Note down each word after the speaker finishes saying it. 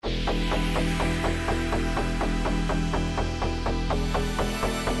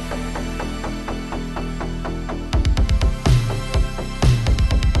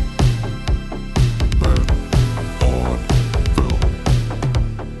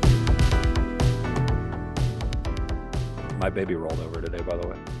My baby rolled over today, by the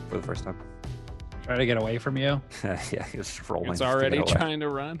way, for the first time. Try to get away from you. Yeah, he was rolling. It's just to already get away. trying to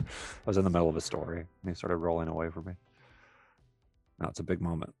run. I was in the middle of a story, and he started rolling away from me. No, it's a big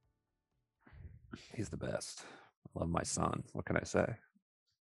moment. He's the best. I love my son. What can I say?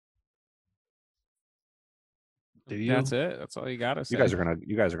 Do you? That's it. That's all you gotta say. You guys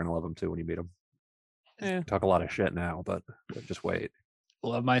are gonna love him too when you meet him. Yeah. Talk a lot of shit now, but just wait.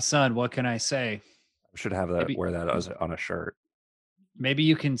 Love my son. What can I say? I should have that. Maybe- Wear that as on a shirt. Maybe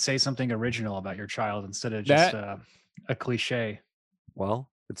you can say something original about your child instead of just a cliche. Well,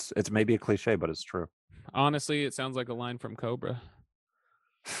 it's maybe a cliche, but it's true. Honestly, it sounds like a line from Cobra.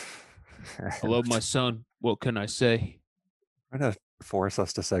 I love my son. What can I say? Trying to force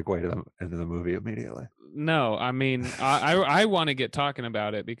us to segue to into the movie immediately. No, I mean, I want to get talking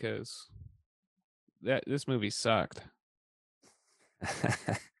about it because this movie sucked.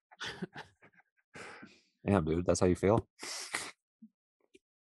 Damn, dude, that's how you feel?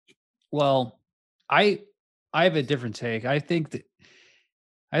 Well, I have a different take. I think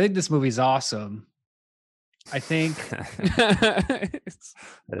this movie's awesome. I think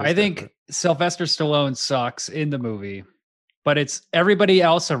Sylvester Stallone sucks in the movie, but it's everybody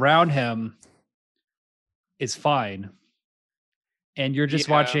else around him is fine. And you're just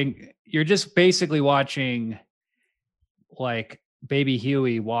basically watching like baby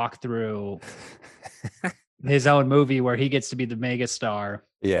Huey walk through his own movie where he gets to be the megastar.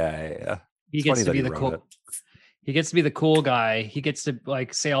 Yeah. He gets to be the cool. He gets to be the cool guy. He gets to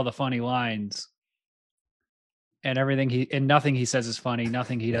like say all the funny lines. And nothing he says is funny.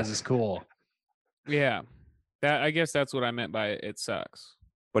 Nothing he does is cool. Yeah. I guess that's what I meant by it sucks.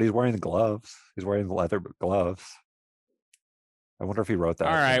 But he's wearing gloves. He's wearing leather gloves. I wonder if he wrote that.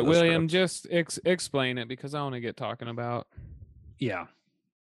 All right, William, just explain it because I want to get talking about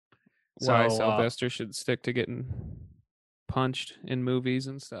why Sylvester should stick to getting punched in movies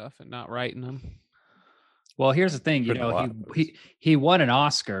and stuff and not writing them. Well, here's the thing, he won an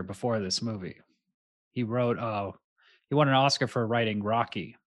Oscar before this movie. He won an Oscar for writing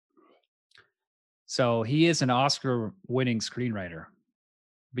Rocky. So he is an Oscar-winning screenwriter.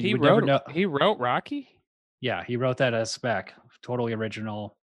 But he wrote Rocky? Yeah, he wrote that as spec, totally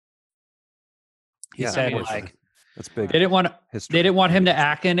original. He said that's big. They didn't want him to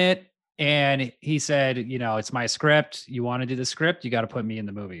act in it, and he said, it's my script. You want to do the script? You got to put me in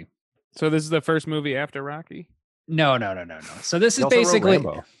the movie. So this is the first movie after Rocky? No. So this is basically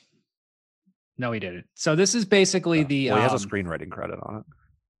No, he didn't. So this is basically he has a screenwriting credit on it.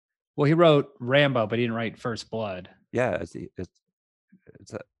 Well, he wrote Rambo, but he didn't write First Blood. Yeah,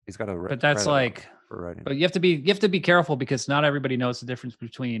 he's got a. But that's like for writing. But you have to be careful because not everybody knows the difference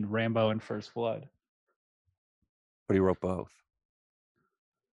between Rambo and First Blood. But he wrote both.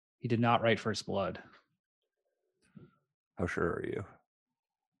 He did not write First Blood. How sure are you?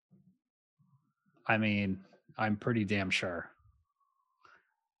 I mean, I'm pretty damn sure.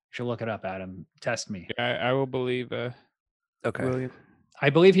 You should look it up, Adam. Test me. I will believe. Okay. William. I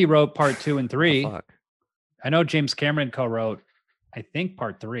believe he wrote part 2 and 3. Fuck. I know James Cameron co-wrote, I think,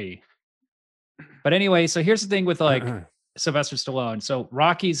 part 3. But anyway, so here's the thing with like Sylvester Stallone. So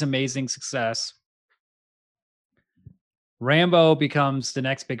Rocky's amazing success. Rambo becomes the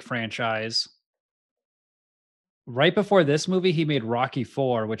next big franchise. Right before this movie, he made Rocky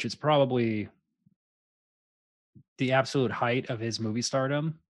 4, which is probably the absolute height of his movie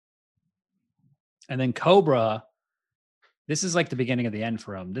stardom. And then Cobra, this is like the beginning of the end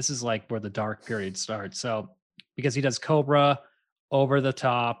for him. This is like where the dark period starts. So because he does Cobra, Over the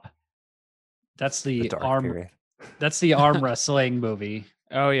Top, that's the arm period. That's the arm wrestling movie.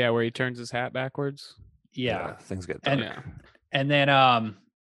 Oh yeah, where he turns his hat backwards. Yeah, things get dark. And then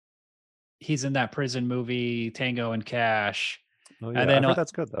he's in that prison movie Tango and Cash. Oh, yeah. And then I heard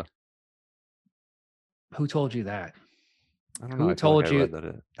that's good though. Who told you that? I don't know. Who told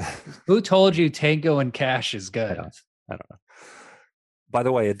you? Who told you Tango and Cash is good? I don't know. By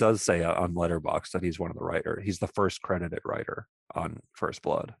the way, it does say on Letterboxd that he's one of the writers. He's the first credited writer on First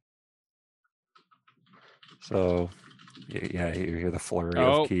Blood. So, yeah, you hear the flurry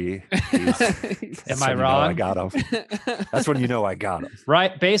of key. Am I wrong? I got him. That's when you know I got him.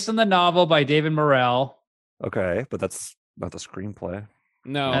 Right, based on the novel by David Morrell. Okay, but that's not the screenplay.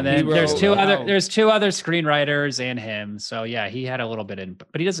 No, and then there's two other screenwriters and him. So yeah, he had a little bit in,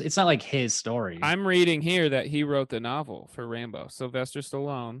 but he does. It's not like his story. I'm reading here that he wrote the novel for Rambo. Sylvester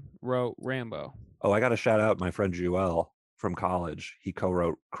Stallone wrote Rambo. Oh, I got to shout out my friend Joel from college. He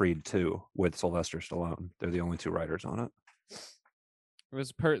co-wrote Creed 2 with Sylvester Stallone. They're the only two writers on it.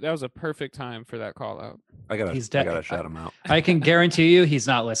 That was a perfect time for that call out. I He's gotta shout him out. I can guarantee you he's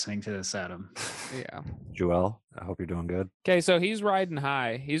not listening to this, Adam. Yeah. Joel, I hope you're doing good. Okay, so he's riding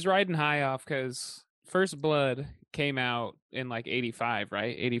high. He's riding high off because First Blood came out in like 85,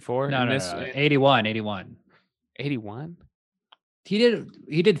 right? 84? No, 81. 81?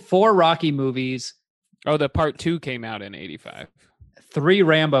 He did 4 Rocky movies, Oh, the part 2 came out in 85. 3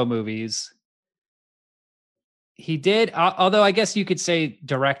 Rambo movies. He did, although I guess you could say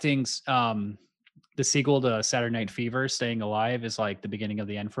directing the sequel to Saturday Night Fever, Staying Alive, is like the beginning of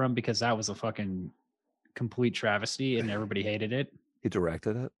the end for him, because that was a fucking complete travesty and everybody hated it. He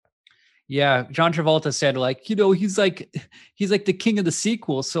directed it. Yeah, John Travolta said, like, he's like the king of the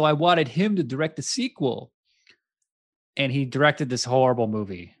sequel, so I wanted him to direct the sequel. And he directed this horrible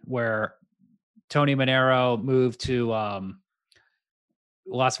movie where Tony Manero moved to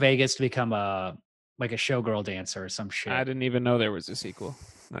Las Vegas to become a showgirl dancer or some shit. I didn't even know there was a sequel.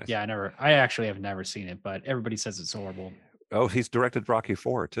 Nice. Yeah, I actually have never seen it, but everybody says it's horrible. Oh, he's directed Rocky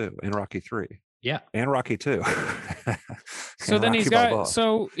 4 too, and Rocky 3. Yeah. And Rocky 2. So And then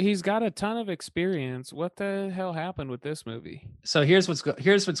Rocky he's got a ton of experience. What the hell happened with this movie? So here's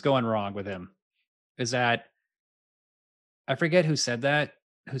what's going wrong with him, is that I forget who said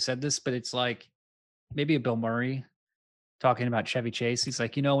this, but it's like maybe a Bill Murray talking about Chevy Chase. He's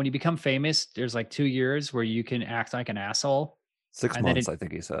like, when you become famous, there's like 2 years where you can act like an asshole. 6 and then months, I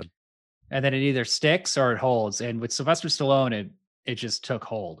think he said. And then it either sticks or it holds. And with Sylvester Stallone, it just took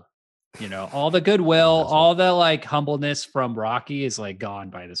hold. All the goodwill, all the like humbleness from Rocky is like gone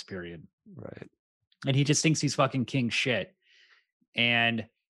by this period. Right. And he just thinks he's fucking king shit. And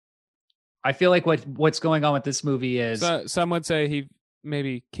I feel like what's going on with this movie is some would say he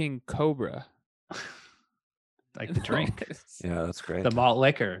maybe King Cobra. Like the drink. Yeah, that's great. The malt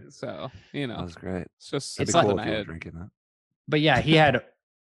liquor. So, That's great. it's just It'd be something cool I if you were had. drinking that. But yeah, he had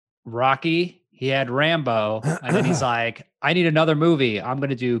Rocky, he had Rambo, and then he's like, I need another movie. I'm going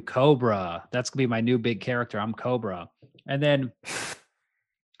to do Cobra. That's going to be my new big character. I'm Cobra. And then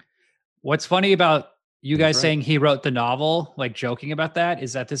what's funny about you guys saying he wrote the novel, like joking about that,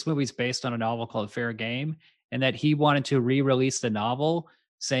 is that this movie's based on a novel called Fair Game, and that he wanted to re-release the novel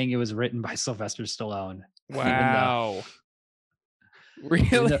saying it was written by Sylvester Stallone. Wow.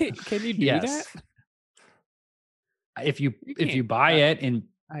 Really? Can you do that? If you buy it and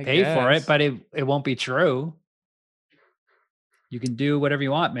pay for it, but it won't be true. You can do whatever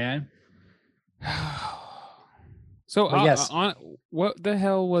you want, man. So yes. What the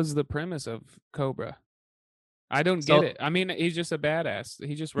hell was the premise of Cobra? I don't get it. I mean, he's just a badass.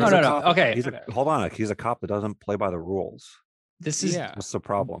 He just no. Okay, hold on. He's a cop that doesn't play by the rules. What's the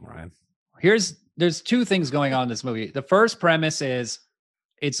problem, Ryan? There's 2 things going on in this movie. The first premise is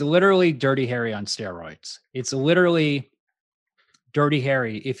it's literally Dirty Harry on steroids. It's literally Dirty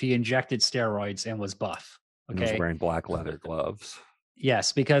Harry if he injected steroids and was buff. Okay, He was wearing black leather gloves.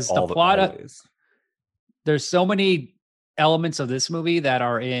 Yes, because the plot. There's so many elements of this movie that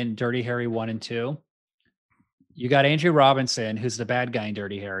are in Dirty Harry 1 and 2. You got Andrew Robinson, who's the bad guy in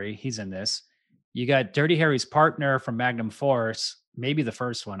Dirty Harry. He's in this. You got Dirty Harry's partner from Magnum Force, maybe the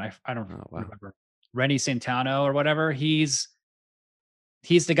first one. I don't remember. Rennie Santano or whatever. He's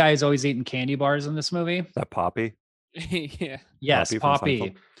the guy who's always eating candy bars in this movie. That Poppy? Yeah. Yes,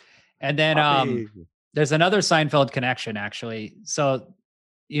 Poppy. And then Poppy. There's another Seinfeld connection, actually. So,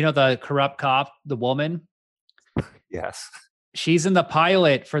 the corrupt cop, the woman? Yes. She's in the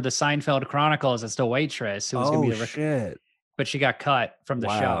pilot for the Seinfeld Chronicles as the waitress who was going to be shit. But she got cut from the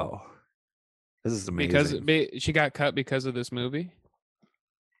show. This is amazing. Because she got cut because of this movie.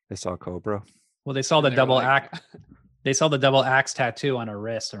 They saw Cobra. Well, they saw the double act. They saw the double axe tattoo on her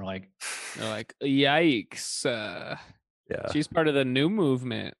wrist, and they're like, "Yikes!" Yeah, she's part of the new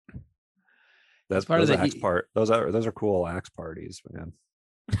movement. That's part of the axe part. Those are cool axe parties, man.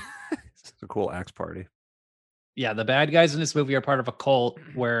 It's a cool axe party. Yeah, the bad guys in this movie are part of a cult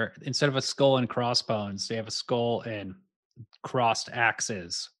where instead of a skull and crossbones, they have a skull and crossed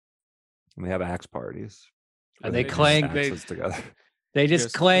axes. And they have axe parties. And they clang axes together. They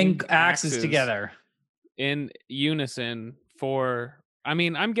just clang axes together in unison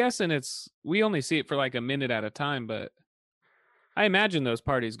I'm guessing we only see it for like a minute at a time, but I imagine those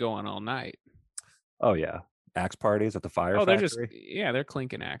parties go on all night. Oh yeah. Axe parties at the fire factory? They're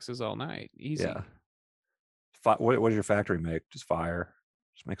clinking axes all night. Easy. Yeah. What does your factory make? Just fire.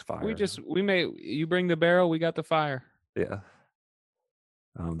 Just makes fire. You bring the barrel, we got the fire. Yeah.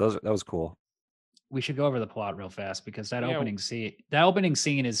 That was cool. We should go over the plot real fast because that opening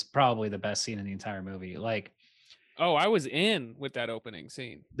scene is probably the best scene in the entire movie. Like, I was in with that opening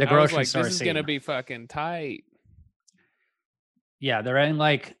scene. The grocery store This is scene. gonna be fucking tight. Yeah,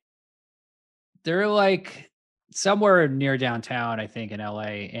 they're like somewhere near downtown, I think, in LA,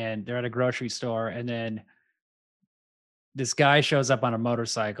 and they're at a grocery store, and then this guy shows up on a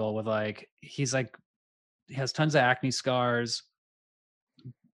motorcycle with he has tons of acne scars.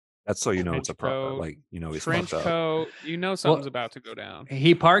 That's so you know it's Trench a pro. coat, Like he's Trench fucked up. coat. You know something's about to go down.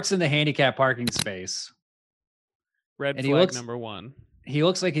 He parks in the handicap parking space. Red And flag number 1. He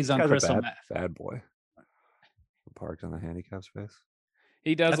looks like he's on This guy's crystal a meth. bad boy. Parked in the handicap space.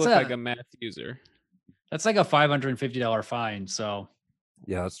 He does look like a meth user. That's like a $550 fine. So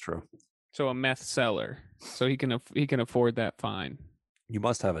Yeah, that's true. So a meth seller. So he can afford that fine. You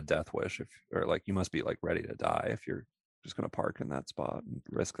must have a death wish you must be like ready to die if you're just gonna park in that spot and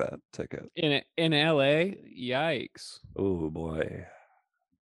risk that ticket. In LA, yikes. Oh boy.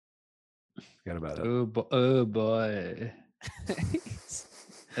 Forget about it. oh boy.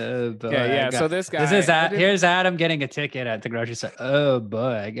 Oh boy. Yeah. So this guy. Here's Adam getting a ticket at the grocery store. Oh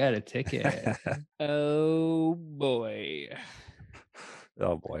boy, I got a ticket. Oh boy.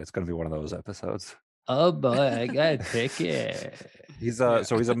 Oh boy, it's gonna be one of those episodes. Oh boy, I got a ticket. He's a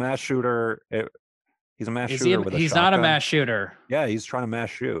mass shooter. He's a mass shooter with a He's shotgun. not a mass shooter. Yeah, he's trying to mass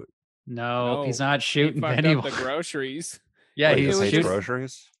shoot. No, he's not He shooting fucked anyone. up the groceries. Yeah, He he's just hates shooting.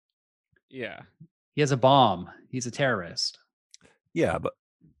 groceries. Yeah. He has a bomb. He's a terrorist. Yeah, but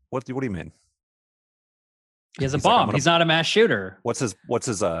what do you mean? He has a He's like, I'm bomb. gonna- He's not a mass shooter. What's his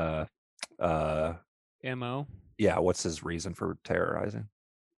MO. yeah, what's his reason for terrorizing?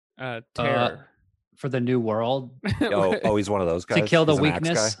 Terror. For the new world, Oh, he's one of those guys. to kill the He's an axe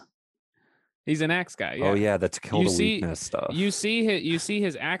weakness. guy? He's an axe guy. Yeah. Oh yeah, that's kill You the see- weakness stuff. You see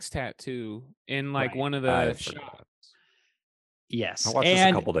his axe tattoo in like Right. one of I the forgot. shots. Yes, I watched this a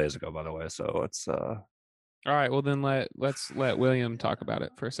and couple days ago, by the way. So it's All right. Well, then let's let William talk about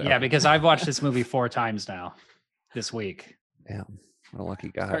it for a second. yeah, because I've watched this movie 4 times now this week. damn, what a lucky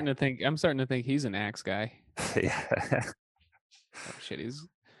guy. I'm starting to think he's an axe guy. Yeah, Oh shit, he just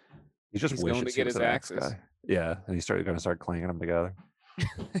He's going to wishes he get was his an axe axes. guy. Yeah, and he's going to start clanging them together.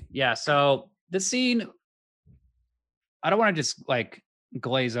 Yeah, so the scene, I don't want to just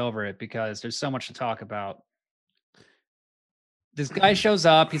glaze over it because there's so much to talk about. This guy shows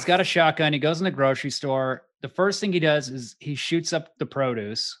up, he's got a shotgun, he goes in the grocery store. The first thing he does is he shoots up the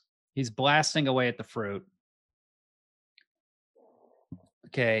produce. He's blasting away at the fruit.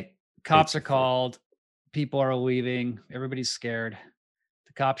 Okay, cops are called. People are leaving. Everybody's scared.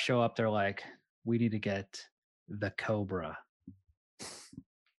 The cops show up. They're like, we need to get the Cobra.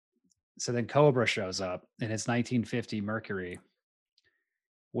 So then Cobra shows up in his 1950 Mercury,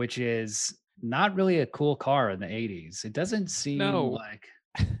 which is not really a cool car in the 80s. It doesn't seem like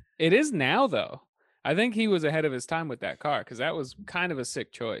It is now though. I think he was ahead of his time with that car because that was kind of a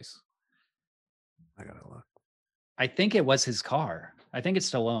sick choice. I gotta look. I think it was his car. I think it's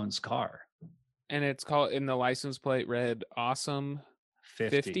Stallone's car. And it's called in the license plate read Awesome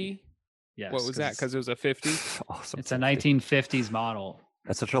 50. Yes. What was that? Because it was a 50. Awesome. it's a 1950s model.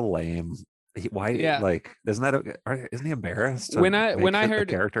 That's such a lame. Why? Yeah. Like, isn't he embarrassed? When I heard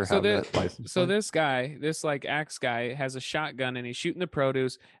the character so have the- that license So plate? this guy, this like axe guy, has a shotgun and he's shooting the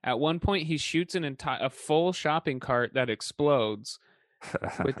produce. At one point, he shoots a full shopping cart that explodes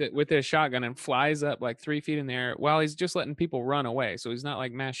with his shotgun and flies up like 3 feet in the air while he's just letting people run away. So he's not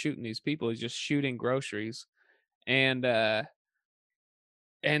like mass shooting these people. He's just shooting groceries,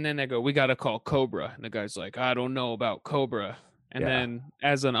 and then they go, "We got to call Cobra," and the guy's like, "I don't know about Cobra." And Yeah. then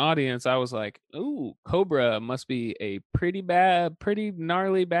as an audience, I was like, "Ooh, Cobra must be a pretty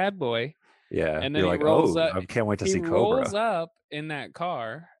gnarly bad boy." Yeah, And then you're he like, rolls oh, up- I can't wait to He see rolls Cobra. up in that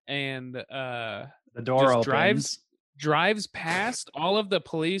car and The door Just opens. drives past all of the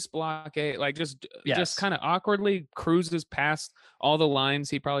police blockade, like just Yes. kind of awkwardly cruises past all the lines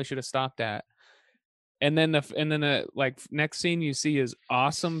he probably should have stopped at. And then the like next scene you see is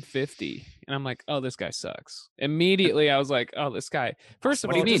Awesome 50, and I'm like, oh, this guy sucks. Immediately I was like, oh, this guy. First of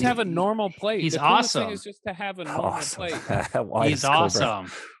What do all, you just mean? have a normal plate. He's The coolest thing awesome. is just to have a normal Awesome. plate. Why He's is Cobra-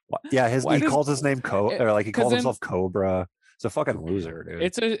 awesome. Yeah, Why he does- calls his name or like he 'cause calls then- himself Cobra. It's a fucking loser, dude.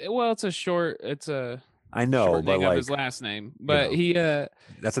 It's a I know, but shortening of like his last name. But he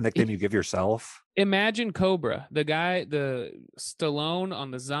that's a nickname you give yourself. imagine Cobra, the guy, the Stallone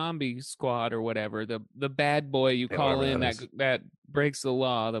on the zombie squad or whatever, the bad boy you Yeah, call whatever in that that breaks the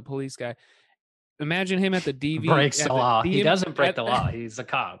law, the police guy. Imagine him at the DV. Breaks at the law. He DM doesn't break at- the law. He's a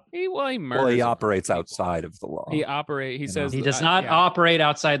cop. He Well, murders. he a operates bunch of people. outside of the law. He You know? says He does not operate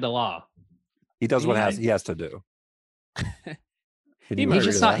outside the law. He does what Yeah. he has to do. Can He you murders He's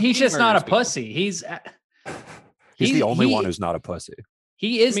agree just to not. that? He's He just not a murders people. pussy. He's he- the only he- one who's not a pussy.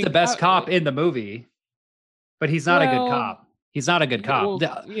 He is I mean, the best how- cop in the movie, but he's not a good Well, cop. He's not a good cop. Well,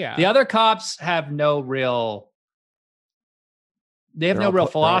 The other cops have no real. They have They're no all real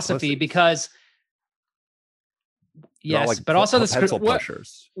pu- they're all philosophy pussies. because. They're all Yes, like but also the pencil script.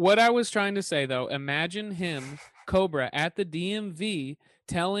 pushers. What I was trying to say though, imagine him, Cobra, at the DMV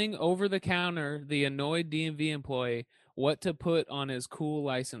telling over the counter the annoyed DMV employee what to put on his cool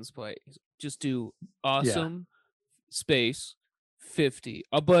license plate. Just do awesome space 50.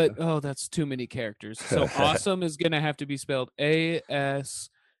 But that's too many characters. So awesome is gonna have to be spelled ASME.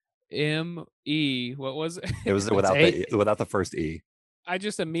 What was it? It was It's without the first E. I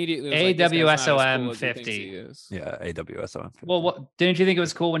just immediately was like, this guy's not as cool as he thinks 50. he is. Yeah, AWSOM. Well, what didn't you think it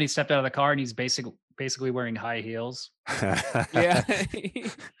was cool when he stepped out of the car and he's basically wearing high heels? Yeah.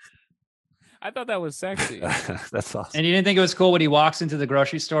 I thought that was sexy. That's awesome. And you didn't think it was cool when he walks into the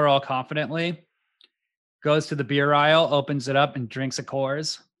grocery store all confidently, goes to the beer aisle, opens it up, and drinks a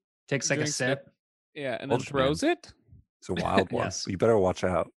Coors, takes like a Drinks sip. Yeah, and then Ultraman. throws it. It's a wild one. Yes. You better watch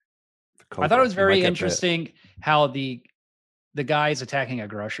out. I thought it was You might very get bit. interesting how the guy is attacking a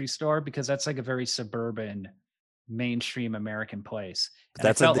grocery store because that's like a very suburban, mainstream American place. And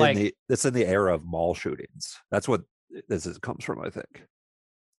That's I felt that's in the era of mall shootings. That's what comes from, I think.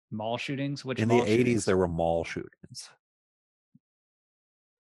 mall shootings. Which In the mall 80s, shootings? there were mall shootings.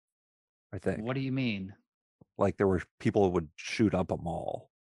 I think. What do you mean? Like there were people who would shoot up a mall.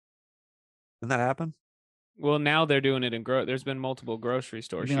 Didn't that happen? Well, now they're doing it in there's been multiple grocery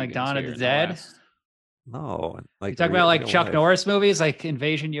store You mean like shootings Dawn of here the in Dead? last- No. Like You talking about like Chuck Norris movies, like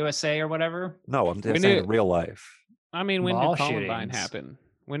Invasion USA or whatever? No, I'm just When saying did- in real life. I mean, when Mall did Columbine shootings. happen?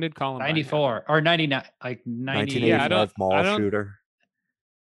 When did Columbine 94 or 99, like 90. 1985 Yeah, I don't- mall shooter.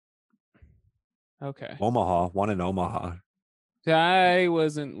 happen? Okay. Omaha, one in Omaha. I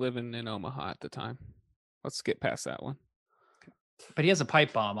wasn't living in Omaha at the time. Let's skip past that one. But he has a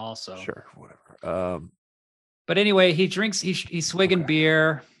pipe bomb also. Sure, whatever. But anyway, he drinks, he's swigging Okay.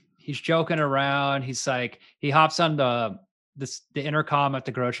 beer. He's joking around. He's like, he hops on the intercom at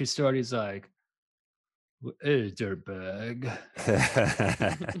the grocery store. And he's like, "Hey, dirtbag,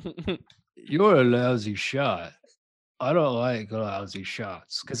 you're a lousy shot. I don't like lousy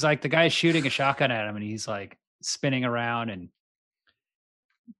shots." Because like the guy's shooting a shotgun at him and he's like spinning around and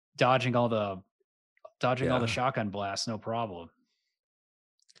dodging all the Yeah. shotgun blasts, no problem.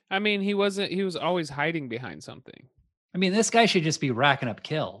 I mean, he was always hiding behind something. I mean, this guy should just be racking up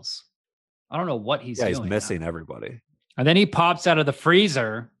kills. I don't know what he's Yeah, doing. he's missing everybody. And then he pops out of the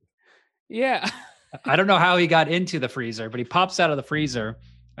freezer. Yeah. I don't know how he got into the freezer, but he pops out of the freezer.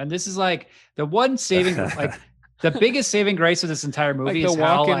 And this is like the one saving, like the biggest saving grace of this entire Like movie the is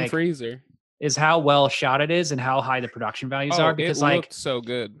how walk-in freezer. is how well shot it is and how high the production values Oh, are. Because it like looked so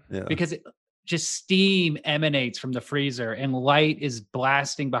good. Yeah. because just steam emanates from the freezer and light is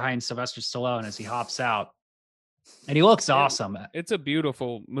blasting behind Sylvester Stallone as he hops out. And he looks awesome. It's a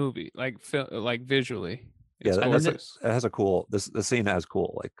beautiful movie, like visually. Yeah, It's that- gorgeous. it has a cool the scene has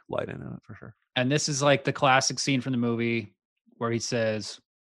cool like lighting in it for sure. And this is like the classic scene from the movie where he says,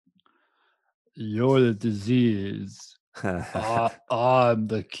 "You're the disease. I'm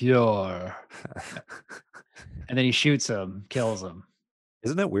the cure." And then he shoots him, kills him.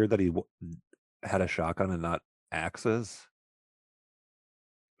 Isn't it weird that he had a shotgun and not axes?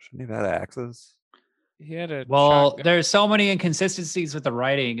 Shouldn't he have had axes? He had a Well, shotgun. there's so many inconsistencies with the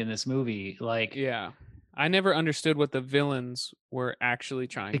writing in this movie. Like, Yeah. I never understood what the villains were actually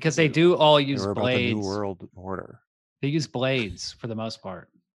trying because to they do all They use were about the New blades. World Order. They use blades for the most part.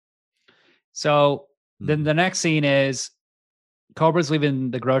 So then the next scene is Cobra's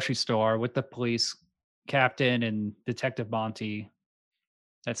leaving the grocery store with the police captain and Detective Monty.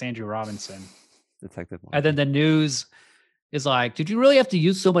 That's Andrew Robinson. Detective. And then the news is like, "Did you really have to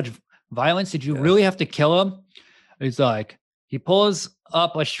use so much violence? Did you Yeah. really have to kill him?" He's like, he pulls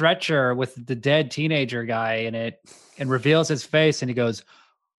up a stretcher with the dead teenager guy in it and reveals his face and he goes,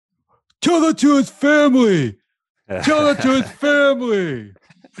 "Tell that to his family. Tell that to his family.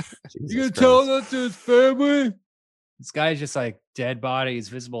 Jesus You gonna Christ. tell that to his family?" This guy's just like dead bodies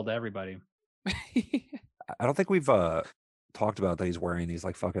visible to everybody. I don't think we've talked about that he's wearing these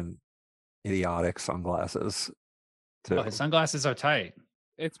like fucking idiotic sunglasses. Too. Oh, his sunglasses are tight.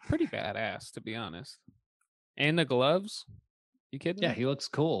 It's pretty badass, to be honest. And the gloves? You kidding? Yeah, me? he looks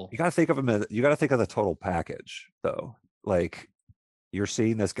cool. You gotta think of him as you gotta think of the total package though. Like you're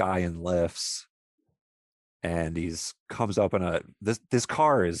seeing this guy in lifts and he's comes up in a this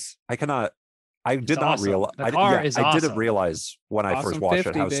car is I did not awesome. realize The car is I didn't awesome. realize when I first Awesome watched 50,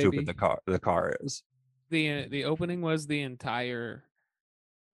 it how baby. stupid the car is. The opening was the entire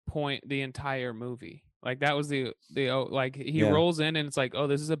point, the entire movie. Like that was the like he Yeah. rolls in and it's like, oh,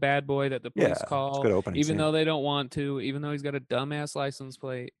 this is a bad boy that the Yeah, police it's a call, good opening even scene. though they don't want to, even though he's got a dumbass license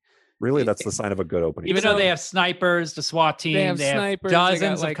plate. Really, It- that's the sign of a good opening. Even Even though though they have snipers, the SWAT team, have they have snipers, they got,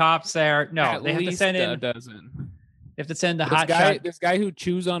 dozens like, of cops there. No, At they have to least send a in. dozen. They have to send the This hot guy, shot. this guy who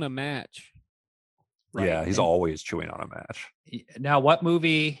chews on a match. Yeah, he's and- always chewing on a match. Now, what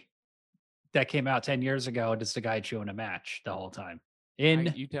movie that came out 10 years ago does the guy chewing a match the whole time?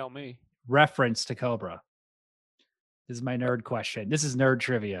 In You tell me. reference to Cobra. This is my nerd question. This is nerd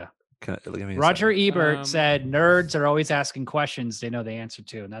trivia. Give me a Roger second. Ebert said nerds are always asking questions they know the answer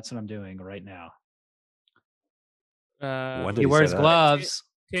to, and that's what I'm doing right now. When did He he wears say that? gloves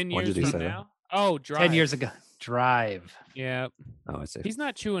 10 When years did he from say that? now. Oh, Drive. 10 years ago. Drive. Yeah. Oh, I see. He's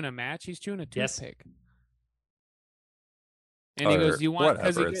not chewing a match. He's chewing a Yes. toothpick. And he Or goes, "You want?"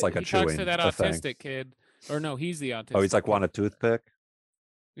 Because whatever, it's like a he talks to chewing that a thing. autistic kid, or no, he's the autistic. Oh, he's like, kid. want a toothpick?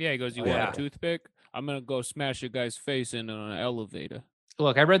 Yeah, he goes, "You Oh, want yeah. a toothpick? I'm gonna go smash a guy's face in an elevator."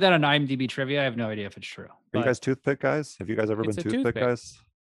 Look, I read that on IMDb trivia. I have no idea if it's true. Are you but guys toothpick guys? Have you guys ever been It's a toothpick toothpick. guys?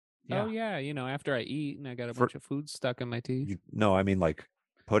 yeah. Oh yeah, after I eat and I got a For- bunch of food stuck in my teeth. No, I mean like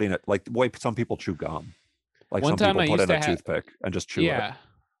putting it like the way some people chew gum. Like One some time people I put used in to a ha- toothpick and just chew Yeah. it.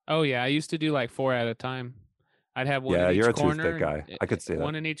 Oh yeah, I used to do like 4 at a time. I'd have one Yeah, in each you're a corner. toothpick guy. I could see that.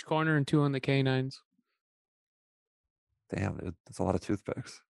 One in each corner and 2 on the canines. Damn, dude, that's a lot of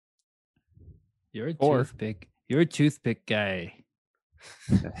toothpicks. You're a Or- toothpick. You're a toothpick guy.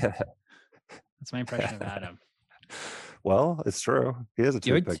 That's my impression of Adam. Well, it's true. He is a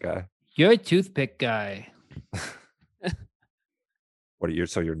You're a toothpick guy. You're a toothpick guy. What are you?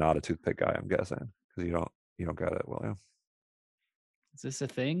 So you're not a toothpick guy, I'm guessing, because you don't get it, William. Is this a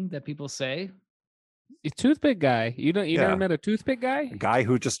thing that people say? A toothpick guy. You Yeah. never met a toothpick guy? A guy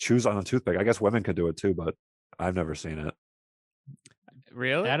who just chews on a toothpick. I guess women could do it too, but I've never seen it.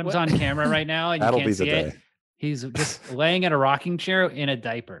 Really? Adam's What? on camera right now, and you That'll can't be see the it. day. He's just laying in a rocking chair in a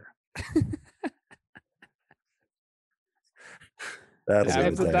diaper. That'll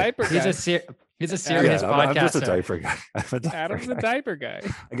Adam's be a the day. diaper He's guy. He's a Yeah, serious I'm just a podcaster. diaper guy. I'm a diaper Adam's guy. a diaper guy.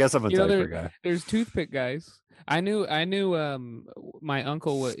 I guess I'm a You know, diaper guy. There's toothpick guys. I knew my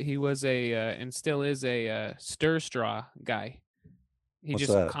uncle he was a and still is a stir straw guy. He What's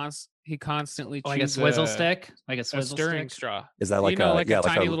just that? he constantly Like a chews swizzle stick, like a a swizzle stirring stick, straw. Is that like know, a like a yeah,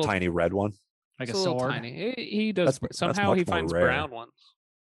 like tiny a little- tiny red one? like It's a little sword. tiny. He does That's somehow he much more finds rare. brown ones.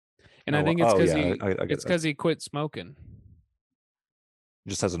 And I Oh, think it's oh, because yeah, he I get it's that. because he quit smoking.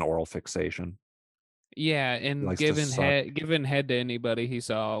 Just has an oral fixation. Yeah, and likes to giving head to anybody he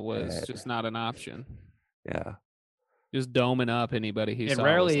saw was Head. just not an option. Yeah. Just doming up anybody he It saw.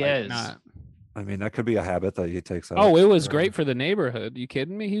 rarely was like is. not. I mean, that could be a habit that he takes out. Oh, it was for- great for the neighborhood. You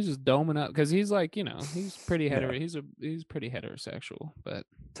kidding me? He's just doming up because he's like, he's pretty Yeah. he's pretty heterosexual, but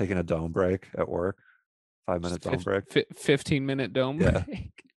taking a dome break at work. 5-minute dome break. 15-minute dome Yeah.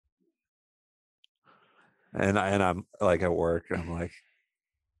 break. And I'm like at work, and I'm like,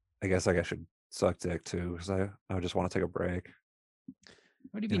 I guess I should suck dick too, because I just want to take a break.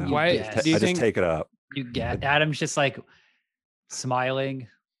 What do you You mean? know? You Why- guess? do you I just think- take it up. You get Adam's just like smiling,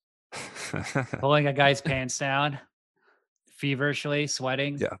 pulling a guy's pants down, feverishly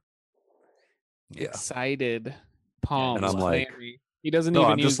sweating. Yeah. Yeah. Excited, palms I'm like- clammy. He doesn't No,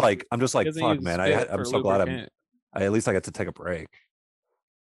 even I'm use. just like, doesn't fuck, use man. spit I'm for so glad lubricant. I at least I get to take a break.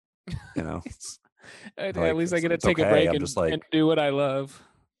 You know, At like, least I it's- get to it's take a okay, break I'm and, just like- and do what I love.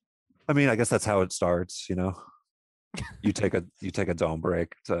 I mean, I guess that's how it starts. You know, you take a dome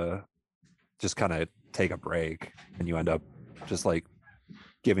break to just kind of take a break, and you end up just like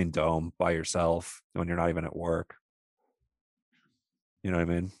giving dome by yourself when you're not even at work. You know what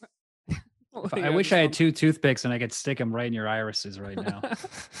I mean? I wish I had 2 toothpicks and I could stick them right in your irises right now.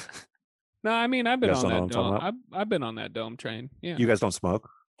 No, I mean I've been guys on don't know that what I'm talking dome. I've been on that dome train. Yeah. You guys don't smoke?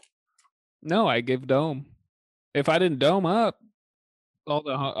 No, I give dome. If I didn't dome up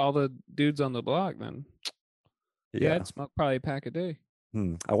all the dudes on the block, then yeah, I'd smoke probably a pack a day.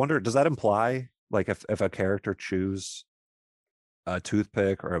 I wonder, does that imply like if a character choose a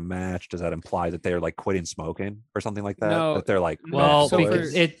toothpick or a match, does that imply that they're like quitting smoking or something like that? No. That they're like, Well, So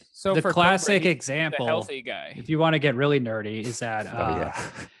because for- So the for classic Cobra, he's example, the healthy guy. if you want to get really nerdy, is that oh yeah,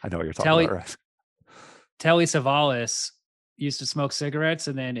 I know what you're talking Telly- about, right? Telly Savalas used to smoke cigarettes,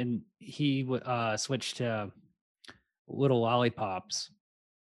 and then he switched to little lollipops,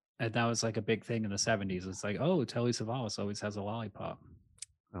 and that was like a big thing in the 70s. It's like, oh, Telly Savalas always has a lollipop.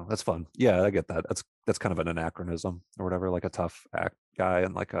 Oh, that's fun. Yeah, I get that. That's kind of an anachronism or whatever, like a tough act guy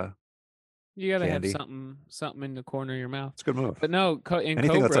and like a You gotta candy. have something in the corner of your mouth. it's a good move. But no, in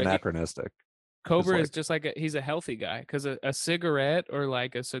Anything that's Cobra, anachronistic. Cobra is like- just like he's a healthy guy because a cigarette or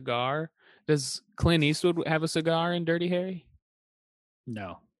like a cigar Does Clint Eastwood have a cigar in Dirty Harry?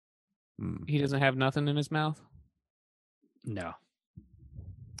 No, He doesn't have nothing in his mouth. no.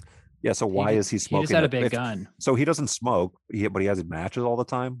 Yeah. So why is he He smoking? just had a it? big gun. So he doesn't smoke, but he has matches all the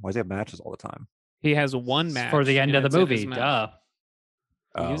time. Why does he have matches all the time? He has one match For the end and of the it's in his movie. mouth.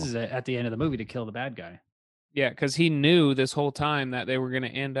 Duh. He Oh. uses it at the end of the movie to kill the bad guy. Yeah, because he knew this whole time that they were going to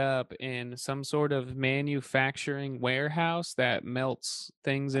end up in some sort of manufacturing warehouse that melts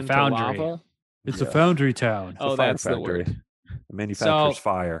things into Foundry. lava. It's Yeah. a foundry town. Oh, fire that's the factory. word. It manufactures So-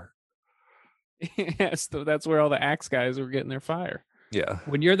 fire. Yes, that's where all the axe guys were getting their fire. Yeah.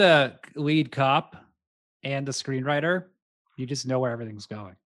 When you're the lead cop and the screenwriter, you just know where everything's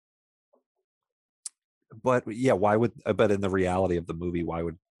going. But yeah, why would? But in the reality of the movie, why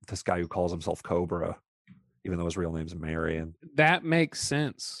would this guy who calls himself Cobra, even though his real name's Marion? That makes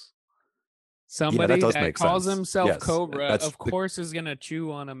sense. Somebody does that make calls sense. himself Yes, Cobra, that's of the- course, is going to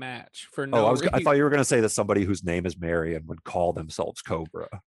chew on a match for no I reason. thought you were going to say that somebody whose name is Marion would call themselves Cobra,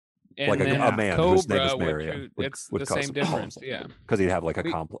 And like a then man whose name is Cobra would Marion. chew- it's the same difference. Yeah. because he'd have like a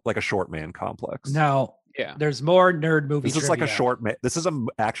We- like a short man complex. Now, Yeah. there's more nerd movie. This is like a trivia. short man. This is an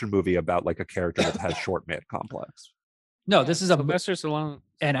action movie about like a character that has short man complex. No, this is a Sylvester Stallone.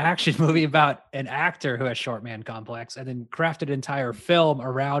 an action movie about an actor who has short man complex, and then crafted an entire film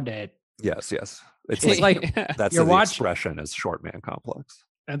around it. Yes, yes. It's It's like, like that's you're the watching- expression is short man complex.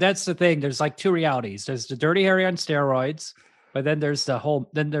 And that's the thing. There's like two realities. There's the Dirty Harry on steroids, but then there's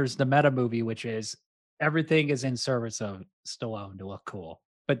the meta movie, which is everything is in service of Stallone to look cool,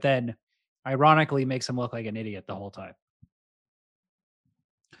 but then ironically makes him look like an idiot the whole time.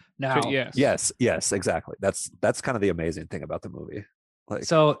 Now, yes. Yes, exactly. That's kind of the amazing thing about the movie. Like,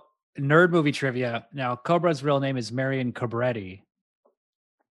 so nerd movie trivia. Now, Cobra's real name is Marion Cobretti.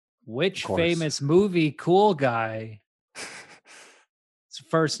 Which course. famous movie cool guy? His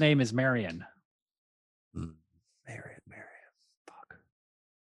first name is Marion. Marion. Fuck.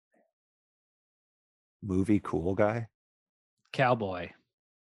 Movie cool guy. Cowboy.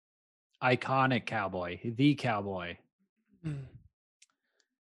 Iconic cowboy. The cowboy.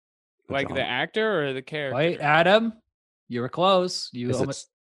 Like John- the actor or the character? Wait, Adam, you were close. You Is it almost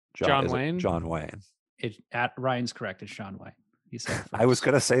John is it Wayne? John Wayne. Ryan's correct. It's Sean Wayne. He said it I was first.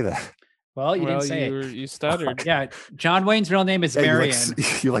 gonna say that. Well, you Well, didn't say you stuttered. it. Yeah, John Wayne's real name is Yeah, Marion.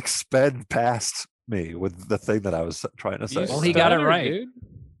 you like sped past me with the thing that I was trying to say. You Well, he got it stuttered, right. dude.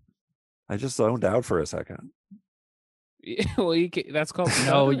 I just zoned out for a second. Well, that's called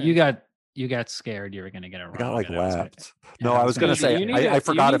No, stuttering. you got scared. You were gonna get it wrong. I got like and I was gonna- lapped. No, I was gonna gonna say you need I to-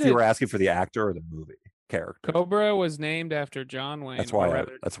 forgot you if need you to- were asking for the actor or the movie character. Cobra was named after John Wayne. That's or why.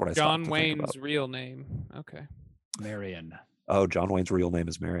 rather, That's what I. John stopped to think Wayne's about. real name. Okay. Marion. Oh, John Wayne's real name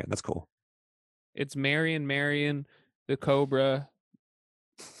is Marion. That's cool. It's Marion the Cobra.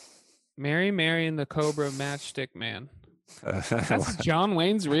 Marion the Cobra Matchstick Man. That's John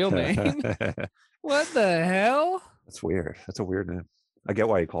Wayne's real name. What the hell? That's weird. That's a weird name. I get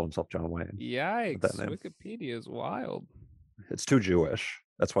why he called himself John Wayne. Yikes. that name. Wikipedia is wild. It's too Jewish.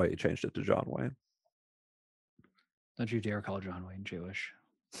 That's why he changed it to John Wayne. Don't you dare call John Wayne Jewish.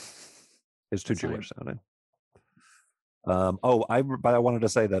 It's too That's not Jewish sounding. But I wanted to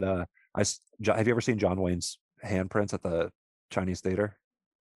say that have you ever seen John Wayne's handprints at the Chinese theater?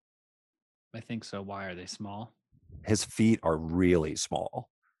 I think so. Why are they small? His feet are really small,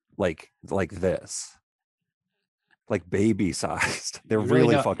 like this, like baby sized. They're You really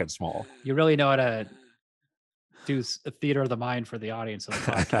really know- fucking small. You really know how to do a theater of the mind for the audience of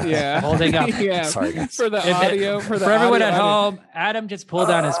the podcast. Yeah. Holding up. Yeah. Sorry, guys. For the If it- audio. For the everyone audio at audience. home, Adam just pulled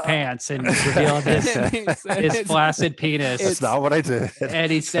down his pants and revealed his his flaccid penis. That's not what I did.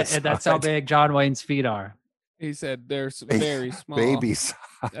 And he said, That's and that's not how what I big John Wayne's feet are. He said they're Ba- very small. Baby size.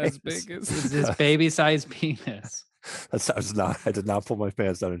 As big It's as. his baby-sized penis. That's not. I did not pull my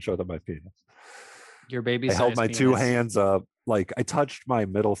pants down and show them my penis. Your I baby-sized held my two penis. hands up, like I touched my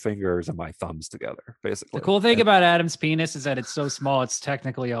middle fingers and my thumbs together, basically. The cool thing about Adam's penis is that it's so small, it's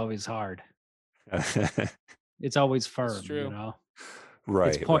technically always hard. It's always firm. true. You know,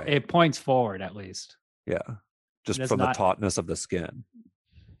 right, it's right. it points forward at least. Yeah, just does from not- the tautness of the skin.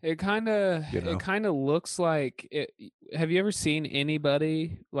 It kind of You know? it kind of looks like it. Have you ever seen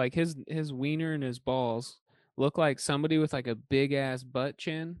anybody like his wiener and his balls look like somebody with like a big ass butt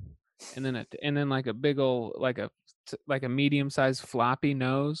chin, and then like a big old like a medium sized floppy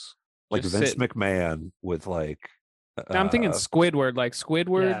nose? Like Just Vince sitting- McMahon with like. I'm thinking Squidward, like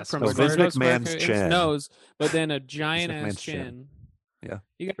Squidward Yeah, from Squidward. Vince SpongeBob McMahon's SquarePants chin. nose, but then a giant ass McMahon's chin. chin. Yeah,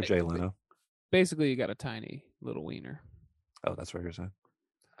 you got or Jay Leno. basically you got a tiny little wiener. Oh, that's what you're saying.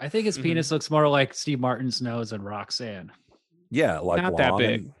 I think his Mhm. penis looks more like Steve Martin's nose and Roxanne. Yeah, like Not that long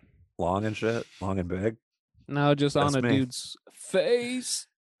big. and long and shit, long and big. No, just on That's a me. dude's face.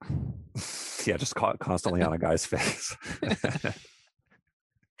 Yeah, just constantly on a guy's face.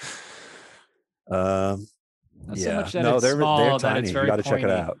 Not so Yeah, much that no, it's they're small, that tiny. it's You very got to check it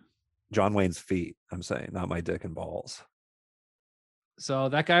pointy. out. John Wayne's feet. I'm saying, not my dick and balls. So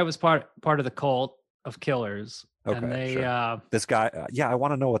that guy was part of the cult of killers, Okay, and they sure. This guy, yeah, I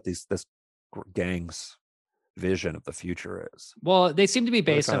want to know what this gang's vision of the future is. well, they seem to be What are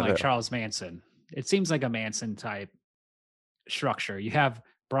they based on trying to like do? Charles Manson. It seems like a Manson type structure. You have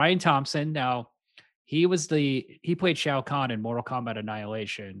Brian Thompson. Now, he played Shao Kahn in Mortal Kombat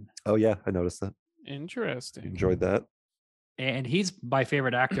Annihilation, Oh yeah, I noticed that. Interesting. Enjoyed that. and he's my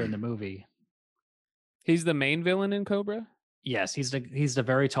favorite actor in the movie. He's the main villain in Cobra Yes, he's the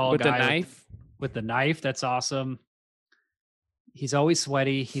very tall with guy the knife. with the knife. That's awesome. He's always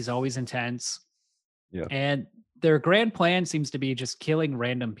sweaty. He's always intense. Yeah. And their grand plan seems to be just killing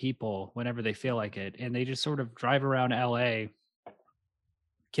random people whenever they feel like it. And they just sort of drive around LA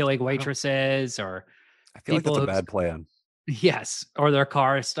killing waitresses or I feel like that's a people bad plan. yes, or their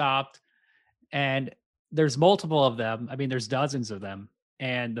car is stopped. And there's multiple of them. I mean, there's dozens of them.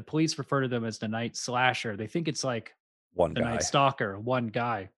 And the police refer to them as the night slasher. They think it's like One the guy. night stalker, one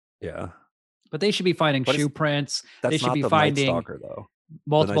guy. Yeah. But they should be finding But it's- shoe prints. That's They should not be the Night finding Stalker though. The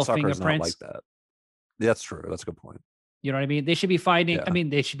multiple Night Stalker is not fingerprints. like that. That's true. That's a good point. You know what I mean? They should be finding. Yeah. I mean,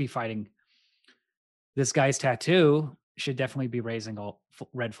 they should be fighting. This guy's tattoo should definitely be raising all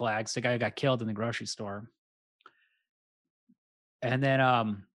red flags. The guy who got killed in the grocery store. And then, I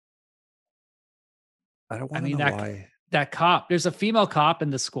don't want to mean, know that- why. that cop. There's a female cop in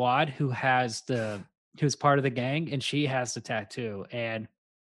the squad who's part of the gang, and she has the tattoo. And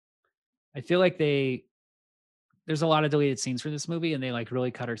I feel like there's a lot of deleted scenes from this movie, and they like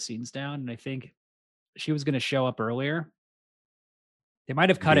really cut her scenes down. And I think she was going to show up earlier. They might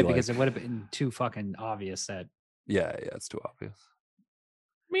have cut Be it because like- it would have been too fucking obvious that Yeah, it's too obvious.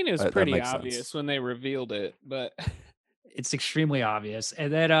 I mean, it was That pretty makes obvious sense. when they revealed it, but it's extremely obvious.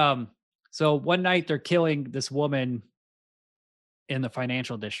 And then so one night they're killing this woman in the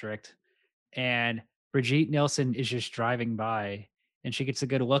financial district, and Brigitte Nielsen is just driving by, and she gets a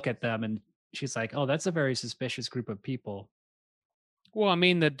good look at them, and she's like, "Oh, that's a very suspicious group of people." well, I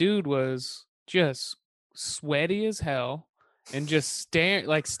mean, the dude was just sweaty as hell and just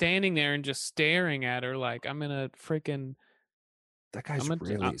standing there and just staring at her like, I'm gonna freaking, That guy's I'm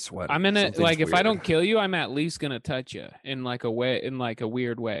gonna- really sweaty. I'm gonna Something's like, if I weird. don't kill you, I'm at least gonna touch you in like a way, in like a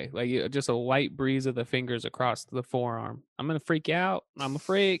weird way, like just a light breeze of the fingers across the forearm. I'm gonna freak you out. I'm a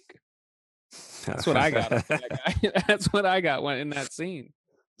freak. That's what I got. Off that guy. That's what I got when in that scene.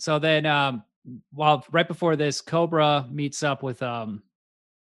 So then, while right before this, Cobra meets up with the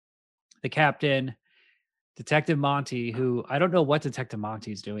captain, Detective Monty, who I don't know what Detective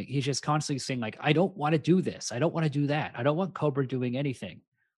Monty's doing. He's just constantly saying like, "I don't want to do this. I don't want to do that. I don't want Cobra doing anything."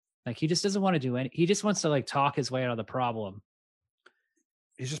 Like he just doesn't want to do any. He just wants to like talk his way out of the problem.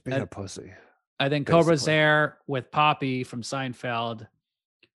 He's just being And- a pussy. And then Cobra's Basically. there with Poppy from Seinfeld.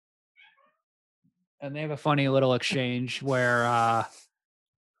 And they have a funny little exchange where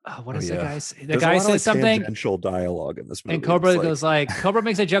what does the yeah. guy say? The There's a guy lot of, says like, something, tangential dialogue in this movie. and Cobra It's goes like, Cobra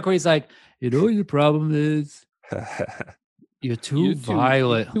makes a joke where he's like, "You know what your problem is? You're too You're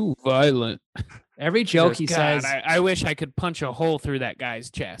violent." Too violent. Every joke Just, he "God, says, I wish I could punch a hole through that guy's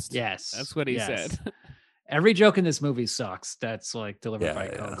chest. yes. That's what he yes. said. Every joke in this movie sucks. That's like delivered Yeah, by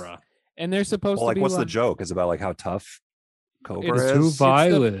yeah. Cobra. And they're supposed well, to like, be what's the like, joke? Is about like how tough Cobra It's is. too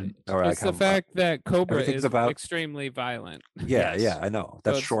violent. Or, It's like, the how- fact that Cobra everything's is about- extremely violent. Yeah, Yes. yeah, I know.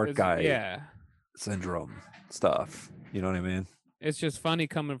 That's So short guy Yeah. syndrome stuff. You know what I mean? It's just funny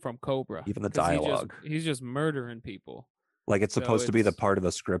coming from Cobra. Even the 'cause dialogue. He's just murdering people. Like it's So supposed to be the it's- part of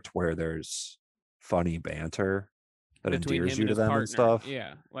the script where there's funny banter that Between endears him you to his them partner. and stuff.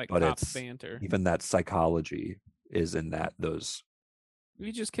 Yeah, like but cop it's- banter. Even that psychology is in those.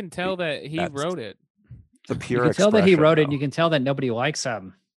 You just can tell that he that's- wrote it. The You pure. can tell that he expression, wrote it, and though. you can tell that nobody likes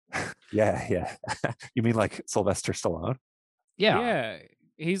him. Yeah, yeah. You mean like Sylvester Stallone? Yeah.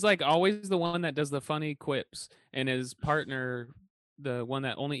 He's like always the one that does the funny quips, and his partner, the one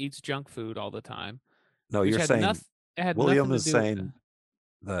that only eats junk food all the time. No, which you're had saying it had William nothing is to do with saying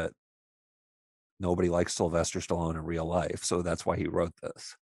that nobody likes Sylvester Stallone in real life, so that's why he wrote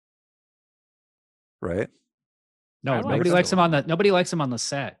this, right? No, I like nobody likes him on the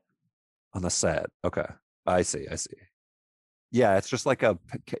set. On the set. Okay, I see. Yeah, it's just like a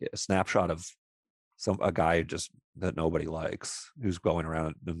snapshot of a guy just that nobody likes who's going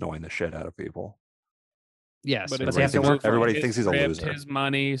around annoying the shit out of people. Yes, But but it's they have to work for everybody it. thinks he's a ripped loser. his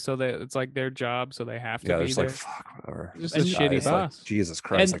money, so that it's like their job, so they have to Yeah, be it's there. like fuck, whatever. Just And a shitty Guys, like, boss. Jesus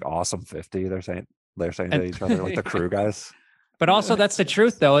Christ, And- like awesome 50. They're saying to And- each other, like the crew guys. But also, that's the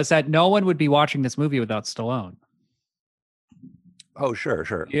truth, though, is that no one would be watching this movie without Stallone. Oh,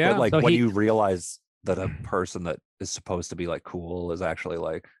 sure. Yeah. But like So when he- you realize that a person that is supposed to be like cool is actually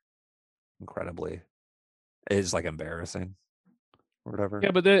like incredibly is like embarrassing or whatever.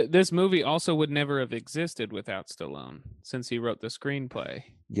 Yeah, but this movie also would never have existed without Stallone, since he wrote the screenplay.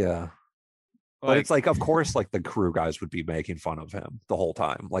 Yeah. But it's like, of course, like the crew guys would be making fun of him the whole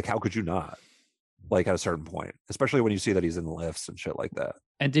time. Like, how could you not? Like at a certain point, especially when you see that he's in lifts and shit like that.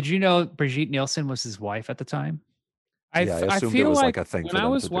 And did you know Brigitte Nielsen was his wife at the time? I assumed feel it was like like a thing. when for I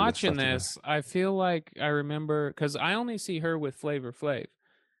them was to do watching stuff together. this, I feel like I remember because I only see her with Flavor Flav.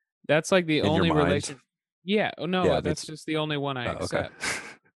 That's like the In your only mind? relation. Yeah, no, Yeah, that's just the only one I Oh, okay. accept.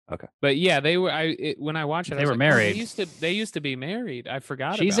 Okay. But yeah, they were. When I watched it, They I was were like, oh, married. they used to be married. I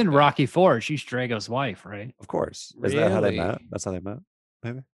forgot. She's about in that. Rocky IV. She's Drago's wife, right? Of course. Is that how they Really? met? That's how they met.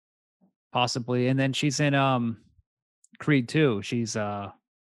 Maybe. Possibly. And then she's in Creed 2. She's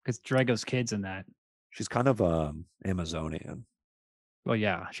because Drago's kid's in that. She's kind of Amazonian. Well,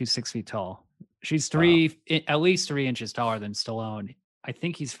 yeah, she's 6 feet tall. She's Wow. at least 3 inches taller than Stallone. I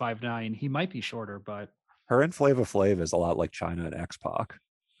think he's 5'9". He might be shorter, but Her and Flava Flav is a lot like China and X-Pac.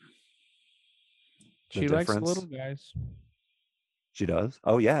 She likes little guys. She does?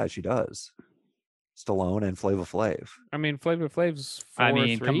 Oh yeah, she does. Stallone and Flava Flav. I mean, Flavor Flav's 4'3". I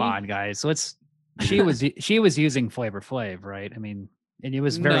mean, come on, guys. She was using Flavor Flav, right? I mean, and it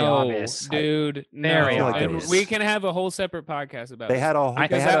was very no, obvious. dude. Very no, obvious. and we can have a whole separate podcast about. They this. had a I- they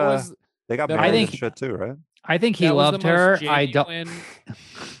because had that a, was they got that married was- and shit too, right? I think he that was the loved her. most I don't. genuine-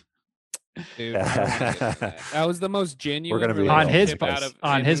 Dude, I don't wanna get into that. That was the most genuine gonna be On his relationship out part- of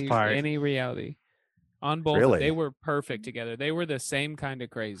on his any- part. any reality. On both, Really? they were perfect together. They were the same kind of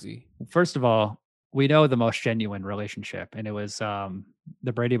crazy. First of all, we know the most genuine relationship, and it was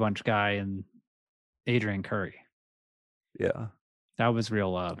the Brady Bunch guy and Adrian Curry. Yeah. That was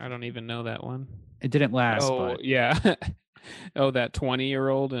real love. I don't even know that one. It didn't last, Oh but yeah. Oh, that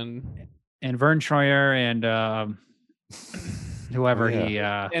 20-year-old and Vern Troyer and whoever he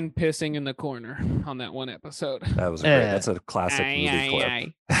pissing in the corner on that one episode. That was a great, that's a classic movie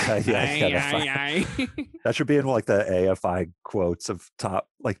clip. That should be in like the AFI quotes of top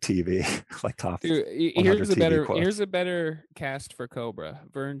like TV, like top. Dude, 100 here's a TV better quotes. here's a better cast for Cobra.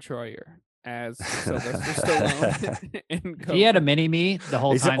 Vern Troyer as Sylvester Stallone in Cobra. if he had a mini me the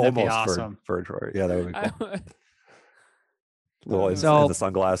whole He's time, that'd be almost awesome. for Troy. Yeah, that would be cool. Little in So- the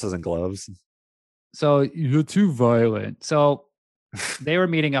sunglasses and gloves. So you're too violent. So they were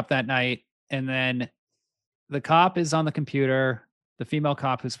meeting up that night, and then the cop is on the computer. The female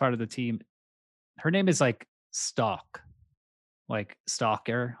cop who's part of the team, her name is like Stalk, like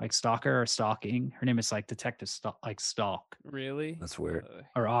stalker, like stalker or stalking. Her name is like Detective Stalk Really? That's weird.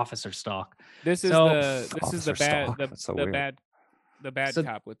 or Officer Stalk. This is So- the Officer bad Stalk, that's so the weird. bad So-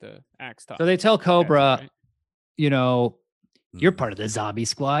 cop with the axe top. So they tell Cobra, right? you know, you're Mm. part of the zombie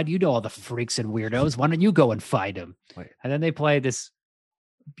squad. You know all the freaks and weirdos. Why don't you go and fight them? Wait. And then they play this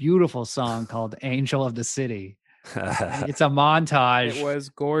beautiful song called Angel of the City. It's a montage It was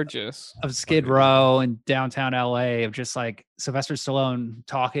gorgeous. of Skid Row and downtown LA of just like Sylvester Stallone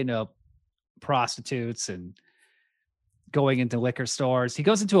talking to prostitutes and going into liquor stores. He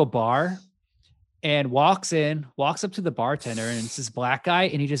goes into a bar and walks up to the bartender, and it's this black guy,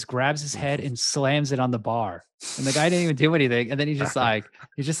 and he just grabs his head and slams it on the bar. And the guy didn't even do anything. And then he's just like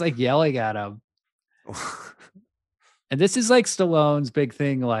yelling at him. And this is like Stallone's big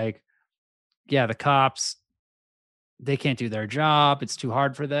thing. Like, yeah, the cops, they can't do their job. It's too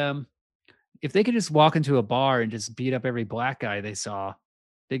hard for them. If they could just walk into a bar and just beat up every black guy they saw,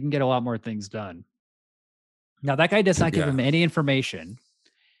 they can get a lot more things done. Now, that guy does not give Yeah. him any information.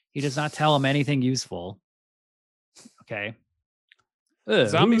 He does not tell him anything useful. Okay.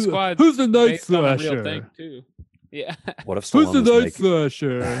 Zombie Squad. Who's the night based on a real slasher? thing too. Yeah. What if Who's Stallone the was night making?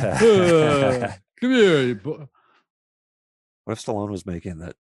 slasher? Come here. you bo- What if Stallone was making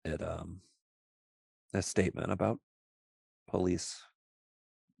that a statement about police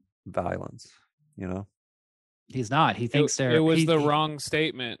violence? You know, He's not. He thinks they're. It was he- the he- wrong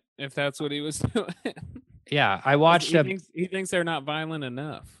statement. If that's what he was doing. Yeah, I watched he, a. he thinks they're not violent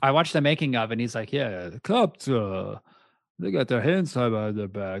enough. I watched the making of, and he's like, "Yeah, the cops, they got their hands tied behind their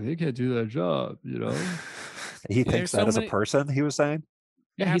back. They can't do their job, you know." he There's thinks so that as many- a person. He was saying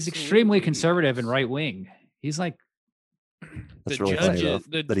Yeah, he's extremely Absolutely. conservative and right wing. He's like, that's The really funny though, judges-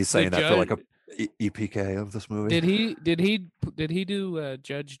 the- that he's the saying that for like a EPK of this movie. Did he do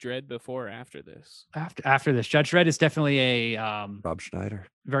Judge Dredd before or after this? After this, Judge Dredd is definitely a Rob Schneider.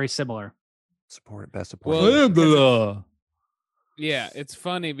 very similar. Best support. Well, yeah, it's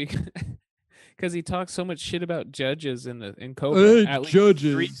funny because he talks so much shit about judges in Cobra at least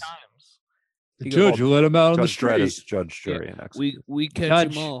judges. 3 times. The judge will let him out on the Judge Dredd street. is judge, jury, and executioner. We catch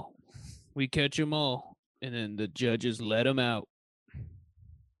Judge. them all. We catch them all, and then the judges let them out.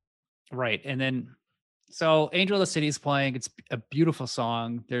 Right. And then, so Angel of the City is playing. It's a beautiful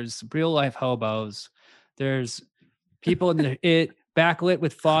song. There's real life hobos. There's people in it backlit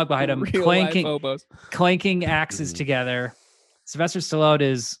with fog behind them, Real life hobos. clanking axes together. Sylvester Stallone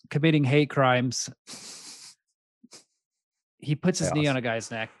is committing hate crimes. He puts his knee Chaos. on a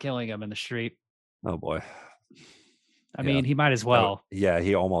guy's neck, killing him in the street. Oh boy. I Yeah. mean, he might as well. Yeah,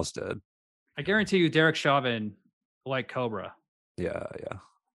 he almost did. I guarantee you, Derek Chauvin like Cobra. Yeah.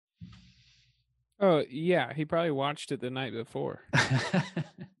 Oh yeah, he probably watched it the night before.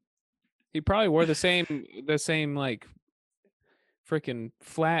 He probably wore the same like freaking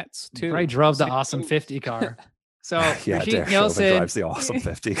flats too. Probably drove the Same awesome boots. 50 car. So Yeah, Brigitte Derek Chauvin Nielsen drives the awesome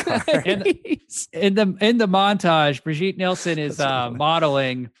 50 car. in the montage, Brigitte Nielsen is That's so funny.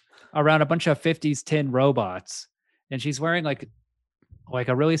 modeling around a bunch of 50s tin robots, and she's wearing like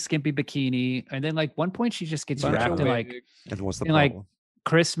a really skimpy bikini, and then like one point she just gets Bunch of wrapped in like And what's the and, like, problem?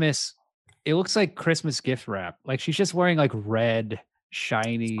 Christmas. It looks like Christmas gift wrap. Like she's just wearing like red,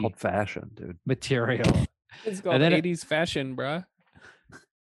 shiny It's called fashion, dude. material. It's called then 80s fashion, bruh.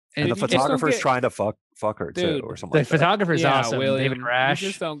 And Dude, the you just don't photographer's get- trying to fuck her too, Dude, or something The like that. photographer's awesome. William, David Rash. You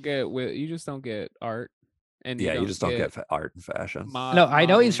just don't get art, and Yeah, you just don't get art and fashion. No, I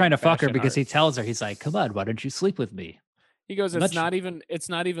know he's modern trying to fuck her fashion because art. he tells her, he's like, "Come on, why don't you sleep with me?" He goes, Much- it's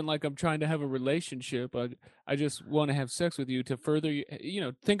not even like I'm trying to have a relationship. I just want to have sex with you to further,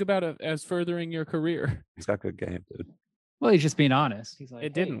 think about it as furthering your career. He's got good game, dude. Well, he's just being honest. He's like,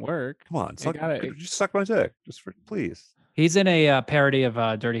 It didn't "Hey." work. Come on, gotta- just suck my dick, please. He's in a parody of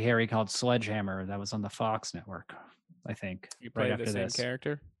Dirty Harry called Sledgehammer that was on the Fox network, I think. You right play after the same this.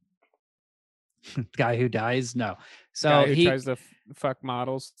 character. Guy who dies? No. So Guy who he tries to fuck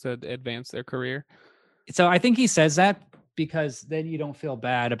models to advance their career. so I think he says that because then you don't feel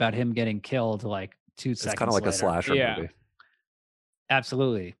bad about him getting killed like 2 It's seconds kind of like later. a slasher Yeah. movie.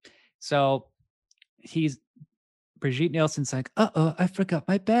 Absolutely. So Brigitte Nielsen's like, "Uh-oh, I forgot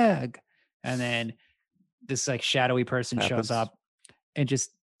my bag." And then this like shadowy person shows Happens. up and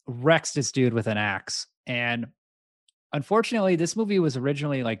just wrecks this dude with an axe. And unfortunately, this movie was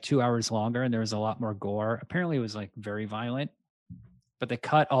originally like 2 hours longer and there was a lot more gore. Apparently it was like very violent, but they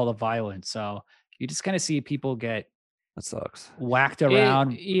cut all the violence. So you just kind of see people get That sucks. whacked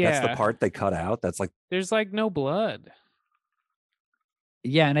around. Yeah, That's the part they cut out. That's like There's like no blood.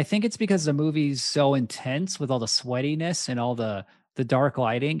 Yeah, and I think it's because the movie's so intense with all the sweatiness and all the dark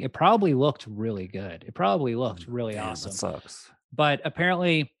lighting. It probably looked really good. It probably looked really damn, awesome. That sucks. But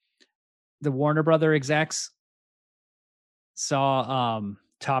apparently the Warner Brother execs saw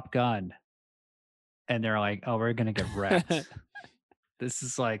Top Gun and they're like, "Oh, we're going to get wrecked." This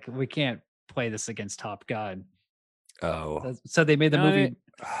is like, we can't play this against Top Gun. Oh, So they made the No, movie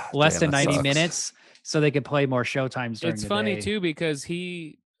less damn, than that 90 sucks. minutes so they could play more showtimes during It's the funny day. too because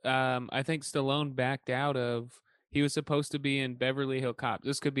he I think Stallone backed out of he was supposed to be in Beverly Hill Cops.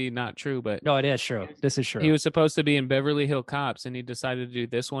 This could be not true, but No, it is true. This is true. he was supposed to be in Beverly Hill Cops and he decided to do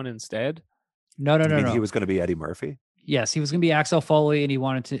this one instead. No. You mean he was going to be Eddie Murphy? Yes, he was going to be Axel Foley, and he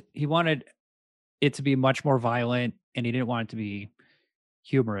wanted it to be much more violent, and he didn't want it to be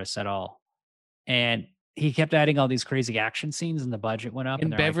humorous at all. And he kept adding all these crazy action scenes, and the budget went up. In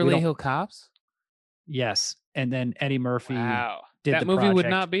and they're like, "We Beverly don't-" Hill Cops? Yes, and then Eddie Murphy. Wow. did That the movie would project.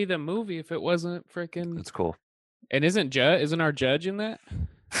 not be the movie if it wasn't freaking That's cool. And isn't our judge in that?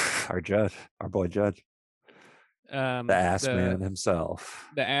 Our boy Judge, The the ass man himself,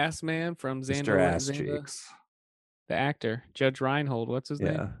 The ass man from Mr. Xander Ass Xander- Cheeks. The actor, Judge Reinhold. What's his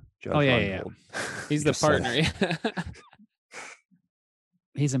Yeah, name? Judge Oh, yeah. Reinhold. He's You the just said it. partner.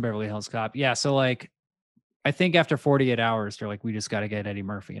 He's in Beverly Hills Cop. Yeah, so like, I think after 48 hours, they're like, "We just got to get Eddie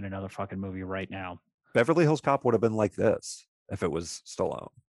Murphy in another fucking movie right now." Beverly Hills Cop would have been like this if it was Stallone.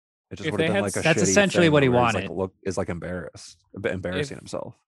 It just If would they have been had like a. That's shitty essentially thing what he where he's, wanted. is like embarrassing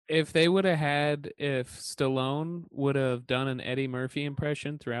himself. If they would have had, if Stallone would have done an Eddie Murphy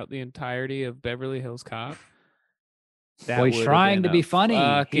impression throughout the entirety of Beverly Hills Cop, that Well, he's would have trying been to a be funny. He's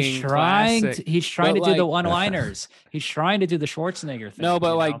fucking trying. classic. He's trying But, to do the like- one-liners. He's trying to do the Schwarzenegger thing. No,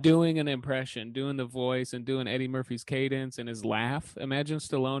 but you like know? doing an impression, doing the voice, and doing Eddie Murphy's cadence and his laugh. Imagine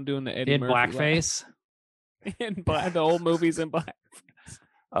Stallone doing the Eddie in Murphy blackface. laugh. In the old movies in black.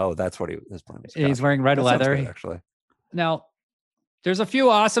 Oh, that's what his plan was. He's wearing red That sounds leather. good, actually. Now, there's a few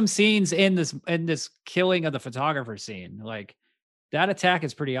awesome scenes in this killing of the photographer scene. Like that attack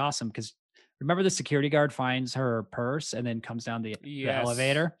is pretty awesome because remember the security guard finds her purse and then comes down the Yes.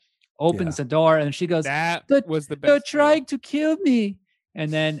 elevator, opens the door, and she goes, That was the "They're best. trying to kill me,"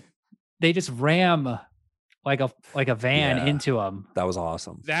 and then they just ram like a van Yeah. into him. That was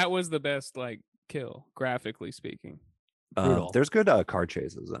awesome. That was the best like kill, graphically speaking. Brutal. There's good car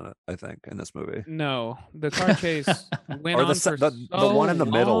chases in it, I think, in this movie. No, the car chase went Or on the for the one in the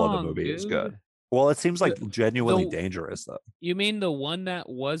so middle of the long, movie is dude. good. Well, it seems like genuinely the- dangerous though. You mean the one that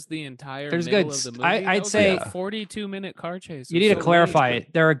was the entire There's middle good of the st- movie? I- That I'd was say- like a 42-minute car chase. You need to So clarify late.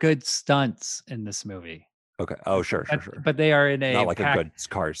 it. There are good stunts in this movie, Okay. Oh, sure. but they are in a Not like pack- a good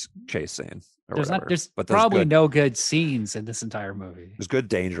car chase scene or There's whatever. not. There's but probably good, no good scenes in this entire movie. there's good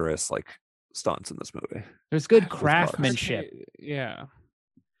dangerous like stunts in this movie. There's good cars. craftsmanship. Yeah.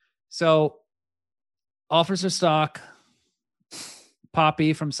 So, Officer Stock,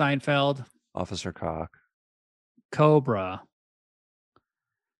 Poppy from Seinfeld, Officer Cock. Cobra.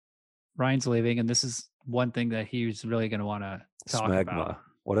 Ryan's leaving, and this is one thing that he's really going to want to talk Smegma. about.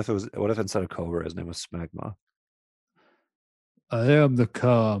 What if instead of Cobra his name was Smegma? I am the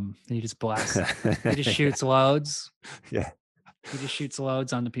cum. And he just blasts. He just shoots loads. Yeah. He just shoots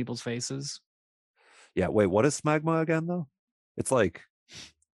loads onto people's faces. Yeah. Wait, what is Smegma again though? It's like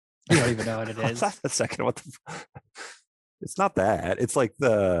You don't even know what it is. a second. What the it's not that. It's like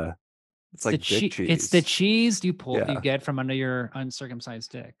it's like dick cheese. It's the cheese you Yeah. you get from under your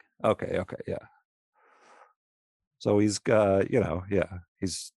uncircumcised dick. Okay, yeah. So he's got,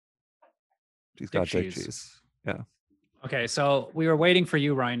 he's got dick cheese. cheese. Yeah. Okay, so we were waiting for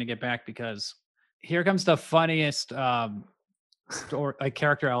you, Ryan, to get back because here comes the funniest character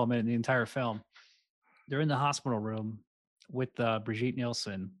element in the entire film. They're in the hospital room with Brigitte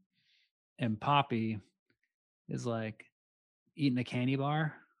Nielsen, and Poppy is like eating a candy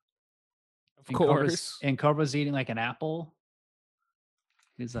bar. Of course. And Cobra's eating like an apple.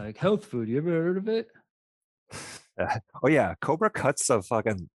 He's like, health food. You ever heard of it? Oh yeah, Cobra cuts a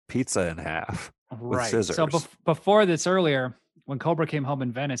fucking pizza in half with scissors. So before this, earlier, when Cobra came home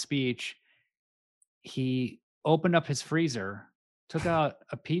in Venice Beach, he opened up his freezer, took out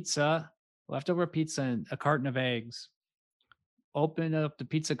a pizza, leftover pizza, and a carton of eggs, opened up the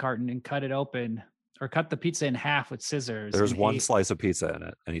pizza carton and cut it open, or cut the pizza in half with scissors. There's and one ate. slice of pizza in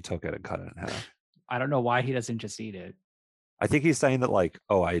it, and he took it and cut it in half. I don't know why he doesn't just eat it. I think he's saying that like,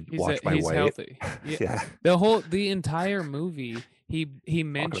 oh, I watched my he's weight. healthy. Yeah. The entire movie, he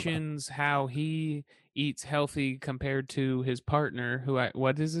mentions how he eats healthy compared to his partner,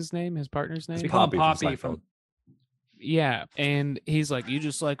 what is his name? His partner's name? We call him Poppy Poppy from from. Yeah, and he's like, you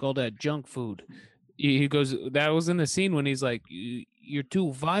just like all that junk food. He goes, that was in the scene when he's like, you're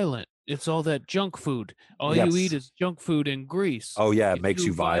too violent. It's all that junk food. All you eat is junk food and grease. Oh yeah, it You're makes too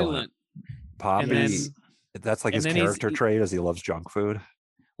you violent. Poppy, then- that's like and his then character trait, as he loves junk food.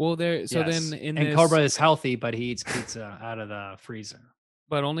 Well, then Yes. in and this, Cobra is healthy, but he eats pizza out of the freezer.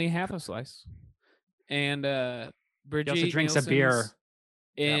 but only half a slice. And Brigitte He also drinks a beer. Nielsen's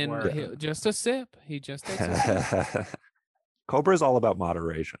in work. just a sip. He just takes a sip. Cobra is all about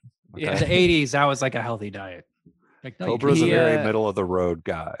moderation. Yeah. In the 80s, that was like a healthy diet. Like no, you Cobra's a can't- very He, middle of the road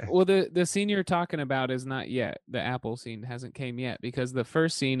guy. Well, the scene you're talking about is not yet. The apple scene hasn't came yet because the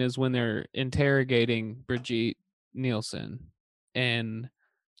first scene is when they're interrogating Brigitte Nielsen in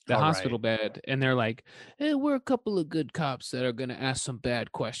the Oh, right. hospital bed, and they're like, "Hey, we're a couple of good cops that are gonna ask some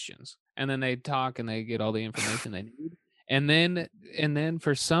bad questions," and then they talk and they get all the information they need, and then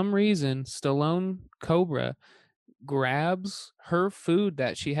for some reason, Stallone Cobra grabs her food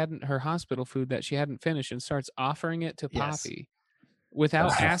that she hadn't, her hospital food that she hadn't finished, and starts offering it to Yes. Poppy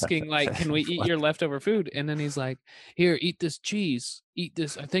without asking, like, can we eat What? your leftover food? And then he's like, here, eat this cheese, eat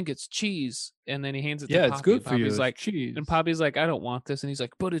this, I think it's cheese. And then he hands it to Poppy. And Poppy's like, cheese. and Poppy's like, I don't want this. And he's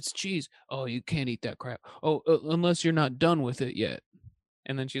like, but it's cheese. Oh, you can't eat that crap. Oh, unless you're not done with it yet.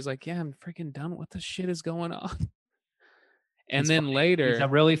 And then she's like, yeah, I'm freaking done. What the shit is going on? And It's then funny. later, He's a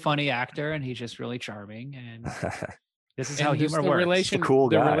really funny actor, and he's just really charming. And this is how and just humor the works. relation, cool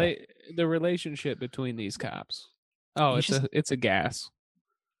the, guy. the relationship between these cops. Oh, He's it's a gas.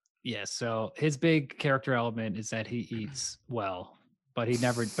 Yes. So his big character element is that he eats well, but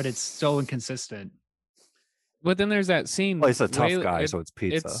but it's so inconsistent. But then there's that scene. Well, he's a tough way- guy, it- so it's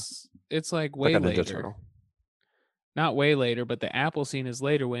pizza. it's like Like way a Ninja later. Turtle. Not way later, but the apple scene is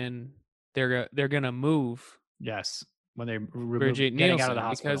later when they're gonna move Yes. When they Brigitte getting Nielsen out of the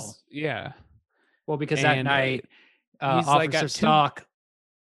hospital. because That and, night, he's like Officer got two- Stock,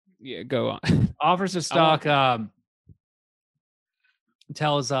 yeah, go on. Officer Stock,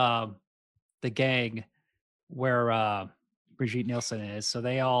 tells the gang where Brigitte Nielsen is. So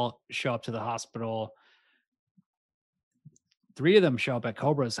they all show up to the hospital. 3 of them show up at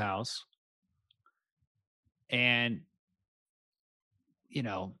Cobra's house. And, you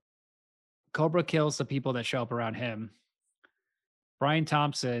know, Cobra kills the people that show up around him. Brian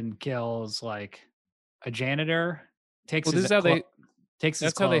Thompson kills like a janitor. Well, this is how they takes his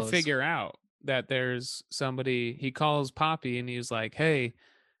that's how they clothes. figure out that there's somebody. He calls Poppy and he's like, "Hey,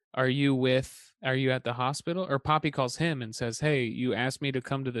 are you at the hospital?" Or Poppy calls him and says, "Hey, you asked me to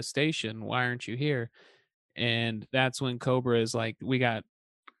come to the station. Why aren't you here?" And that's when Cobra is like, "We got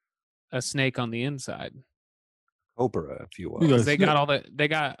a snake on the inside." Cobra, if you will. Because they got all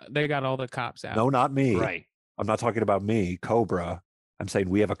the cops out. No, not me. Right. I'm not talking about me, Cobra. I'm saying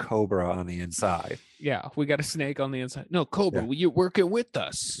we have a Cobra on the inside. Yeah, we got a snake on the inside. No, Cobra, Yeah. you're working with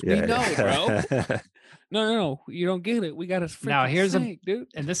us. Yeah, we know, yeah. bro. No, you don't get it. We got a Now, freaking here's snake, dude.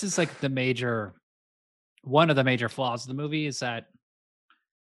 And this is like one of the major flaws of the movie is that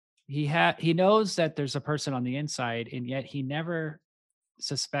he knows that there's a person on the inside, and yet he never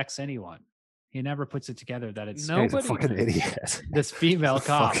suspects anyone. He never puts it together that it's No. He's a Nobody- fucking idiot. this female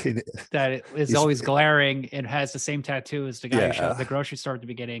cop Fucking- that is He's- always glaring and has the same tattoo as the guy who showed up at the grocery store at the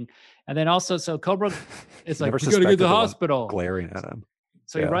beginning. And then also, so Cobra is like, Never we gotta get to suspected the the one hospital. glaring at him.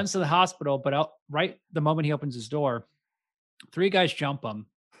 So he Yeah. runs to the hospital, but right the moment he opens his door, 3 guys jump him.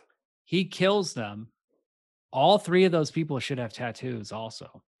 He kills them. All 3 of those people should have tattoos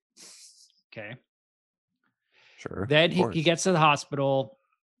also. Okay. Sure. Then of he course. gets to the hospital.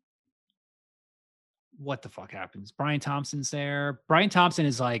 What the fuck happens? Brian Thompson's there. Brian Thompson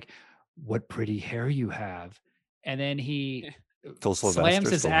is like, what pretty hair you have. And then he Phil slams Sylvester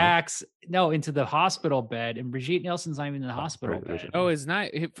his still in. axe into the hospital bed, and Brigitte Nielsen's not even in the hospital right, bed. Brigitte. Oh, it's not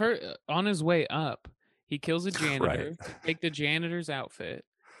on his way up. He kills a janitor, Right. take the janitor's outfit,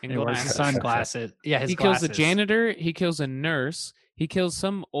 and And he wears his glasses. sunglasses. Yeah, his He glasses. kills the janitor. He kills a nurse. He kills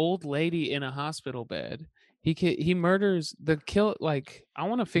some old lady in a hospital bed. He murders the kill. Like, I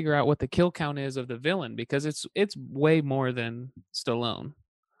want to figure out what the kill count is of the villain, because it's way more than Stallone.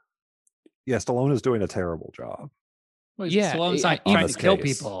 Yeah, Stallone is doing a terrible job. Well, Yeah, Stallone's not on trying to this kill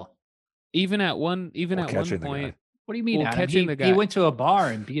case. people. Even at one catching the point, guy. What do you mean? Well, Adam? catching He, the he guy- went to a bar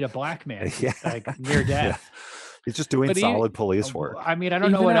and beat a black man, Yeah. like near Yeah. death. He's just doing But he- solid police work. I mean, I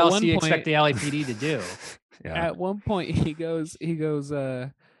don't know Even what at else one you expect point- the LAPD to do. Yeah. at one point he goes,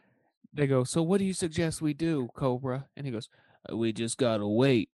 they go, "So what do you suggest we do, Cobra?" And he goes, "We just gotta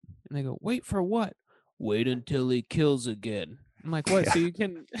wait." And they go, "Wait for what?" "Wait until he kills again." I'm like, "What? Yeah.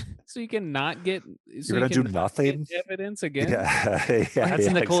 So you can not get You're gonna do nothing? evidence again?" Yeah. That's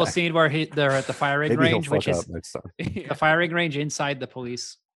in the coolest scene where they're at the firing Maybe he'll range, which fuck is up next time. the firing range inside the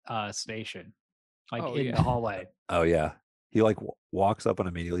police station, like Oh, in yeah. the hallway. Oh yeah. He like walks up and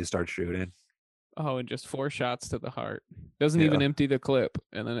immediately starts shooting. Oh, and just 4 shots to the heart. Doesn't Yeah. even empty the clip,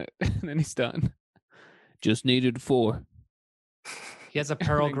 and then and then he's done. Just needed 4. He has a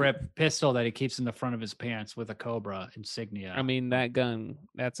pearl grip pistol that he keeps in the front of his pants with a Cobra insignia. I mean, that gun,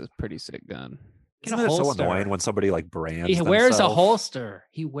 that's a pretty sick gun. Get a Isn't it so holster. annoying when somebody like brands? He wears a themselves? holster.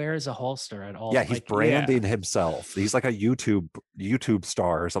 He wears a holster at all. Yeah, he's like, branding himself. He's like a YouTube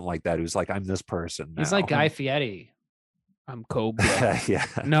star or something like that. Who's like, I'm this person. He's now." like Guy Fieri. I'm Cobra. yeah.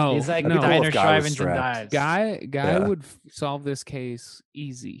 No, He's like That'd be cool Diner if Guy was Shrivens and strapped. Dives. Guy Yeah. would solve this case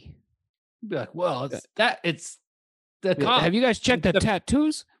easy. Be like, well, it's the Yeah, cop. have you guys checked the the-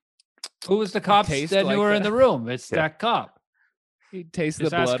 tattoos? Who was the cops taste that like were in that? the room? It's Yeah. that cop. He'd taste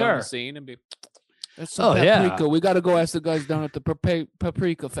Just the ask blood on her. the scene and be, "That's Oh, some yeah. paprika. We got to go ask the guys down at the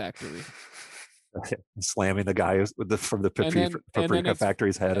paprika factory." Slamming the guy from the And then paprika it's-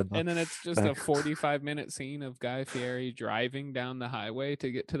 factory's head. In the, And then it's just a back. 45-minute scene of Guy Fieri driving down the highway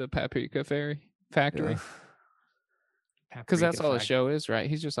to get to the paprika factory. Yeah. Because that's Paprika all the Factory. show is, right?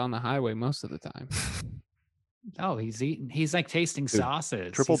 He's just on the highway most of the time. Oh, he's eating. He's like tasting Dude,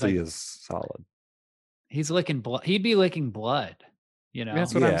 sauces. Triple he's D like, is solid. He's licking blood. He'd be licking blood. You know,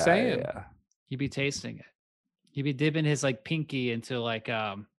 That's what I'm saying. Yeah. he'd be tasting it. He'd be dipping his like pinky into like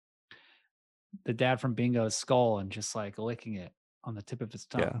the dad from Bingo's skull and just like licking it on the tip of his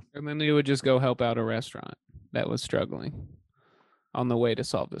tongue. Yeah. And then he would just go help out a restaurant that was struggling on the way to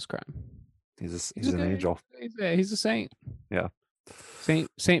solve this crime. He's He's an okay. angel. He's a saint. Yeah.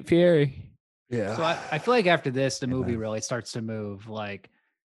 Saint Fieri. Yeah. So I feel like after this, the movie Amen. really starts to move. Like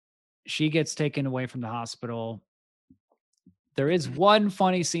she gets taken away from the hospital. There is one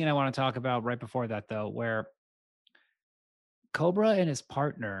funny scene I want to talk about right before that, though, where Cobra and his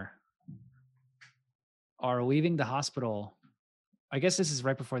partner are leaving the hospital. I guess this is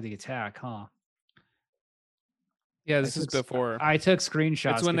right before the attack, huh? Yeah, this is before. I took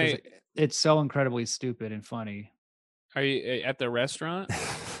screenshots. It's when because it's so incredibly stupid and funny. Are you at the restaurant?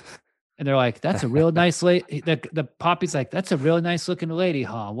 And they're like, "That's a real nice lady." The Poppy's like, "That's a real nice looking lady,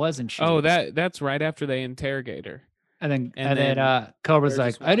 huh? Wasn't she?" Oh, that's right after they interrogate her. And then Cobra's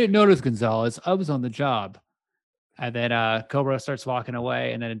like, "I didn't notice Gonzalez. I was on the job." And then Cobra starts walking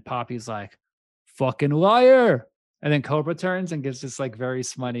away, and then Poppy's like, "Fucking liar!" And then Cobra turns and gives this like very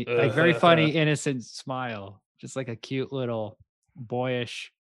funny, innocent smile, just like a cute little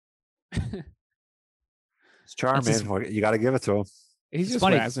boyish. It's charming. You got to give it to him. He's just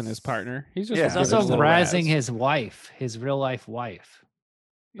razzing his partner. He's also razzing his wife, his real life wife.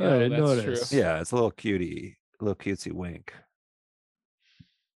 Yeah, that's true. Yeah, it's a little cutesy wink.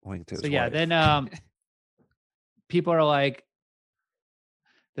 Wink to his wife. Then people are like,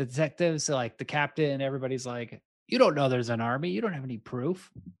 the detectives, like the captain, everybody's like, "You don't know there's an army. You don't have any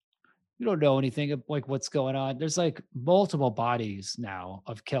proof. You don't know anything of like what's going on. There's like multiple bodies now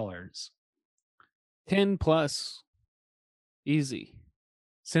of killers. 10 plus. Easy.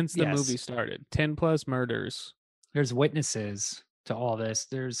 Since the movie started. 10 plus murders. There's witnesses to all this.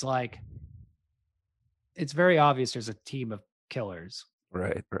 There's like, it's very obvious there's a team of killers.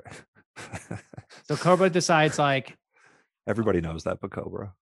 Right. So Cobra decides like, everybody knows that, but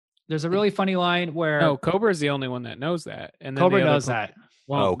Cobra. There's a really funny line where no, Cobra is the only one that knows that, and then Cobra knows that.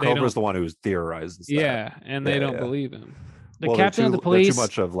 Well, Cobra's the one who's theorizes that. Yeah, and they don't believe him. The captain of the police. They're too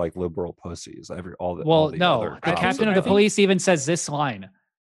much of like liberal pussies. The captain of the police even says this line: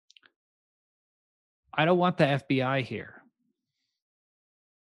 "I don't want the FBI here."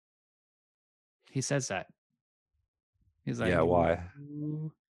 He says that. He's like, "Yeah, why?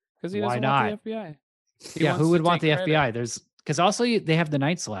 Because he doesn't want the FBI." Who would want the FBI? Because also they have the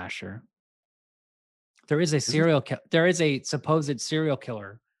Night Slasher. There is a supposed serial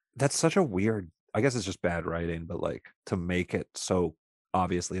killer. That's such a weird. I guess it's just bad writing, but like to make it so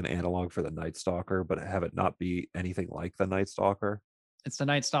obviously an analog for the Night Stalker, but have it not be anything like the Night Stalker. It's the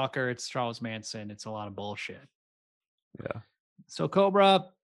Night Stalker. It's Charles Manson. It's a lot of bullshit. Yeah. So Cobra.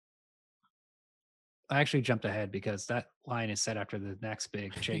 I actually jumped ahead because that line is set after the next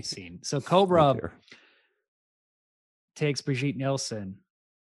big chase scene. So Cobra takes Brigitte Nielsen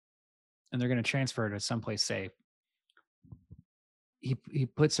and they're going to transfer her to someplace safe. He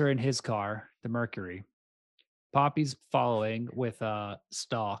puts her in his car, the Mercury. Poppy's following with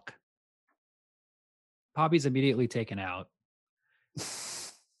Stalk. Poppy's immediately taken out.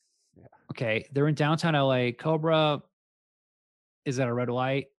 Yeah. Okay, they're in downtown LA. Cobra is at a red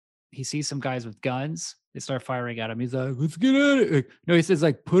light. He sees some guys with guns. They start firing at him. He's like, "Let's get at it." No, he says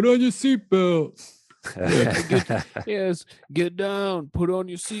like, "Put on your seatbelt." Yes, get down. Put on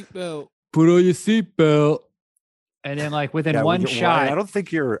your seatbelt. Put on your seatbelt. And then, like within one shot, I don't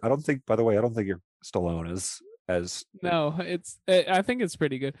think your Stallone is as no. I think it's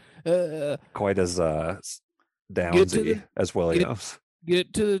pretty good. Quite as downsy as Williams.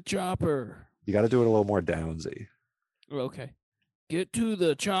 Get to the chopper. You got to do it a little more downsy. Okay, get to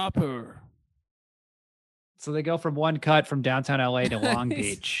the chopper. So they go from one cut from downtown LA to Long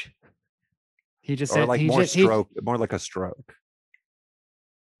Beach. He just said like more like a stroke.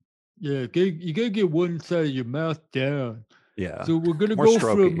 Yeah, you gotta get one side of your mouth down. Yeah. So we're gonna more go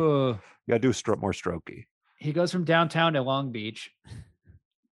strokey. from. You gotta do more strokey. He goes from downtown to Long Beach.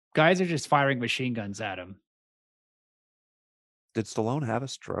 Guys are just firing machine guns at him. Did Stallone have a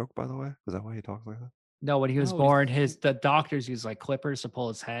stroke, by the way? Is that why he talks like that? No, when he was born, the doctors used like clippers to pull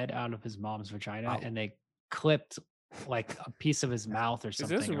his head out of his mom's vagina, and they clipped like a piece of his mouth or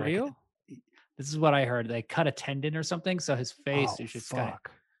something. Is this real? This is what I heard. They cut a tendon or something, so his face is just kind of...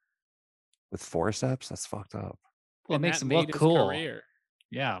 with forceps. That's fucked up. Well, it makes him look cool. Career.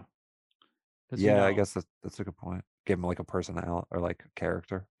 Yeah. Yeah, I guess that's a good point. Give him like a personality or like a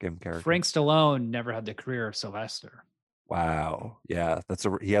character. Give him character. Frank Stallone never had the career of Sylvester. Wow. Yeah,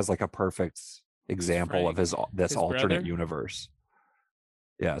 he has like a perfect example of his alternate brother? Universe.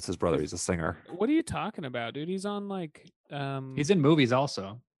 Yeah, it's his brother. He's a singer. What are you talking about, dude? He's on like he's in movies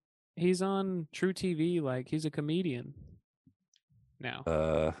also. He's on True TV, like he's a comedian now.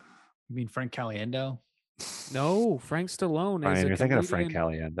 You mean Frank Caliendo? No, Frank Stallone is. You're thinking of Frank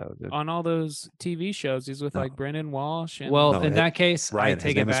Caliendo, dude. On all those TV shows, he's with like Brendan Walsh. And in that case, Ryan, I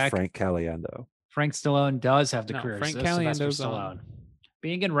take it back. Frank Caliendo. Frank Stallone does have the career. Frank Caliendo's Caliendo's Stallone.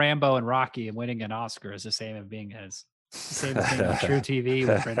 Being in Rambo and Rocky and winning an Oscar is the same as being on True TV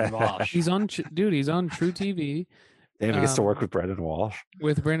with Brendan Walsh. He's on True TV. Damn, he gets to work with Brendan Walsh.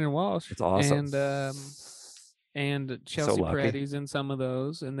 With Brendan Walsh. It's awesome. And and Chelsea lucky. Peretti's in some of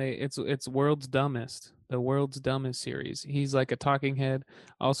those, and it's World's Dumbest, the World's Dumbest series. He's like a talking head.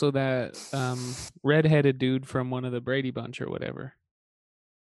 Also, that redheaded dude from one of the Brady Bunch or whatever.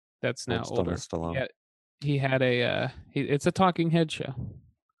 That's now World's older. Dumbest Stallone. He had a it's a talking head show.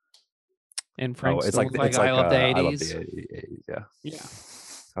 And Frank it's like Stallone- it's like I Love the I Love 80s. the 80s. Yeah. yeah,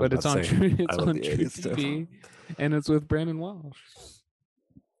 I was but it's about on to say, True, I it's love on the True 80s too. TV, and it's with Brandon Walsh.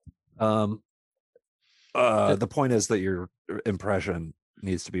 The point is that your impression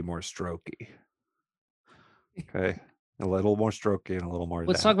needs to be more strokey. Okay, a little more strokey and a little more.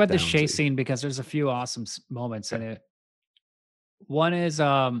 Let's talk about this chase downsy. scene because there's a few awesome moments in it. One is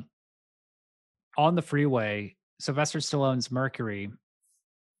on the freeway, Sylvester Stallone's Mercury.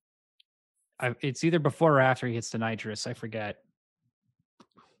 It's either before or after he hits the nitrous. I forget.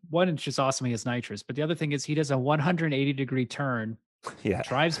 One, it's just awesome he has nitrous, but the other thing is he does a 180-degree turn, Yeah,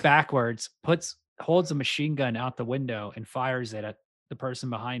 drives backwards, holds a machine gun out the window and fires it at the person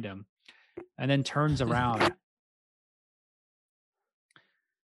behind him, and then turns around.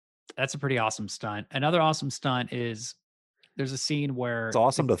 That's a pretty awesome stunt. Another awesome stunt is there's a scene where it's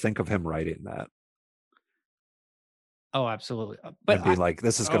awesome to think of him writing that. Oh, absolutely. But But being like,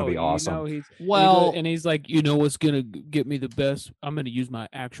 this is going to be awesome. He's like, you know what's gonna get me the best? I'm gonna use my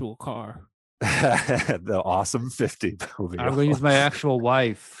actual car. The Awesome 50 movie. I'm going to use my actual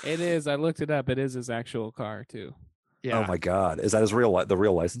wife. It is. I looked it up. It is his actual car too. Yeah. Oh my God, is that his the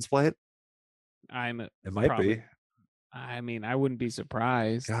real license plate? It might probably- be. I mean, I wouldn't be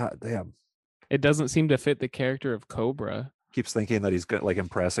surprised. God damn. It doesn't seem to fit the character of Cobra. Keeps thinking that he's good, like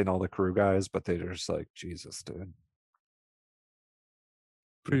impressing all the crew guys, but they're just like, Jesus, dude.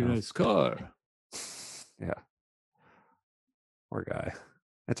 Pretty You know? nice car. Yeah. Poor guy.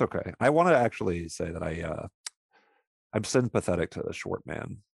 It's okay. I want to actually say that I'm sympathetic to the short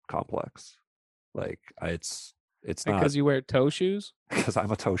man complex. Like it's not Because you wear toe shoes. because I'm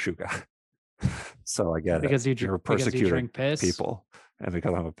a toe shoe guy. So I get Because it. you You're because you persecuting drink piss. people, and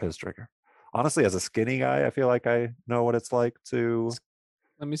because I'm a piss drinker. Honestly, as a skinny guy, I feel like I know what it's like to.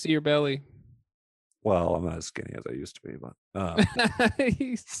 Let me see your belly. Well, I'm not as skinny as I used to be, but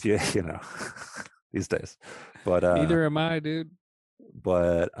yeah, these days. But Neither am I, dude.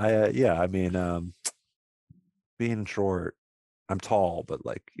 But I mean, being short, I'm tall, but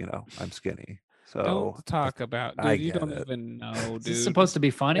like I'm skinny. So Don't talk about, dude. I You get don't it. even know, Is this dude. supposed to be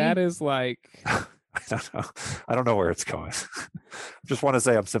funny? That is like, I don't know where it's going. Just want to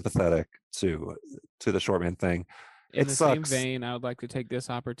say I'm sympathetic to the short man thing. in It the same sucks. vein, I would like to take this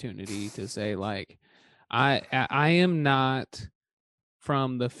opportunity to say, like, I am not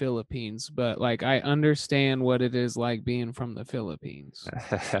from the Philippines, but like I understand what it is like being from the Philippines.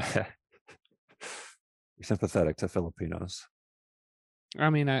 You're sympathetic to Filipinos. I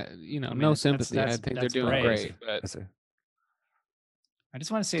mean, no that's- sympathy. I that's- think they're that's doing brave. great, I but see. I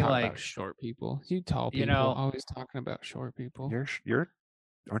just want to say, talk like, about short people. You tall people You know- always talking about short people. You're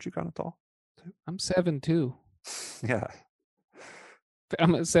aren't you kind of tall? I'm 7'2". Yeah.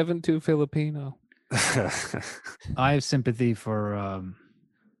 I'm a 7'2" Filipino. I have sympathy for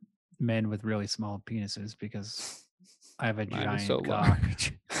men with really small penises because I have a Mine is giant so cock,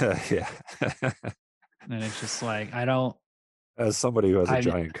 large. Yeah. and it's just like I don't. As somebody who has a I-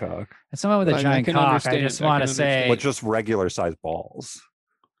 giant cock, As someone with a Like, I giant can cock, I understand- just I want can to say but just regular sized balls.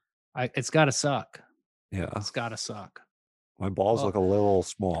 it's got to suck. Yeah. It's got to suck. My balls Well- look a little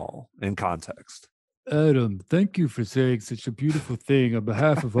small in context. Adam, thank you for saying such a beautiful thing on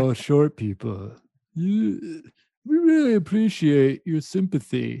behalf of all short people. We really appreciate your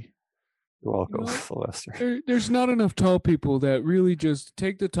sympathy. You're welcome, know, Sylvester. There's not enough tall people that really just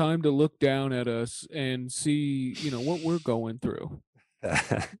take the time to look down at us and see, what we're going through.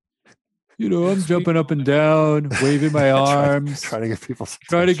 You know, I'm Speak jumping up on and it. down, waving my arms, Trying to get people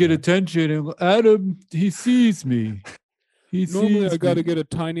trying to get attention. And Adam, he sees me. He Normally, sees I got to me. get a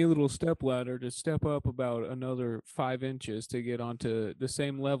tiny little step ladder to step up about another 5 inches to get onto the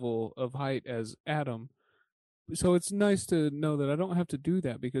same level of height as Adam. So it's nice to know that I don't have to do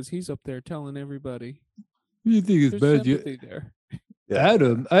that because he's up there telling everybody. What do you think is There's bad? sympathy there.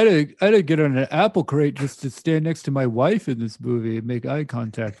 Adam, I had to get on an apple crate just to stand next to my wife in this movie and make eye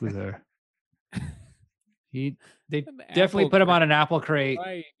contact with her. They An definitely apple put him on crate, an apple crate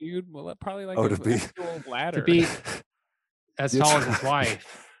right, dude? Well, probably like Oh, an to be- actual ladder. be as You're tall as trying- his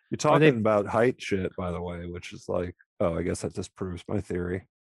wife. You're Or talking they- about height shit, by the way, which is like, oh, I guess that disproves my theory.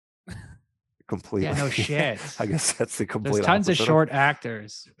 Completely. Yeah, no shit. I guess that's the complete. There's tons of opposite short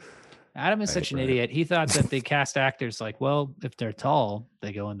actors. Adam is Right, such an right. idiot. He thought that they cast actors like, well, if they're tall,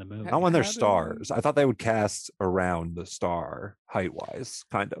 they go in the movie. Not when they're How do- stars. I thought they would cast around the star height wise,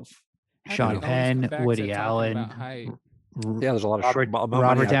 kind of. How do Sean we always Penn, come back to Woody talking Allen, about height? Yeah, there's a lot of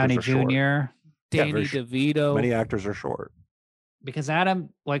Robert Downey Jr. Yeah, Danny very sh- DeVito. Many actors are short. Because Adam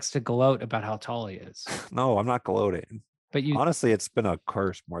likes to gloat about how tall he is. No, I'm not gloating. But you, Honestly, it's been a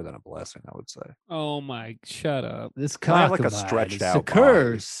curse more than a blessing, I would say. Oh my! Shut up. this I have cock like a of mine stretched is out a body.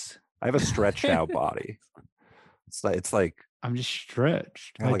 curse. I have a stretched out body. It's like I'm just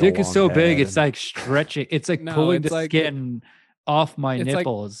stretched. I got My like a dick is long so big, head it's and- like stretching. It's like No, pulling it's the like- skin off my it's like-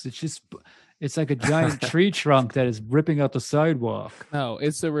 nipples. It's like a giant tree trunk that is ripping out the sidewalk. No,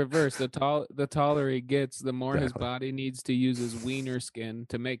 it's the reverse. The taller he gets, the more his Exactly. body needs to use his wiener skin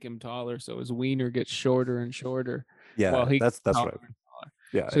to make him taller. So his wiener gets shorter and shorter. yeah, Well, he that's gets what I taller mean. and taller.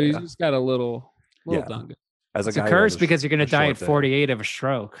 Yeah. So yeah, he's yeah. just got a little Yeah. dungus. As It's a guy who curse has because you're going to a die short at dick. 48 of a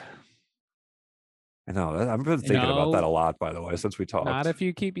stroke. I know. I've been thinking about that No. a lot, by the way, since we talked. Not if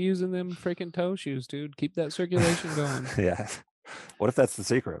you keep using them freaking toe shoes, dude. Keep that circulation going. Yeah. What if that's the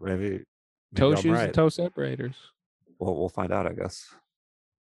secret? Maybe Toe I'm shoes right. and toe separators. We'll find out, I guess.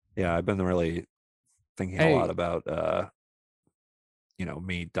 Yeah, I've been really thinking Hey. a lot about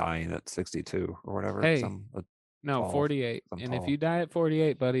me dying at 62 or whatever. 'cause Hey. I'm No, tall. 48. I'm And if tall. you die at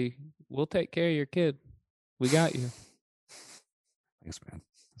 48, buddy, we'll take care of your kid. We got you. thanks, man.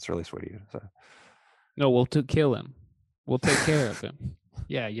 It's really sweet of you. So, No, we'll kill him. We'll take care of him.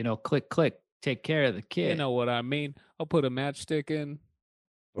 Yeah, click, click, take care of the kid. You know what I mean? I'll put a matchstick in.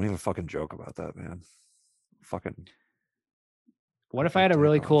 don't even fucking joke about that, man. Fucking What if my I had a dick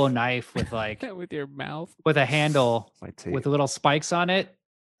really off. cool knife with like with your mouth. with a handle my teeth. with little spikes on it,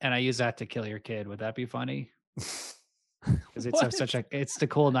 and I use that to kill your kid? Would that be funny? Because it's the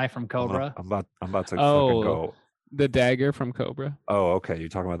cool knife from Cobra. I'm about to Oh. fucking go. The dagger from Cobra. Oh, okay. You're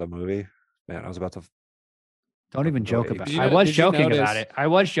talking about the movie? Man, I was about to Don't even fucking go joke ape about shit. it. Did I you was notice- joking about it. I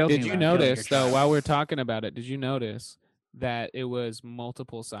was joking. Did you about killing your notice, though, child. while we're talking about it, did you notice that it was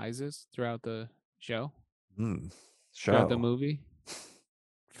multiple sizes throughout the show? Throughout the show. movie?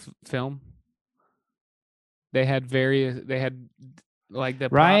 Film? They had like the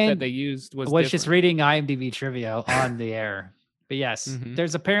prop Ryan that they used was just different. reading IMDb trivia on the air. But yes, Mhm.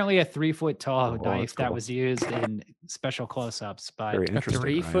 there's apparently a 3-foot tall Oh, knife that's that cool. was used in special close-ups. Very A interesting.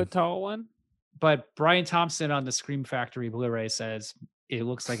 3-foot Ryan. tall one? But Brian Thompson on the Scream Factory Blu-ray says it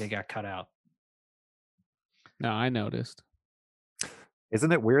looks like it got cut out. No, I noticed.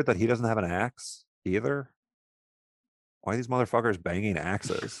 Isn't it weird that he doesn't have an axe either? Why are these motherfuckers banging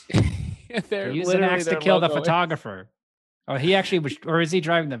axes? They're He used an literally axe to their kill the logo. photographer. Oh, he actually was, or is he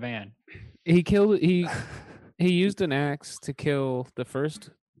driving the van? He used an axe to kill the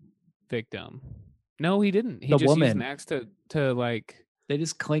first victim. No, he didn't. He The just used an woman. axe to like. They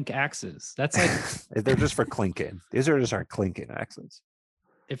just clink axes. That's like They're just for clinking. These are just our clinking axes.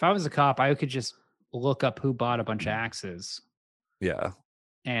 if I was a cop, I could just look up who bought a bunch of axes, Yeah.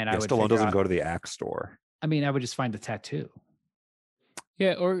 and I Yeah, would. Stallone figure doesn't out- go to the axe store. I mean, I would just find the tattoo.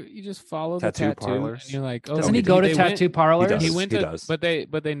 Yeah, or you just follow Tattoo the tattoo, parlors? and you're like, oh, Doesn't he he go to they went- tattoo parlors? does. He went He to, does. but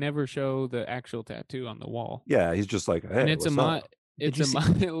they never show the actual tattoo on the wall, Yeah, he's just like, hey, and it's a what's mo- up? It's you a see- mo-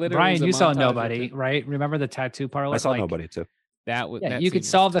 it literally Brian, is a you saw montage of nobody, it. right? Remember the tattoo parlor? I saw Like, nobody too. That was Yeah, that you scene could was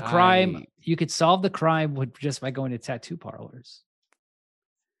solve the crime. tight. You could solve the crime with just by going to tattoo parlors.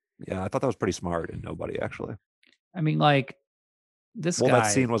 Yeah, I thought that was pretty smart and nobody actually. I mean, like this Well, guy. that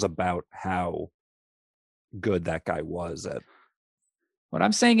scene was about how good that guy was at. What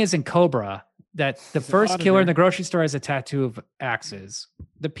I'm saying is in Cobra that the He's an first killer in auditor. the grocery store has a tattoo of axes.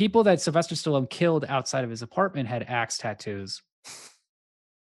 The people that Sylvester Stallone killed outside of his apartment had axe tattoos.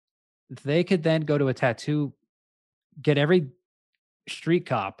 They could then go to a tattoo, get every street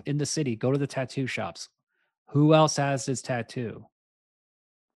cop in the city, go to the tattoo shops. Who else has this tattoo?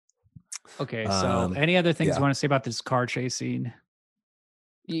 Okay, so any other things yeah. you want to say about this car chase scene?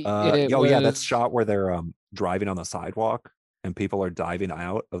 It Yeah, that was- shot where they're driving on the sidewalk and people are diving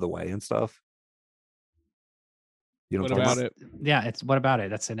out of the way and stuff. You know What what I'm about talking it? Yeah, it's what about it?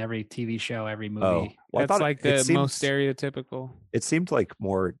 That's in every TV show, every movie. Oh, well, I That's thought like it the most seemed- stereotypical. It seemed like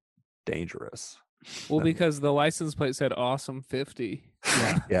more dangerous. Well, than- because the license plate said "Awesome 50."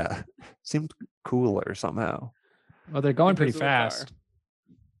 Yeah. Yeah, seemed cooler somehow. Well, they're going pretty because of the car. fast.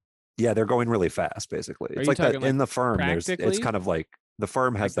 Yeah, they're going really fast. Basically, Are it's you like that talking, in like, the firm. It's practically? kind of like the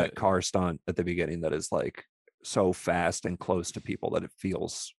firm has Like that the- car stunt at the beginning that is like so fast and close to people that it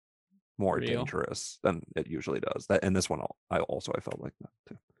feels more Real. dangerous than it usually does. That and this one, I felt like that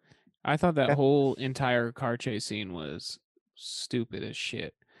too. I thought that Okay. whole entire car chase scene was stupid as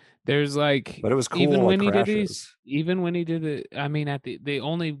shit. There's like, But it was cool. even it when he did crashes. these, even when he did it, I mean, at the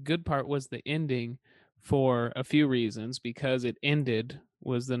only good part was the ending for a few reasons, because it ended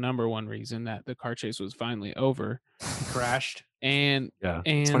was the number one reason that the car chase was finally over. Crashed. And Yeah,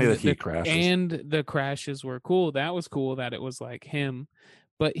 it's funny that he the, crashes. and the crashes were cool. That was cool that it was like him,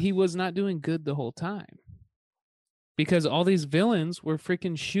 but he was not doing good the whole time because all these villains were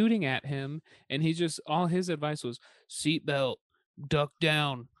freaking shooting at him, and he just all his advice was seatbelt, duck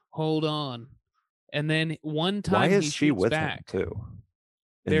down, hold on, and then one Why time is he she shoots with back. him too?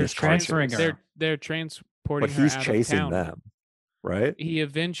 In They're this car transferring chase? her. They're transporting But her he's out chasing of town. them, right? He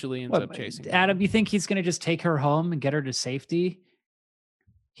eventually ends What, up chasing Adam, them. you think he's going to just take her home and get her to safety?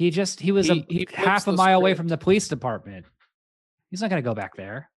 He was He half flips a the mile away script. from the police department. He's not going to go back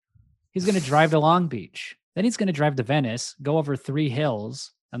there. He's going to drive to Long Beach. Then he's going to drive to Venice, go over 3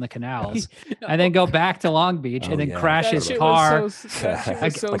 hills on the canals, and then go back to Long Beach Oh, and then yeah. crash That his shit car. was that shit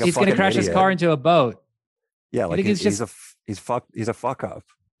was so Like a He's going to fucking crash his idiot. car into a boat. Yeah, like think he's he's he's a fuck up.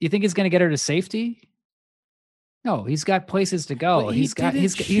 You think he's going to get her to safety? No, he's got places to go. But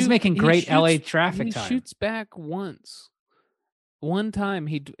He's making great LA traffic he time. shoots back one time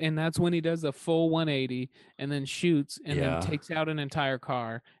and that's when he does the full 180 and then shoots and Yeah. then takes out an entire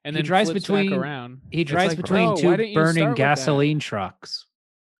car and He then drives flips between- back around. He It's drives like, between bro, why 2 didn't you burning start with that? gasoline trucks,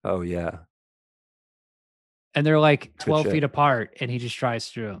 Oh yeah. and they're like Good 12 shit. feet apart, and he just drives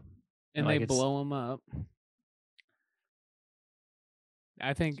through 'em. And like they it's- blow him up.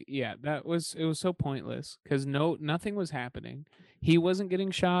 I think it was so pointless because nothing was happening. He wasn't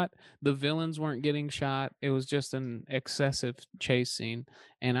getting shot. The villains weren't getting shot. It was just an excessive chase scene,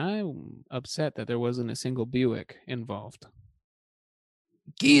 and I'm upset that there wasn't a single Buick involved.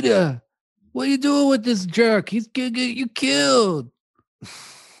 Gita, what are you doing with this jerk? He's gonna get you killed.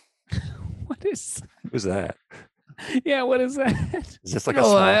 What is? Oh, Who's that? Yeah, what is that? Is this like a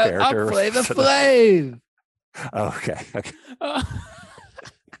small character? I'm Flavor Flav. Oh, okay. Okay.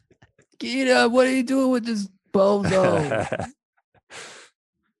 Gita, what are you doing with this bozo?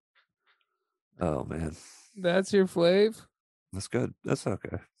 Oh man, That's your Flav? that's good. That's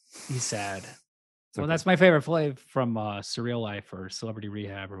okay. He's sad. It's Well, okay. that's my favorite Flav from Surreal Life or Celebrity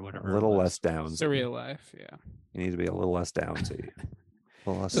Rehab or whatever. a it little was. less downsy. Surreal life, yeah. You need to be a little less downsy. A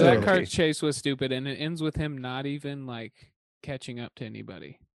little less So that Surreal. car silky. chase was stupid, and it ends with him not even like catching up to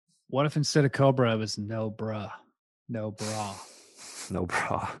anybody. What if instead of Cobra it was no bruh, no bra? No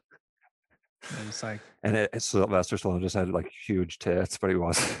bra. And it's like And Sylvester Stallone just had like huge tits, but he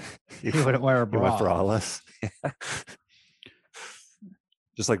wasn't. he wouldn't wear a He went bra. braless. Yeah.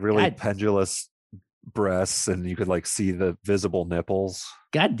 Just like really God. pendulous breasts, and you could like see the visible nipples.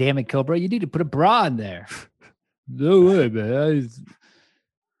 God damn it, Cobra! You need to put a bra in there. No way, man.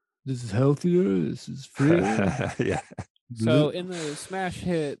 This is healthier. This is free. Yeah. So in the smash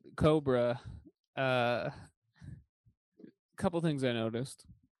hit Cobra, a couple things I noticed.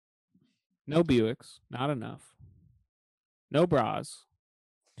 No Buicks, not enough. No bras.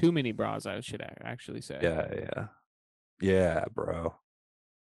 Too many bras, I should actually say. Yeah, yeah, bro.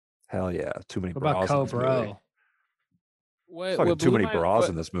 Hell yeah, too many What about bras. in this movie. Cobra? What, Fucking what too blew many my- bras what-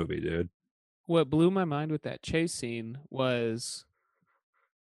 in this movie, dude. What blew my mind with that chase scene was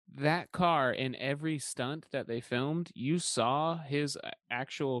that car in every stunt that they filmed, you saw his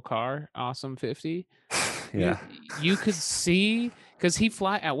actual car, Awesome 50. Yeah. You could see because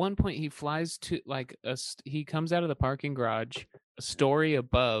at one point he flies to like he comes out of the parking garage a story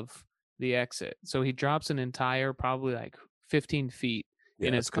above the exit. So he drops an entire probably like 15 feet Yeah,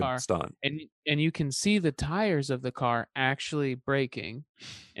 in his it's a good car. stunt. And you can see the tires of the car actually braking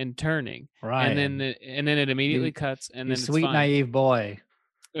and turning. Right. And then it immediately cuts and you then sweet it's fine. naive boy.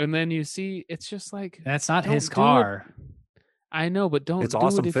 And then you see it's just like That's not don't his do it. car. I know, but don't It's do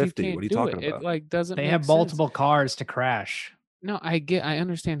Awesome it if 50. you can't What are you do talking it. about? It like doesn't They make have sense. multiple cars to crash. No, I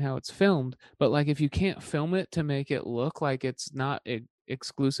understand how it's filmed, but like if you can't film it to make it look like it's not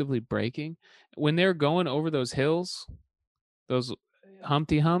exclusively braking, when they're going over those hills, those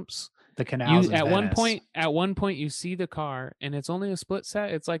Humpty Humps, The canals. you in at Venice. one point you see the car and it's only a split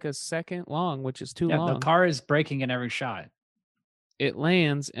set. It's like a second long, which is too Yeah, long. the car is braking in every shot. It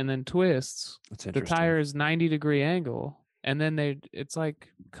lands and then twists. That's The interesting. tire is 90-degree angle, and then it's like,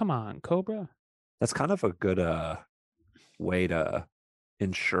 come on, Cobra. That's kind of a good way to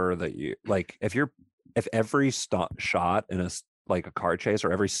ensure that you like if every shot in like a car chase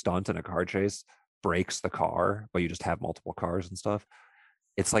or every stunt in a car chase breaks the car, but you just have multiple cars and stuff.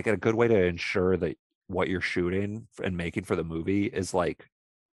 It's like a good way to ensure that what you're shooting and making for the movie is like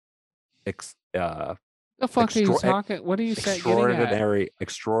The fuck are you talking? What are you saying?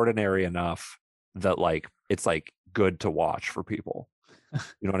 extraordinary enough that like it's like good to watch for people. You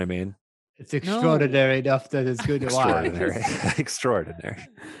know what I mean? It's extraordinary enough that it's good to watch. Extraordinary. Extraordinary.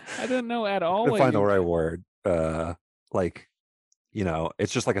 I don't know at all. To what find the you- right word. Like, you know,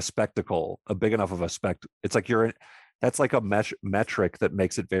 it's just like a spectacle, a big enough of a spect. It's like you're That's like a metric that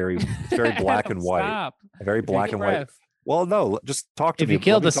makes it very black and white. Stop. Very black Take a and white. breath. Well, no, just talk to If me. you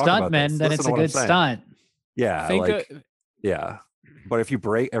kill Let me the talk about stuntman, this. then Listen it's to a what I'm good saying. stunt. Yeah, Think like yeah. But if you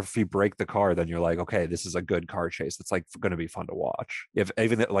break the car, then you're like, okay, this is a good car chase. It's like going to be fun to watch. If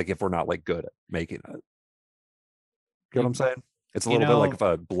we're not like good at making it. You know what I'm saying? It's a little bit like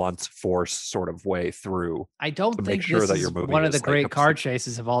a blunt force sort of way through. I don't to think make sure this that is your movie one of the is, like, great car obscene.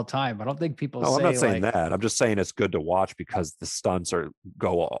 chases of all time. I don't think people No, say I'm not saying like, that. I'm just saying it's good to watch because the stunts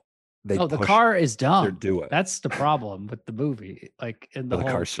go all. They no, the push- car is They're dumb. doing. That's the problem with the movie. Like in the The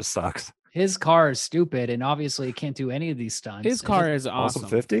whole, car just sucks. his car is stupid, and obviously he can't do any of these stunts. his It car just- is awesome. Awesome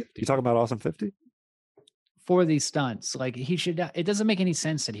 50? You talking about Awesome 50? for these stunts. Like he should. It doesn't make any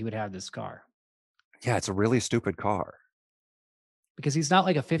sense that he would have this car Yeah, it's a really stupid car. because he's not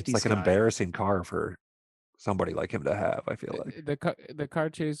like a It's 50s like an guy. embarrassing car for somebody like him to have, I feel like. The car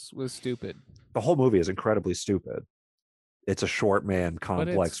chase was stupid. The whole movie is incredibly stupid. It's a short man But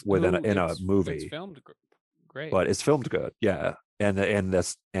complex it's in a it's movie, filmed great. but it's filmed good. Yeah. And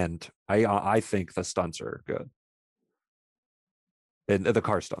I think the stunts are good. And the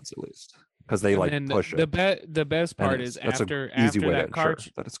car stunts at least. Because they And like then push the it. the best And part it's- is that's an after easy way that to car.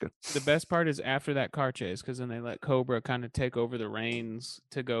 ensure that it's good. The best part is after that car chase because then they let Cobra kind of take over the reins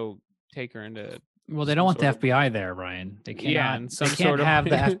to go take her into. Well, they don't some want the sort of- FBI there, Ryan. They cannot. Yeah, and they some can't sort of- have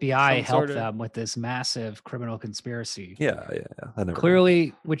the FBI some help sort of- them with this massive criminal conspiracy. Yeah. I never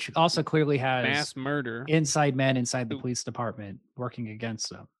Clearly, which also clearly has mass murder. inside men inside the Who- police department working against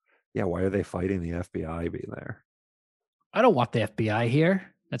them. Yeah, why are they fighting the FBI being there? I don't want the FBI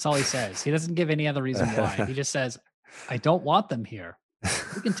here. That's all he says. He doesn't give any other reason why. He just says, I don't want them here.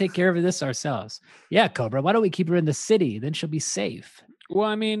 We can take care of this ourselves. Yeah, Cobra, why don't we keep her in the city? Then she'll be safe. Well,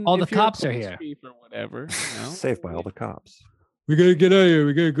 I mean, all the if you're a cops are police here. chief or whatever. You know? Saved by all the cops. We gotta get out of here.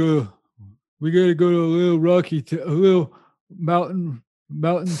 We gotta go to a little a little mountain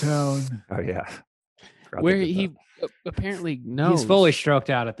town. Oh yeah. Forgot Where they did he apparently knows. He's fully stroked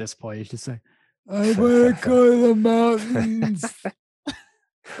out at this point. He's just like, I wanna go to the mountains.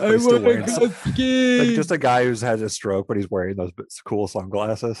 I he's still wanna wearing go some- ski. like just a guy who's had a stroke, but he's wearing those cool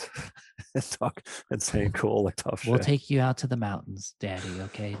sunglasses and saying cool, like tough We'll shit. take you out to the mountains, Daddy.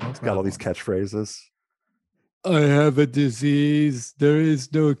 Okay, no He's got all these problem. catchphrases. I have a disease. There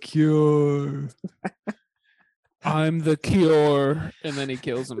is no cure. I'm the cure, and then he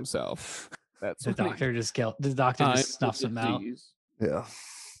kills himself. That's The what he- doctor just killed. The doctor I'm just the snuffs him out. disease. Yeah.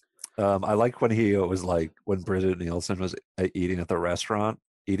 I like when he was like when Bridget Nielsen was eating at the restaurant.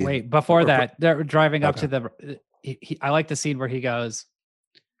 Eating. Wait, before or- that, they're driving up Okay. to the. I like the scene where he goes.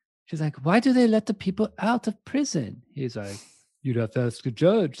 She's like, "Why do they let the people out of prison?" He's like, "You'd have to ask the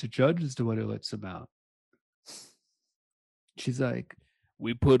judge. The judge is the one who lets them out." She's like,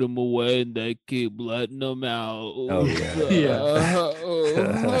 We put them away, and they keep letting them out. Oh,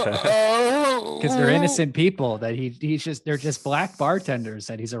 because they're innocent people that they're just black bartenders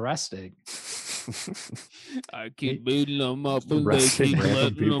that he's arresting. I keep beating them up, and they Arresting keep random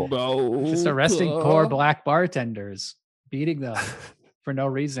letting people. them out. Just arresting poor black bartenders, beating them for no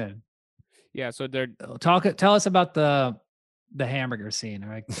reason. Yeah, so they're Tell us about the hamburger scene,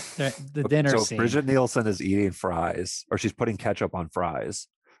 right? The dinner so scene. Bridget Nielsen is eating fries, or she's putting ketchup on fries,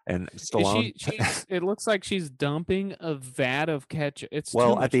 and Stallone. it looks like she's dumping a vat of ketchup. It's too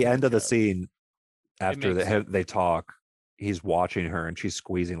Well, much at the end of the ketchup. scene, after makes they talk, he's watching her and she's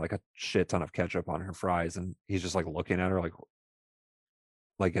squeezing like a shit ton of ketchup on her fries, and he's just like looking at her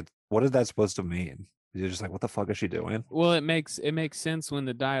what is that supposed to mean? You're just like, what the fuck is she doing? Well, it makes sense when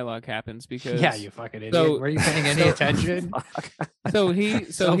the dialogue happens because Yeah, you fucking idiot. So- Were you paying any attention? so he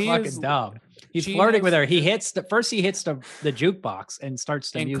So he fucking is, dumb. He's she flirting with has- her. He hits the jukebox and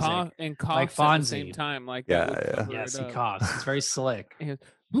starts the and music. coughs at like the same Fonzie. time like Yeah, that would yeah. cover Yes, it he up. coughs. It's very slick. And he goes,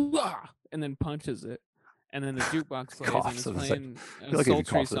 "Blah," and then punches it, and then the jukebox plays and Coughs it's at the same- playing I a feel like if he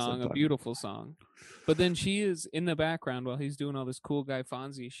sultry coughs at the same song, a time. beautiful song. But then she is in the background while he's doing all this cool guy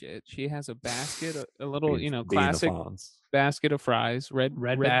Fonzie shit. She has a basket, a little, Being the classic Fonz. basket of fries, red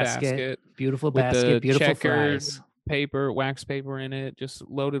basket. Beautiful with the basket. Beautiful checkered fries. paper, wax paper in it, just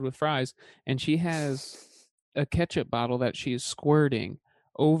loaded with fries. And she has a ketchup bottle that she is squirting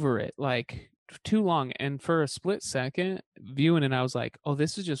over it like too long. And for a split second, viewing it, I was like, oh,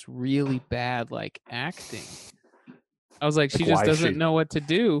 this is just really bad, like acting. I was like, she Like, just why doesn't she- know what to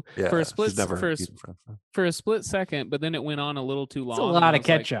do Yeah, for a she's split never for a, eaten french fries. for a split second, but then it went on a little too long. It's a and lot I of was like,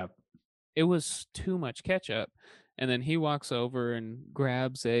 ketchup. it was too much ketchup. And then he walks over and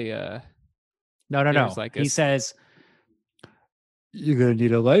grabs a No. there's like He a- says, "You're gonna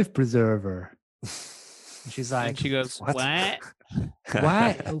need a life preserver." And she's like, and she goes, What? what?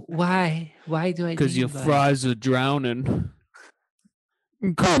 Why do I? Because your need money? fries are drowning.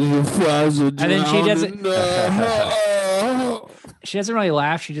 Because your fries are drowning. And then she doesn't- No. She doesn't really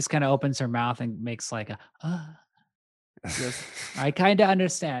laugh. She just kind of opens her mouth and makes like a. I kind of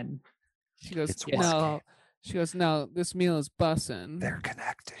understand. She goes, It's no. She goes, no, this meal is bussin'. They're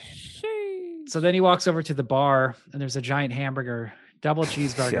connected. Sheesh. So then he walks over to the bar, and there's a giant hamburger, double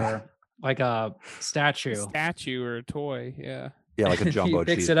cheeseburger, like a statue. A statue or a toy, yeah. Yeah, like a jumbo He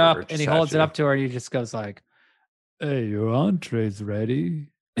picks cheeseburger it up and he holds it statue. up to her, and he just goes like, "Hey, your entree's ready."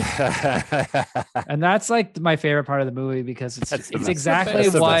 And that's like my favorite part of the movie because it's That's the it's best- exactly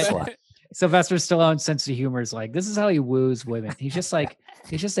that's the what best line. Sylvester Stallone's sense of humor is like. This is how he woos women. He's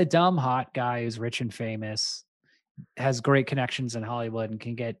just a dumb hot guy who's rich and famous, has great connections in Hollywood, and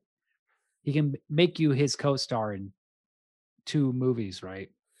he can make you his co-star in 2 movies, right?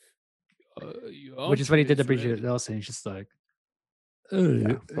 Which is what he did to Bridget Nelson. He's just like,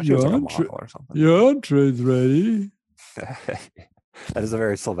 Yeah, but she was like a model or something. your entree's ready. That is a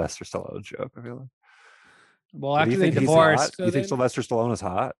very Sylvester Stallone joke. I feel like. Well, But do after you they think he's divorced, hot? So You think then- Sylvester Stallone is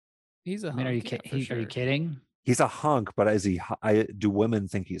hot? He's a I mean, are you hunk, yeah, for are sure. you kidding? He's a hunk, but is he? Do women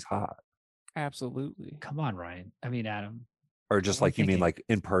think he's hot, Absolutely. Come on, Ryan. I mean, Adam. or just What are like you you mean thinking? like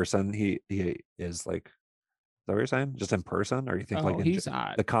in person? He is like. Is that what you're saying? Just in person, or you think like Oh, in he's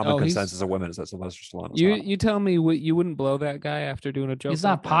hot. the common Oh, he's- consensus of women is that Sylvester Stallone is You hot? you tell me you wouldn't blow that guy after doing a joke? He's like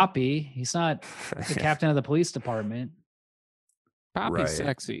not that? Poppy. He's not the captain of the police department. Poppy's Right.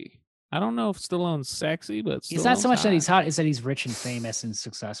 sexy. I don't know if Stallone's sexy, but He's not so much Stallone's that he's hot; is that he's rich and famous and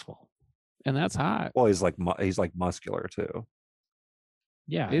successful. and that's hot. Well, he's like muscular too.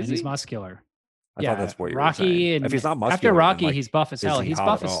 Yeah, Is and he's he? muscular. I thought that's what you were Rocky saying. and If he's not muscular, after then, Rocky, like, he's buff as is hell. he He's hot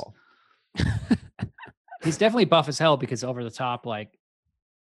buff at as all? he's definitely buff as hell because over the top, like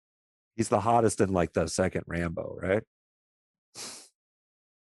He's the hottest in like the second Rambo, right?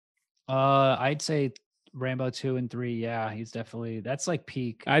 I'd say Rambo 2 and 3. Yeah, he's definitely that's like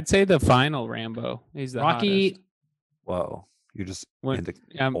peak. I'd say the final Rambo. He's the Rocky. hottest. Whoa, you just When- into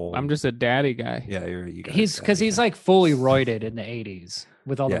I'm old. just a daddy guy. Yeah, you got He's it, because yeah, he's yeah. like fully roided in the 80s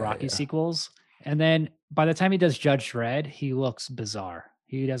with all Yeah, the Rocky yeah. sequels, and then by the time he does Judge Dredd, he looks bizarre.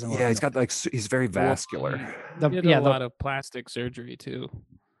 He doesn't. Look Yeah, he's no- got like he's very Well, vascular. the, He did yeah, a the- lot of plastic surgery too.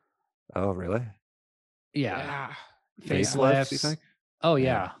 Oh, really? yeah, Facelifts, you facelifts. think? Oh Yeah.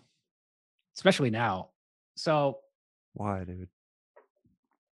 yeah, especially now. So Why, dude?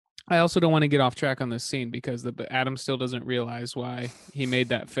 I also don't want to get off track on this scene because Adam still doesn't realize why he made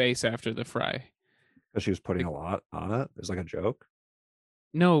that face after the fry. Because she was putting a lot on it. There's like a joke.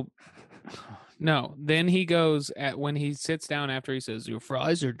 No. Then he goes when he sits down after he says, "Your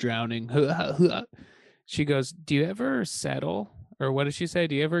fries are drowning." She goes, "Do you ever settle?" Or what did she say?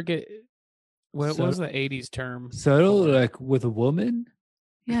 Do you ever get what was the 80s term? settle for it? like with a woman.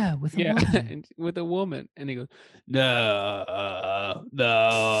 Yeah, with a Yeah, woman. and with a woman. And he goes, No,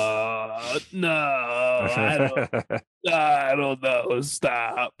 I don't know.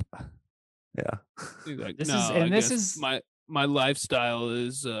 Stop. Yeah. He's like, This no, is- and I this guess is- my lifestyle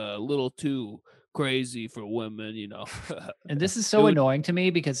is a little too crazy for women, you know. And this is so Dude. annoying to me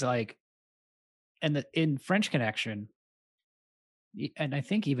because like in French Connection, and I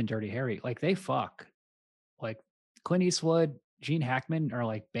think even Dirty Harry, like they fuck. Like Clint Eastwood, Gene Hackman are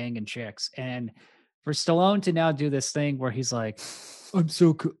like banging chicks. And for Stallone to now do this thing where he's like, I'm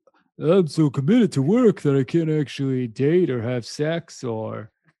so committed to work that I can't actually date or have sex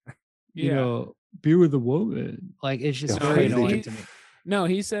or be with a woman. Like it's just Yeah, very he- annoying to me. No,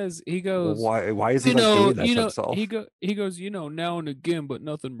 he says he goes. Why is he You like know, doing that you to know. himself? He goes. Now and again, but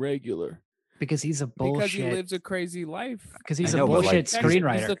nothing regular. Because he's a bullshit. Because he lives a crazy life. Because he's I a know, but, like, bullshit he's-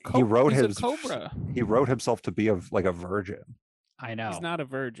 screenwriter. He wrote he's his a cobra. He wrote himself to be like a virgin. I know. He's not a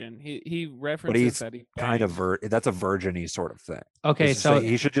virgin. He But references he's that he kind of banged. that's a virgin-y sort of thing. Okay, He's just so saying-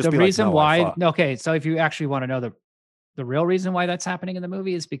 he should just the be reason like, no, why fuck. okay, so if you actually want to know the real reason why that's happening in the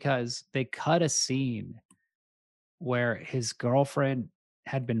movie is because they cut a scene where his girlfriend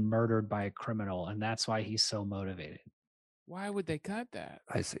had been murdered by a criminal, and that's why he's so motivated. Why would they cut that?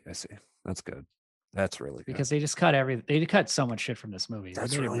 I see. That's good. That's really good. Because they just cut they cut so much shit from this movie.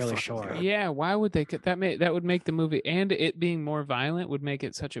 That's They made really it really fucking short. good. Yeah, why would they cut that? That would make the movie, and it being more violent would make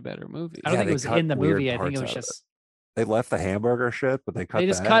it such a better movie. I don't Yeah, think they it was cut in the weird movie. I think it parts was out of just They left the hamburger shit, but they cut they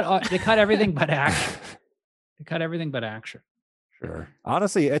just that. they cut everything but action. They cut everything but action. Sure.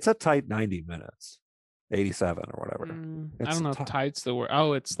 Honestly, it's a tight 90 minutes. 87 or whatever. I It's don't know if ti- tight's the word.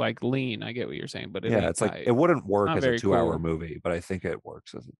 Oh, it's like lean. I get what you're saying, but it Yeah, ain't it's like tight. it wouldn't work Not as a very 2-hour cool. movie, but I think it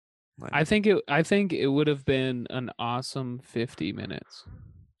works as I think it would have been an awesome 50 minutes.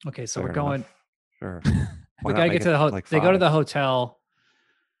 Okay, so Fair we're going Sure. Why The not guy make gets to it, the like, they go to 5? the hotel,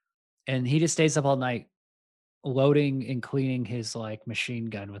 and he just stays up all night, loading and cleaning his like machine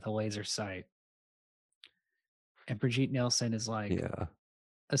gun with a laser sight. And Brigitte Nielsen is like Yeah.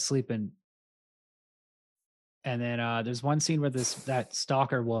 asleep and then there's one scene where that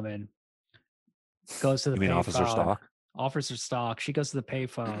stalker woman goes to the You mean Officer payphone. Stock? Officer Stock. She goes to the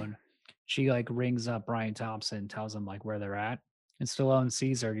payphone. She like rings up Brian Thompson, tells him like where they're at. And Stallone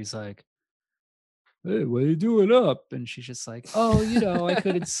sees her and he's like, "Hey, what are you doing up?" And she's just like, "Oh, I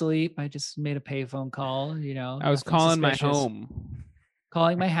couldn't sleep. I just made a payphone call, I was nothing calling my suspicious. home.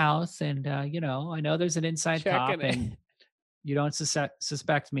 Calling my house. And, I know there's an inside cop Checking it. and you don't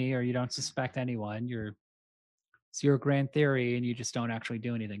suspect me or you don't suspect anyone. It's your grand theory and you just don't actually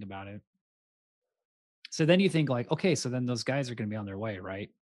do anything about it." So then you think like, okay, so then those guys are going to be on their way, right?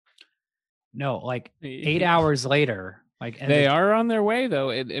 No, like 8 hours later, like They are on their way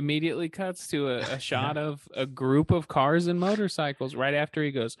though. It immediately cuts to a shot of a group of cars and motorcycles right after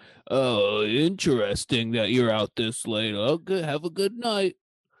he goes, "Oh, interesting that you're out this late. Oh, good. Have a good night."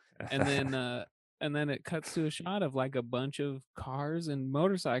 And then it cuts to a shot of like a bunch of cars and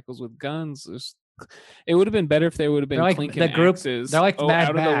motorcycles with guns. It would have been better if they would have been They're like clinking the group- axes they're like Mad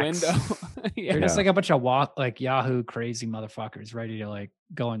out Max. of the window. Yeah. They're just like a bunch of like Yahoo crazy motherfuckers ready to like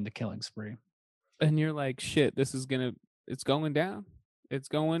go on the killing spree. And you're like, shit, it's going down. It's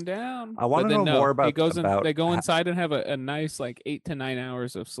going down. I wanna But then know more They about they go inside and have a nice like 8 to 9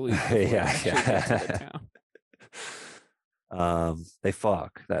 hours of sleep. before they Yeah, actually get to the yeah. town. They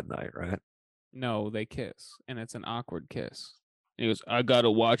fuck that night, right? No, they kiss, and it's an awkward kiss. He goes, "I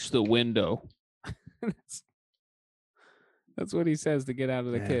gotta watch the window." That's what he says to get out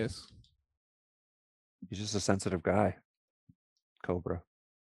of the Yeah. kiss. He's just a sensitive guy. Cobra.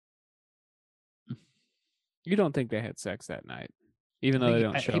 You don't think they had sex that night, even though they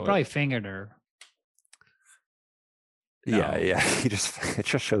don't show He it. probably fingered her. Yeah, No. yeah. It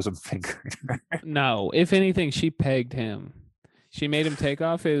just shows him fingering her. No, if anything, she pegged him. She made him take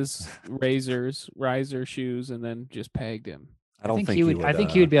off his riser shoes, and then just pegged him. I don't think he would. I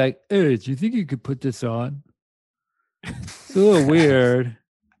think he would be like, "Hey, do you think you could put this on? It's a little weird."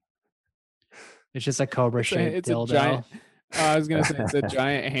 It's just a cobra shaped It's a dildo. giant. I was gonna say it's a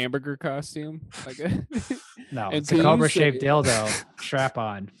giant hamburger costume. Like No, And it's a cobra shaped Tuesday- dildo. Strap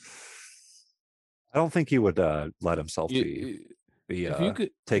on. I don't think he would let himself you- be if you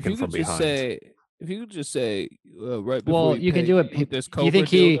could taken if you from could just behind. say, if you could just say right before Well, you can do it. with this You cobra think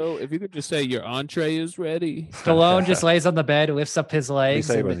he- dildo, if you could just say your entree is ready. Stallone just lays on the bed, lifts up his legs,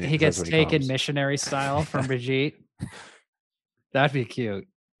 say and when he- he that's gets when he taken comes. missionary style from Brigitte. That'd be cute.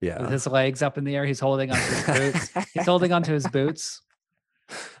 With Yeah. his legs up in the air, he's holding onto his boots. He's holding onto his boots.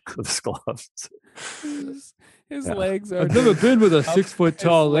 With his gloves. His Yeah. legs are. I've never just been with a up- 6-foot his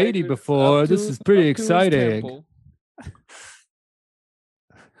tall legs lady are before. up This to- is pretty up to his exciting. temple.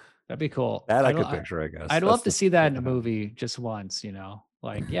 That'd be cool. That I I'd could lo- picture, I guess. I'd That's love to the- see that in a yeah. movie just once,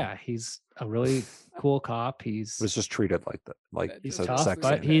 Like, yeah, he's a really cool cop. He's Was just treated like that. Like He's he's a tough, sex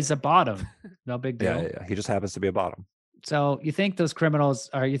but scene. he's a bottom. No big deal. Yeah, yeah. He just happens to be a bottom. So you think those criminals,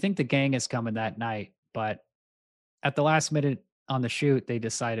 or you think the gang is coming that night, but at the last minute on the shoot, they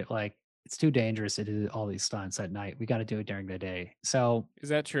decided like it's too dangerous to do all these stunts at night. We got to do it during the day. So Is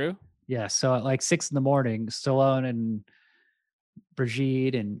that true? yeah, so at like 6 a.m, Stallone and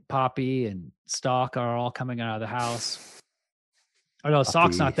Brigitte and Poppy and Stock are all coming out of the house. Oh no,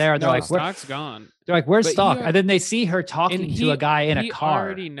 Stock's not Poppy. there. They're No, like, Stock's gone. where's But he Stock? al- And then they see her talking And to a guy in a he car.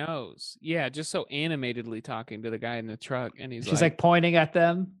 already knows. Yeah, just so animatedly talking to the guy in the truck, and She's like pointing at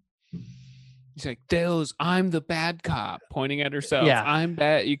them. he's like, "Those, I'm the bad cop," pointing at herself. Yeah. I'm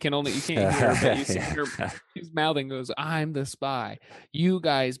bad. You can't hear her, but you see her. His mouthing goes, "I'm the spy. You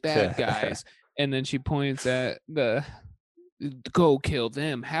guys, bad guys." And then she points at the go kill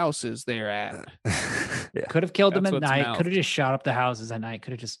them houses they're at. Yeah. Could have killed them That's at what's night. mouthed. Could have just shot up the houses at night.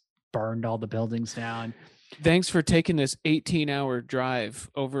 Could have just burned all the buildings down. Thanks for taking this 18-hour drive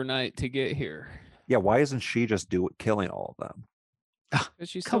overnight to get here. Yeah, why isn't she just killing all of them? 'Cause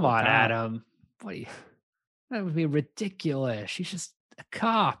she's Come still a on, cop. Adam. What? That would be ridiculous. She's just a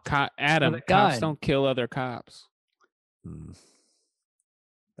cop. Adam, With a cops gun. don't kill other cops. Hmm.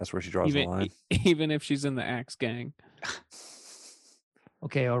 That's where she draws the line. Even if she's in the Axe gang.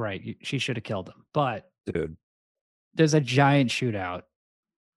 Okay, all right. She should have killed him. But Dude. there's a giant shootout,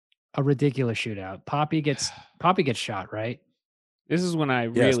 a ridiculous shootout. Poppy gets shot, right? This is when I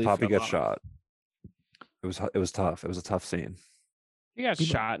Yes, really Poppy fell gets off. shot. It was tough. It was a tough scene. He got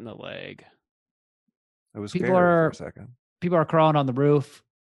People- shot in the leg. It was People scary for are- a second. People are crawling on the roof.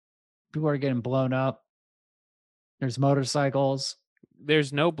 People are getting blown up. There's motorcycles.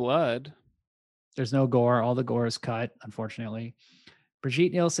 There's no blood. There's no gore. All the gore is cut, unfortunately.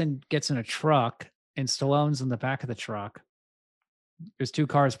 Brigitte Nielsen gets in a truck, and Stallone's in the back of the truck. There's 2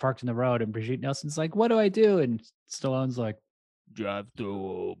 cars parked in the road, and Brigitte Nielsen's like, "What do I do?" And Stallone's like, Drive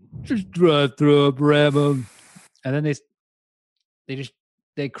through. "Just drive through, ram 'em." And then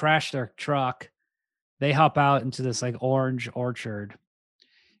they crash their truck. They hop out into this like orange orchard,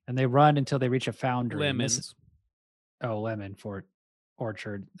 and they run until they reach a foundry. Lemons. Lemon for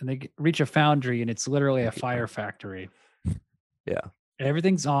orchard. And they reach a foundry, and it's literally a fire factory. Yeah. And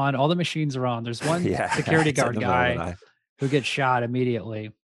everything's on. All the machines are on. There's one Yeah. security It's in guard the middle of the guy night. who gets shot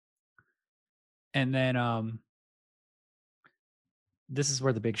immediately. And then this is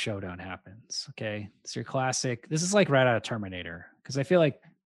where the big showdown happens. Okay. It's your classic. This is like right out of Terminator. Because I feel like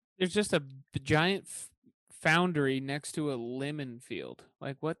There's just a giant foundry next to a lemon field.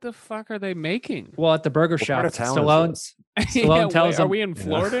 Like, what the fuck are they making? well, at the burger What shop, part of town Stallone is Stallone tells are him- we in Yeah.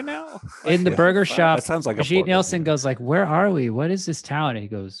 Florida now? in the Yeah. burger fuck? shop, That sounds like a Brigitte Florida Nielsen thing. goes like, "Where are we? What is this town?" And he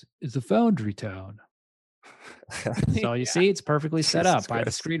goes, "It's a foundry town." So you see, it's perfectly set Jesus up by the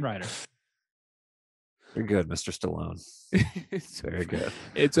Christ. screenwriter. You're good, Mr. Stallone. it's, Very good.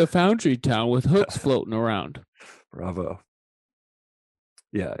 it's a foundry town with hooks floating around. Bravo.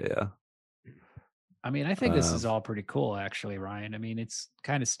 Yeah. I mean, I think this is all pretty cool, actually, Ryan. I mean, it's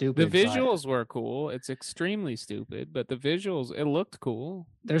kind of The stupid. but visuals were cool. It's extremely stupid, but the visuals, it looked cool.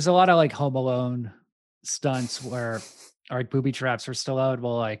 There's a lot of like Home Alone stunts or like booby traps where Stallone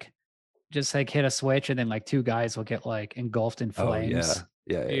will like just like hit a switch and then like 2 guys will get like engulfed in Oh, flames.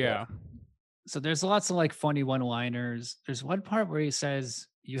 Yeah. So there's lots of like funny one-liners. There's one part where he says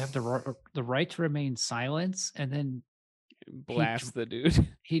you have the right to remain silent, and then Blast the dude.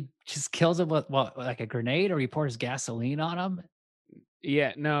 he just kills him with what, like a grenade, or he pours gasoline on him.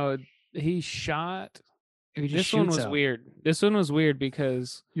 Yeah, no, he shot. Or he just This one shoots was him. weird. This one was weird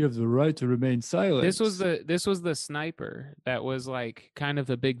because You have the right to remain silent. this was the sniper that was like kind of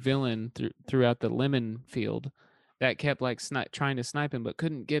the big villain throughout the lemon field that kept like trying to snipe him but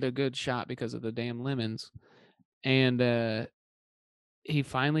couldn't get a good shot because of the damn lemons. And he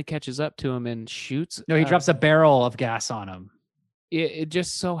finally catches up to him and shoots. No, he drops a barrel of gas on him, It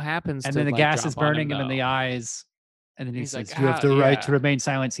just so happens, and to, then the like, gas drop is on burning him in the though. eyes. And then he He's says, like, "You have "Ah, the right to yeah." remain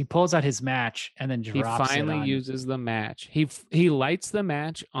silent." He pulls out his match and then He drops it finally on. uses the match. He lights the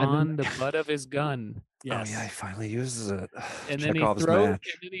match And then- on the butt of his gun. Yes. Oh yeah, he finally uses it. And then Chekhov's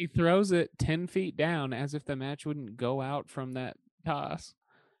match. he throws it 10 feet down as if the match wouldn't go out from that toss.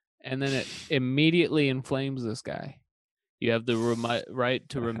 And then it immediately inflames this guy. You have the right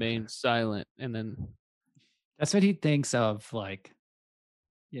to remain silent. And then That's what he thinks of, like,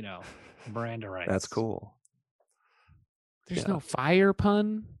 Miranda rights. That's cool. there's Yeah. no fire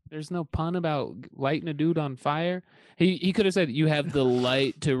pun. There's no pun about lighting a dude on fire. He could have said, "You have the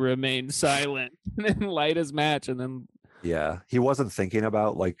light to remain silent," and then light his match, and then Yeah, he wasn't thinking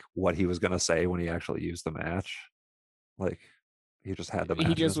about like what he was gonna say when he actually used the match. Like he just had the match.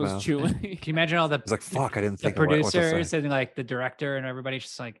 he in just his was mouth. chewing. Can you imagine all the He's like, "Fuck, I didn't the think of what to producers say." and like the director and everybody's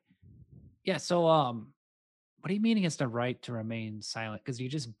just like, "Yeah, so what do you mean he has the right to remain silent? Because you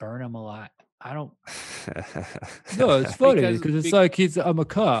just burn him a lot." I don't. No, it's funny Because- because it's bec- like I'm a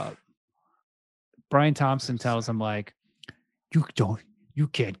cop. Brian Thompson tells him like, you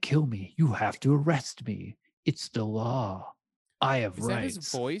can't kill me. You have to arrest me. It's the law. I have Is that rights.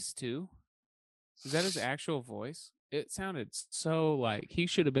 his voice too? Is that his actual voice? It sounded so like he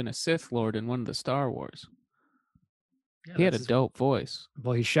should have been a Sith Lord in one of the Star Wars. Yeah, He had a that's his- dope voice.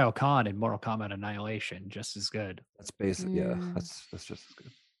 Well, he's Shao Kahn in Mortal Kombat Annihilation, just as good. That's basic. Yeah, Yeah. that's just as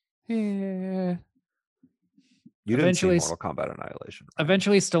good. Yeah. You didn't see Eventually- Mortal Kombat Annihilation. right?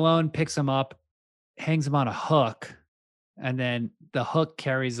 Eventually, Stallone picks him up, hangs him on a hook, and then the hook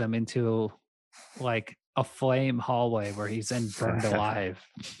carries him into like a flame hallway where he's then burned alive.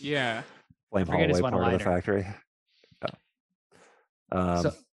 Yeah. Flame forget his hallway part of the one-liner. factory.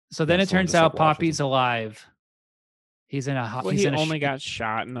 Yeah. So then yeah, it Stallone turns just, like, out watches Poppy's him. alive. He's in a Well, he's he in a only sh- got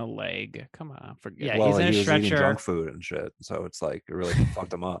shot in the leg. Come on, forget. Yeah, it. well, he's in a he was eating stretcher. junk food and shit, so it's like it really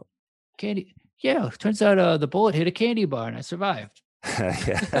fucked him up. candy. Yeah, turns out the bullet hit a candy bar and I survived.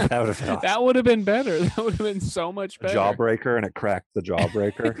 Yeah, that would have been awesome. That would have been better. That would have been so much A better. jawbreaker, and it cracked the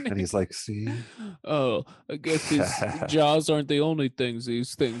jawbreaker, and he's like, "See, Oh, I guess these jaws aren't the only things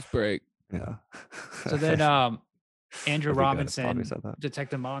these things break. yeah." So then Andrew That'd be good if Robinson, Bobby said that.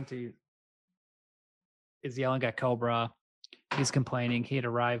 Detective Monty, is yelling at Cobra. He's complaining he had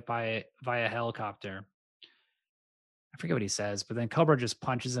arrived via helicopter. I forget what he says, but then Cobra just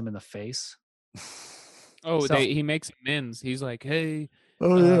punches him in the face. Oh, So- he makes amends. He's like, "Hey,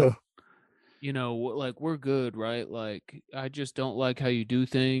 Oh yeah. like we're good, right? Like I just don't like how you do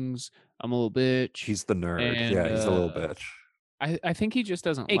things. I'm a little bitch. He's the nerd. And, Yeah, he's a little bitch. I think he just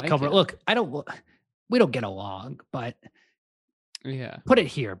doesn't Hey, like Cobra, him. look, we don't get along, but Yeah, put it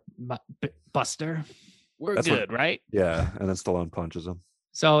here, Buster. we're That's good, right? Yeah, and then Stallone punches him,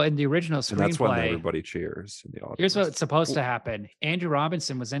 So in the original and that's when screenplay, everybody cheers in the audience. here's what's supposed to happen. Andrew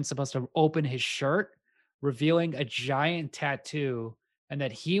Robinson was then supposed to open his shirt, revealing a giant tattoo, and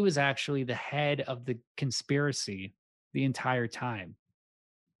that he was actually the head of the conspiracy the entire time.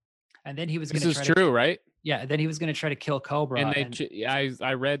 And then he was going This is true, right? Yeah, then he was going to try to kill Cobra. And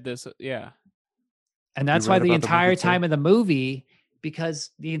I read this. Yeah, and that's why the entire time of the movie, because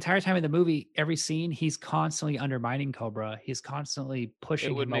the entire time of the movie, every scene, he's constantly undermining Cobra. He's constantly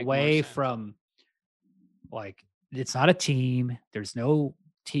pushing him away from, like, it's not a team. There's no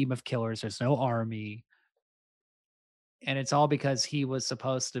team of killers. There's no army. And it's all because he was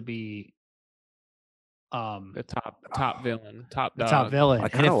supposed to be the top villain, top the dog. top villain.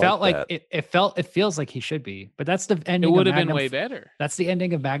 And it felt like it feels like he should be. But that's the ending. It would have been way better. That's the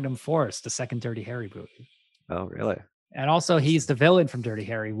ending of Magnum Force, the second Dirty Harry movie. Oh, really? And also, he's the villain from Dirty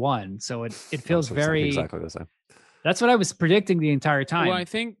Harry 1, so it feels very exactly the same. That's what I was predicting the entire time. Well, I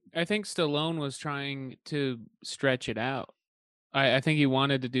think Stallone was trying to stretch it out. I think he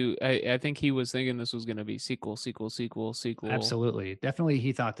wanted to do. I think he was thinking this was going to be sequel. Absolutely, definitely,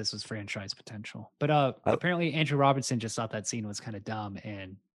 he thought this was franchise potential. But apparently, Andrew Robinson just thought that scene was kind of dumb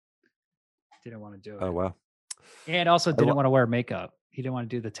and didn't want to do it. Oh wow! And also didn't want to wear makeup. He didn't want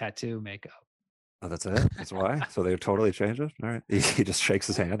to do the tattoo makeup. Oh, that's it. That's why. So they totally changed it. All right. He just shakes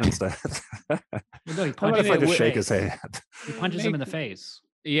his hand instead. No, he How about if I just shake his hand? He punches him in the face.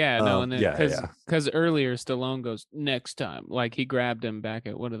 Yeah, no, and then yeah. because earlier Stallone goes next time, like he grabbed him back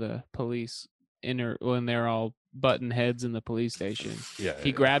at one of the police when they're all butting heads in the police station. Yeah,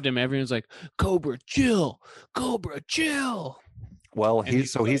 he grabbed him. Everyone's like, "Cobra, chill, Cobra, chill." Well,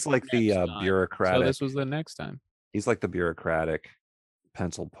 he's like the bureaucratic. So this was the next time. He's like the bureaucratic,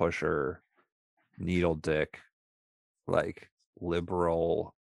 pencil pusher, needle dick, like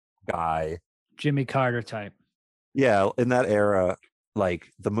liberal guy, Jimmy Carter type. Yeah, in that era,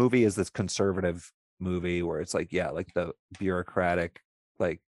 like the movie is this conservative movie where it's like, yeah, like the bureaucratic,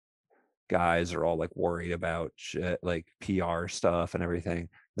 like guys are all like worried about shit, like PR stuff and everything.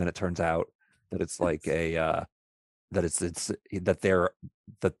 Then it turns out that it's like that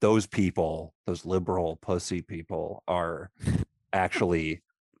those people, those liberal pussy people, are actually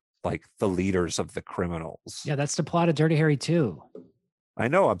like the leaders of the criminals. Yeah, that's the plot of Dirty Harry 2. I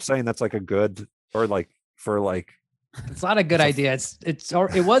know. I'm saying that's like a good, or like for like. It's not a good idea. It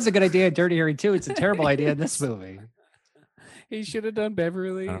was a good idea in Dirty Harry 2. It's a terrible idea in this movie. He should have done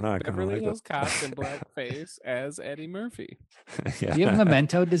Beverly Beverly Hills Cops in blackface as Eddie Murphy. Yeah. Do you have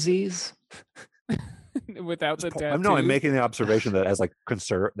memento disease? Without the tattoo. No, I'm making the observation that as like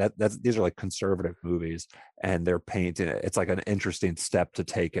these are like conservative movies, and they're painting it. It's like an interesting step to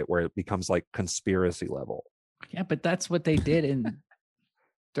take it where it becomes like conspiracy level. Yeah, but that's what they did in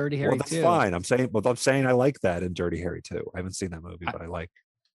Dirty Harry 2. Well, that's fine. I'm saying I like that in Dirty Harry 2. I haven't seen that movie, but I like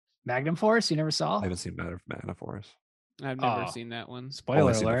Magnum Force. You never saw? I haven't seen Magnum Force. I've never seen that one.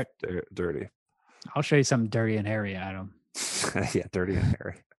 Spoiler alert. Dirty. I'll show you something dirty and hairy, Adam. Yeah, Dirty and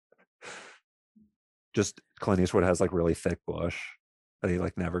Hairy. Just Clint Eastwood has like really thick bush that he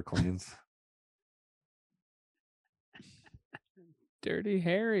like never cleans. Dirty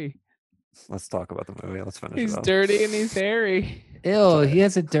Harry. Let's talk about the movie. Let's finish. He's dirty and he's hairy. Ew, he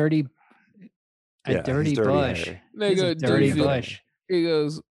has a dirty dirty bush. They go dirty bush. He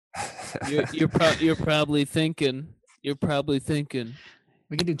goes, you're probably thinking. You're probably thinking.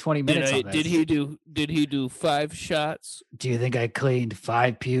 We can do 20 minutes on this. Did he do 5 shots? Do you think I cleaned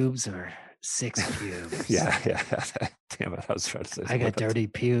 5 pubes or 6 pubes? Yeah. Damn it, I was trying to say. I got dirty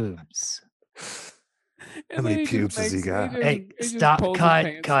pubes. How many pubes has he got? Hey, stop!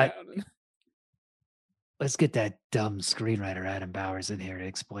 Cut! Let's get that dumb screenwriter Adam Bowers in here to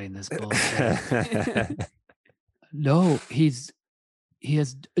explain this bullshit. No, he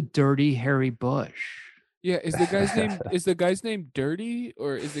has a dirty hairy bush. Yeah, is the guy's name Dirty,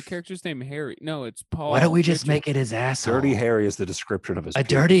 or is the character's name Harry? No, it's Paul. Why don't we just make it his asshole? Dirty Harry is the description of his pubes.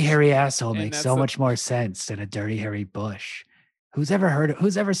 Dirty hairy asshole makes so much more sense than a dirty hairy bush. Who's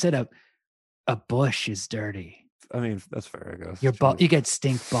ever said a bush is dirty? I mean, that's fair, I guess. You get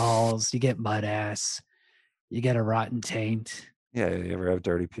stink balls, you get mud ass, you get a rotten taint. Yeah, you ever have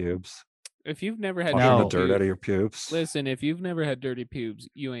dirty pubes? If you've never had the dirt out of your pubes. Listen, if you've never had dirty pubes,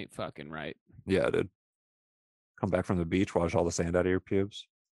 you ain't fucking right. Yeah, dude. Come back from the beach, wash all the sand out of your pubes.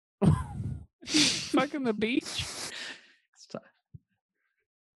 Fucking the beach.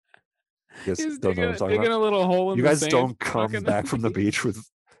 You guys He's don't know what I'm talking digging about? a little hole in You the guys sand, don't come fucking back from the beach with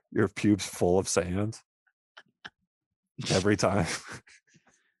your pubes full of sand every time.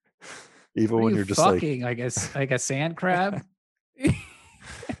 Even What are when you you're just like, fucking like a sand crab?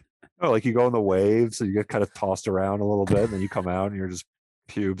 oh, like you go in the waves, so you get kind of tossed around a little bit, and then you come out and you're just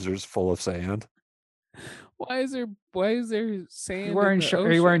pubes are just full of sand. Why is there sand You wearing in the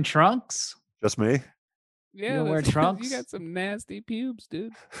are you wearing ocean? trunks? Just me. Yeah, don't wear that's 'cause trunks? You got some nasty pubes,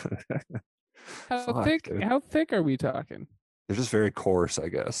 dude. How Fuck, thick? dude. How thick are we talking? They're just very coarse, I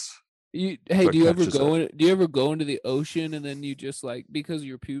guess. Hey, what do you ever catches go in? Do you ever go into the ocean and then you just like because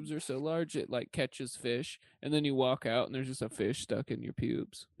your pubes are so large, it like catches fish, and then you walk out and there's just a fish stuck in your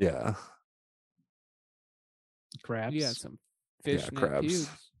pubes. Yeah. Crabs. You got some fishnet crabs. pubes.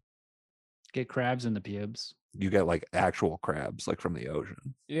 Get crabs in the pubes. You get like actual crabs, like from the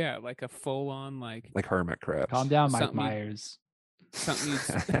ocean, Yeah, like a full on like hermit crabs. Calm down, Mike Something you- Myers. something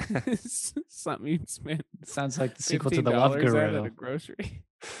you'd something you'd spend Sounds like the sequel to the Love $15 at Guru. a grocery.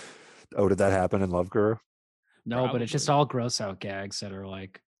 Oh, did that happen in Love Guru? No, but it's just Probably. all gross out gags that are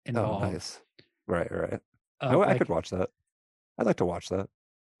like Oh, involved. nice. Right. Uh, I like, could watch that. I'd like to watch that.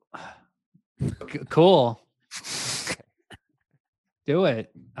 Cool. Do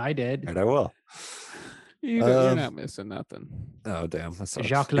it. I did. And I will. You're not missing nothing. Oh, damn. That sucks.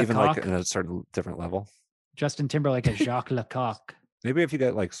 Jacques Even like Lecoq. in a certain different level. Justin Timberlake as Jacques Lecoq. Maybe if you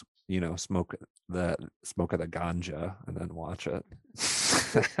get like, smoke of the ganja and then watch it.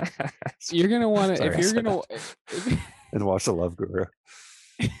 You're gonna want to Sorry, if I you're said gonna that. And watch the Love Guru.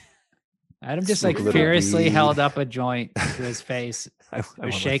 Adam just Smoke like a little furiously weed. held up a joint to his face. I Was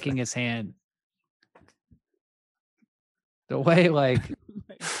want shaking his hand. The way like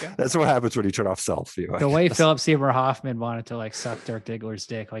That's what happens when you turn off self view. the way Philip Seymour Hoffman wanted to like suck Dirk Diggler's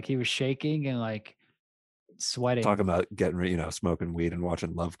dick, like he was shaking and like sweating. Talking about getting, smoking weed and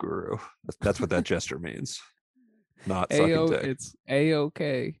watching Love Guru. That's what that gesture means. Not sucking dick. it's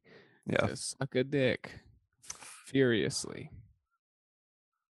A-OK. Yeah. To suck a dick furiously.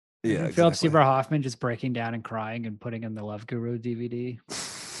 Yeah. And Philip Seymour Hoffman just breaking down and crying and putting in the Love Guru DVD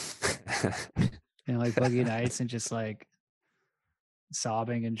and like Boogie Nights and just like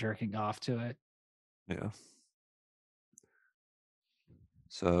sobbing and jerking off to it. Yeah.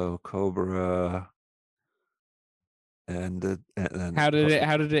 So Cobra ended, and then How did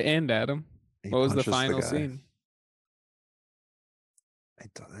it end, Adam? he What was the punches final guy. scene?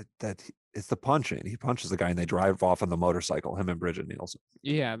 It's the punching. He punches the guy and they drive off on the motorcycle. Him and Bridget Nielsen.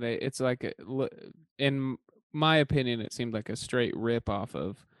 Yeah, it's like in my opinion, it seemed like a straight rip off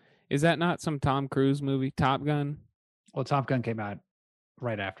of. Is that not some Tom Cruise movie, Top Gun? Well, Top Gun came out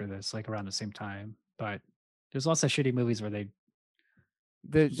right after this, like around the same time. But there's lots of shitty movies where they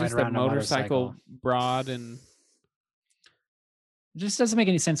Just a around a motorcycle motorcycle. broad and it just doesn't make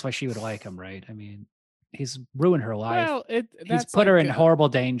any sense why she would like him, right? I mean, he's ruined her life. well, He's that's put her like in a horrible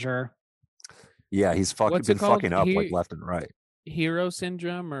danger. Yeah, he's What's it been called? fucking up like left and right. hero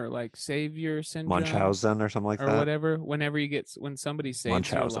syndrome or like savior syndrome Munchausen or something like or that. whatever. When somebody saves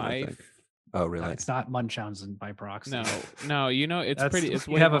Munchausen, your I think. life. Oh, really? It's not Munchausen by proxy. No, it's That's- pretty. It's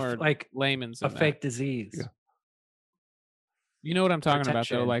you way have more like layman's a than fake that. disease. Yeah. You know what I'm talking about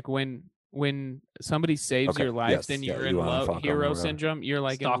though? Protection. Like when somebody saves Okay, your life, yes, then yeah, you're you in wanna love. fuck 'em or Hero whatever. syndrome. You're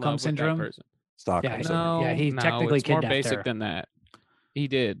like Stockholm in love syndrome? with that person. Stockholm Yeah, syndrome. yeah, he technically it's more kidnapped basic her. than that. He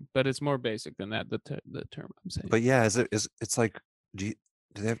did, but it's more basic than that. The term I'm saying. But yeah, it's like, do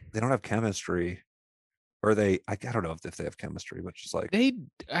they don't have chemistry, or I don't know if they have chemistry, but just like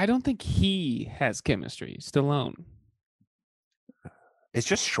I don't think he has chemistry. Stallone. it's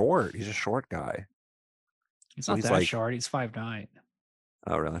just short. He's a short guy. He's So not he's that like- short. He's 5'9".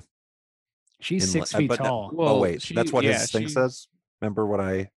 Oh, really? She's In 6 li- feet but no- tall. Well, oh wait, she- that's what yeah, his thing she- says. Remember what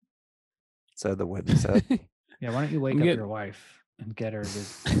I said? The Whitney said. Yeah, why don't you wake I'm up getting- your wife and get her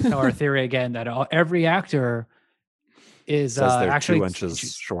to tell her theory again that every actor is Says they're actually 2 inches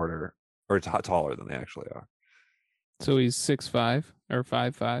shorter or taller than they actually are. So he's 6'5" or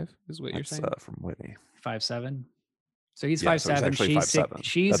 5'5" is what you're That's saying. From Whitney. 5'7". So he's Yeah, so he's 5'7". actually She's 5'7".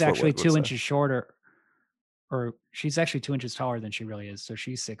 she's That's what actually Whit would 2 say. inches shorter, or she's actually 2 inches taller than she really is. So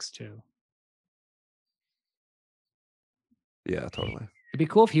she's 6'2". Yeah, totally. It'd be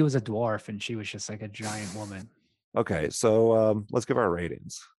cool if he was a dwarf and she was just like a giant woman. Okay, so let's give our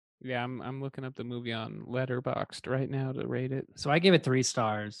ratings. Yeah, I'm looking up the movie on Letterboxd right now to rate it. So I gave it 3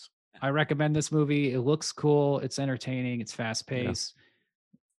 stars. I recommend this movie. It looks cool. It's entertaining. It's fast paced.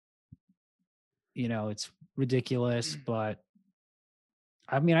 It's ridiculous, but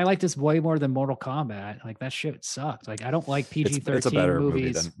I mean, I like this way more than Mortal Kombat. Like that shit sucked. Like I don't like PG-13 It's a better movie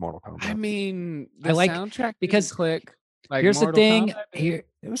movies. than Mortal Kombat. I mean, the I like- soundtrack because didn't click. Like Here's the Mortal thing. Kombat did.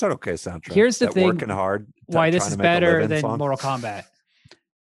 It was an okay soundtrack. Here's the That thing working hard. why this trying is to make a better living than song. Mortal Kombat.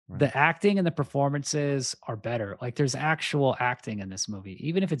 Right. The acting and the performances are better. Like there's actual acting in this movie.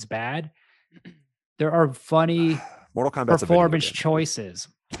 Even if it's bad, there are funny Mortal Kombat's a video performance game. choices.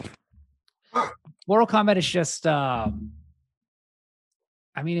 Mortal Kombat is just I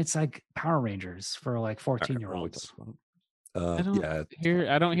mean, it's like Power Rangers for like 14-year-olds. I don't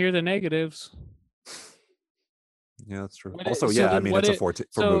Yeah, I don't hear the negatives. yeah, that's true. What Also, is- so yeah, I then mean, what it's a it- 14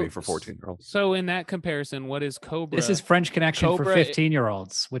 so- movie for 14-year-olds. So in that comparison, what is Cobra? This is French Connection Cobra- for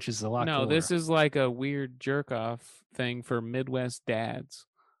 15-year-olds, which is a lot no, cooler. this is like a weird jerk off thing for Midwest dads,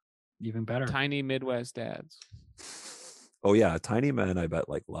 even better. tiny Midwest dads. Oh yeah, Tiny Men, I bet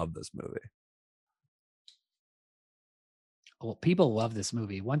like love this movie. Well, people love this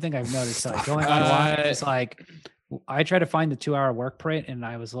movie. One thing I've noticed, like going online, is like I try to find the 2-hour work print, and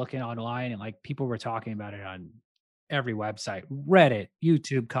I was looking online, and like people were talking about it on every website, Reddit,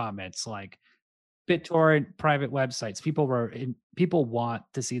 YouTube comments, like BitTorrent private websites. People want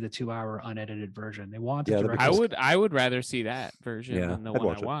to see the 2-hour unedited version. They want the Yeah, that'd be director's cool. I would rather see that version Yeah, than the I'd one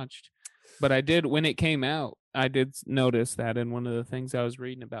watch I it. watched. But I did when it came out. I did notice that, and one of the things I was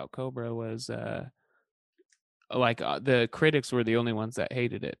reading about Cobra was the critics were the only ones that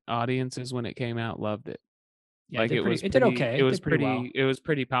hated it. Audiences when it came out loved it. Yeah, Like it did okay. It was did pretty well. It was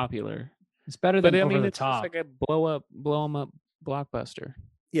pretty popular. It's better But than I Over mean, the it's Top. just like a blow 'em up blockbuster.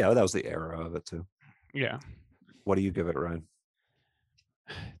 Yeah, that was the era of it too. Yeah, What do you give it, Ryan?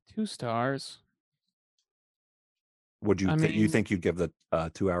 2 stars. Would you I you mean- think you'd give the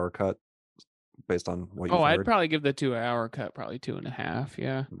 2-hour cut based on what you Oh, I'd heard? probably give the 2-hour cut probably 2.5.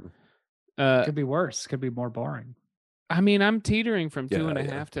 Yeah. Mhm. Could be worse. Could be more boring. I mean, I'm teetering from Yeah,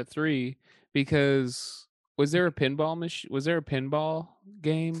 2.5 to 3 because was there a pinball Was there a pinball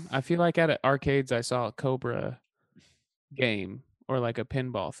game? I feel like at arcades I saw a Cobra game or like a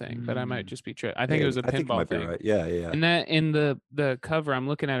pinball thing, but I might just be tripping. I think it was a I think you pinball might be thing. right. Yeah, yeah. And that in the cover, I'm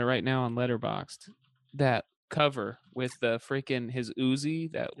looking at it right now on Letterboxd. That cover with the freaking his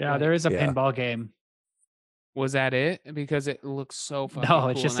Uzi. That Yeah, like, there is a Yeah. pinball game. was that it because it looks so fucking. No,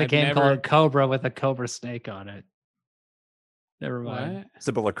 it's cool, just and a I've game never- called Cobra with a cobra snake on it. Never mind. What?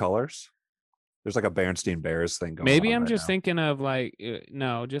 Similar colors. There's like a Berenstain Bears thing going on. Maybe I'm right just now. thinking of like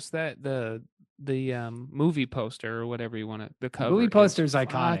no, just that the movie poster or whatever you want to. The cover movie is poster's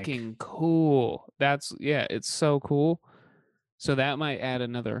iconic. Fucking cool. That's it's so cool. So that might add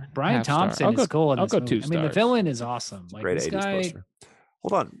another. Brian half star. Thompson I'll is go, cool in I'll this go movie. 2 I mean, the stars. villain is awesome. It's a Like great this 80s guy, poster.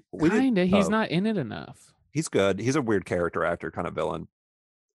 Hold on. We didn't- Kinda. He's oh, not in it enough. He's good. He's a weird character actor kind of villain.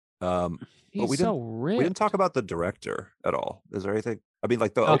 He's we so rich. We didn't talk about the director at all. Is there anything? I mean,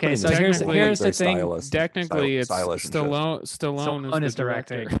 like the Okay, opening so is here's cool, the very thing. stylish- Technically, it's stylish and shit. Stallone Stallone is is the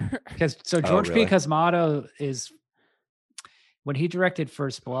director. because so Oh, George really? P. Cosmato is when he directed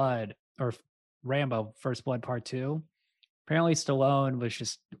First Blood or Rambo First Blood Part 2. Apparently, Stallone was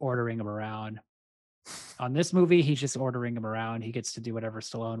just ordering him around. On this movie, he's just ordering him around. He gets to do whatever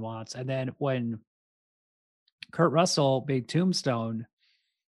Stallone wants. And then when Kurt Russell, big Tombstone,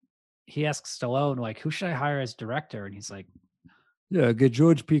 he asks Stallone, like, who should I hire as director? And he's like, yeah, get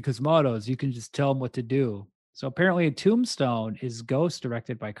George P. Cosmatos. You can just tell him what to do. So apparently Tombstone is ghost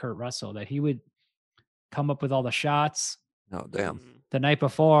directed by Kurt Russell, that he would come up with all the shots Oh, damn. the night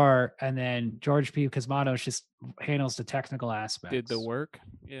before, and then George P. Cosmatos just handles the technical aspects. Did the work?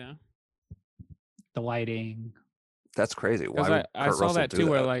 Yeah. The lighting. That's crazy. Why Because would I Kurt saw Russell that do too,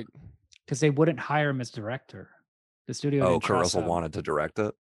 that? where like Because they wouldn't hire him as director. The studio Oh, didn't Kurt trust Russell him. wanted to direct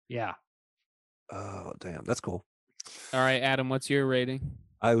it. Yeah. Oh, damn. That's cool. all right, Adam, what's your rating?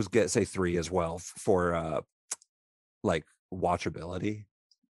 I was gonna say 3 as well for like watchability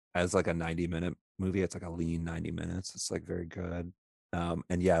as like a 90-minute movie. It's like a lean 90 minutes. It's like very good.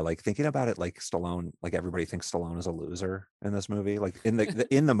 And yeah, like thinking about it, like Stallone, like everybody thinks Stallone is a loser in this movie. Like in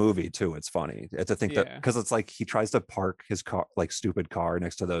in the movie too, it's funny to think that Yeah. because it's like he tries to park his car, like stupid car,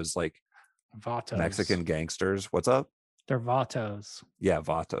 next to those like Vatos. Mexican gangsters. What's up? They're Vatos. Yeah,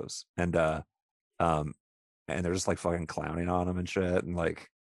 Vatos. And they're just like fucking clowning on him and shit. And like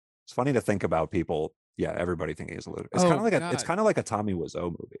it's funny to think about people. Yeah, everybody thinking he's a loser. It's Oh, kind of like it's God. kind of like a Tommy Wiseau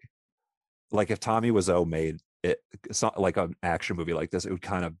movie. Like if Tommy Wiseau made it like an action movie like this, it would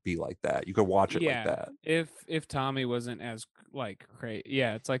kind of be like that. You could watch it like that. If Tommy wasn't as like crazy,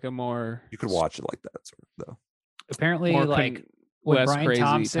 yeah, it's like a more You could watch it like that, sort of though. Apparently, more like when less Brian crazy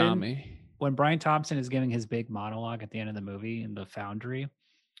Thompson, Tommy. when Brian Thompson is giving his big monologue at the end of the movie in the Foundry,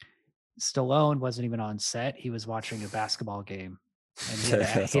 Stallone wasn't even on set. He was watching a basketball game, and he had to,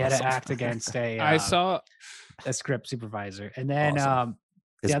 That's he had to awesome. act against I saw a script supervisor. And then Awesome.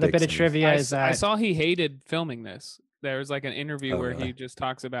 His the other big bit of scene. trivia I, is that I saw he hated filming this. There was like an interview Oh, where really? he just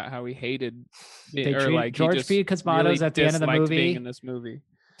talks about how he hated, They or treat- like George he just P. Cosmatos really at the end of the disliked being movie in this movie.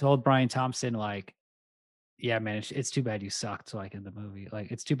 told Brian Thompson, like, yeah, man, it's too bad you sucked, like, in the movie.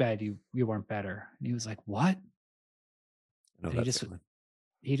 Like, it's too bad you weren't better. And he was like, what? I know And that he just feeling.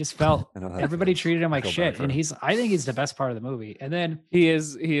 he just felt I know that everybody feeling. treated him I like feel bad shit. for And him. I think he's the best part of the movie. And then He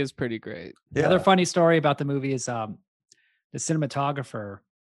is pretty great. Yeah. another funny story about the movie is the cinematographer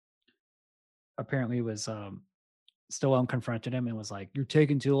apparently was Stallone confronted him and was like, "You're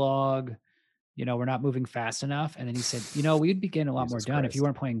taking too long. You know, we're not moving fast enough." And then he said, "You know, we'd be getting a lot more Jesus done if you Christ.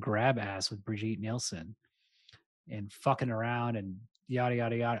 weren't playing grab ass with Brigitte Nielsen and fucking around and yada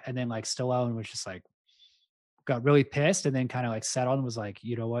yada yada." And then like Stallone was just like got really pissed and then kind of like settled and was like,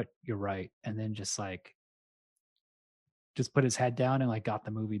 "You know what? You're right." And then just put his head down and like got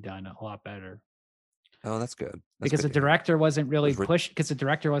the movie done a lot better. Oh, that's good. That's Because good the to hear. director wasn't really re- because the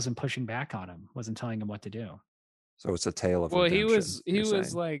director wasn't pushing back on him, wasn't telling him what to do. So it's a tale of Well, redemption. he you're was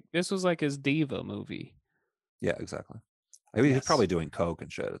saying. like, this was like his diva movie. Yeah, exactly. I mean, he was Yes. probably doing coke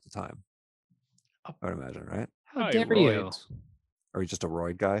and shit at the time. Oh. I would imagine, right? How Probably dare you? roids. Or he's just a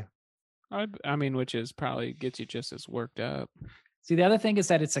roid guy. I mean, which is probably gets you just as worked up. See, the other thing is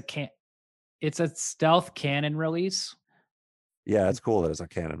that it's a stealth canon release, Yeah, it's cool that it's a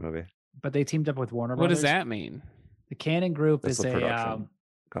canon movie. but they teamed up with Warner What Brothers. does that mean? The Canon Group That's is the a production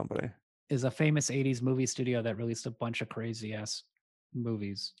company. is a famous '80s movie studio that released a bunch of crazy ass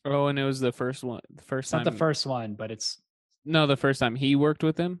movies. Oh, and it was the first one. The first It's time. not the first one, but it's No, the first time he worked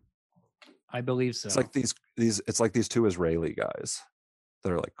with him. I believe so. It's like these. It's like these two Israeli guys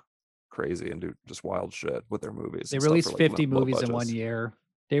that are like crazy and do just wild shit with their movies. They and stuff released for, like, 50 low movies in one budgets. year.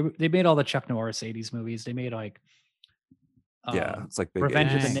 They made all the Chuck Norris '80s movies. They made like Yeah, it's like big.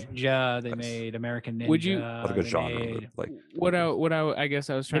 Revenge of the 80s. Ninja. They Nice. made American Ninja. Would you- What a good they genre. Made, Like What I guess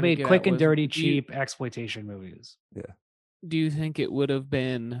I was they trying to made get quick at and was, dirty, do you- cheap exploitation movies. Do you think it would have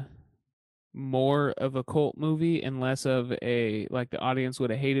been more of a cult movie and less of a, like, the audience would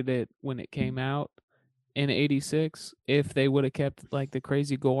have hated it when it came out in '86 if they would have kept like the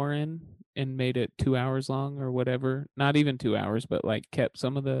crazy gore in and made it 2 hours long or whatever? Not even 2 hours, but like kept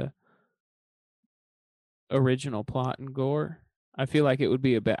some of the original plot and gore. I feel like it would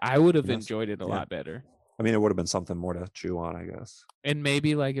be I would have Yes. enjoyed it a Yeah. lot better. I mean, it would have been something more to chew on, I guess. And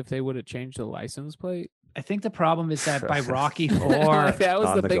maybe like if they would have changed the license plate. I think the problem is that by Rocky Or- Four, that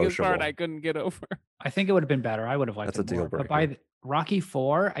was the biggest part non-negotiable. I couldn't get over. I think it would have been better. I would have liked That's it a deal more. But by breaker. Rocky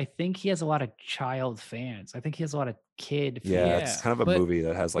Four, I think he has a lot of child fans. I think he has a lot of kid fans. Yeah, it's kind of a but- movie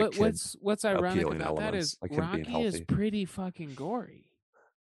that has like But kids. what's ironic appealing about that elements, is like him being Rocky is healthy. pretty fucking gory.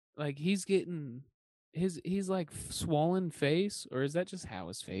 Like he's getting he's like swollen face, or is that just how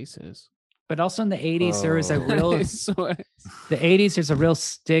his face is? But also in the '80s, there was a Oh. real So- the '80s. There's a real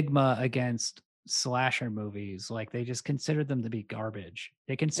stigma against slasher movies. Like they just considered them to be garbage.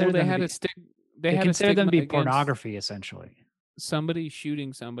 They well, considered they them had to a be, stick. they had a considered them to be stigma against pornography, essentially. somebody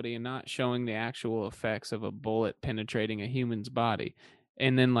shooting somebody and not showing the actual effects of a bullet penetrating a human's body.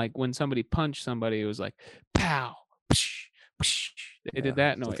 And then like when somebody punched somebody, it was like pow, psh, psh. They Yeah, did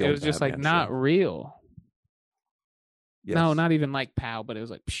that it's like noise. the It old was just like Batman not shit. real. No, Yes. not even like pow, but it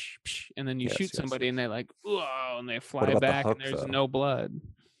was like psh, psh, and then you Yes, shoot yes, somebody yes. and they like whoa, and they fly about the back hook, and there's though? no blood.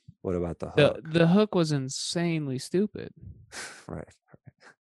 What about the The hook? the hook was insanely stupid. Right.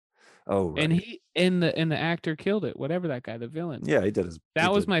 Oh, right. And he and the actor killed it, whatever that guy, the villain. Yeah, he did his.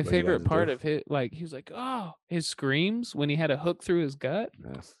 That was my what he had favorite to part do. of it. Like he was like, oh, his screams when he had a hook through his gut.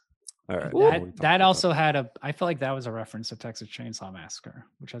 Yeah. All right. well, we That talked that about also had a. I feel like that was a reference to Texas Chainsaw Massacre,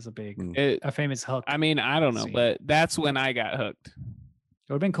 which has a big, Mm. a famous hook. I mean, I don't know, scene. but that's when I got hooked. It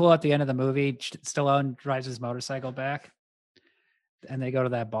would have been cool at the end of the movie. Stallone drives his motorcycle back, and they go to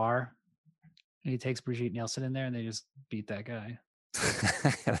that bar, and he takes Brigitte Nielsen in there, and they just beat that guy.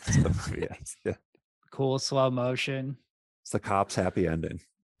 That's the movie. Yes. Yeah. Cool slow motion. It's the cop's happy ending.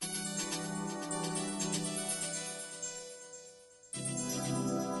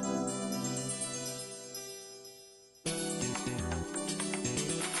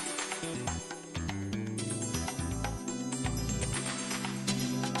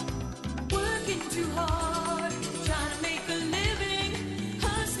 Working too hard.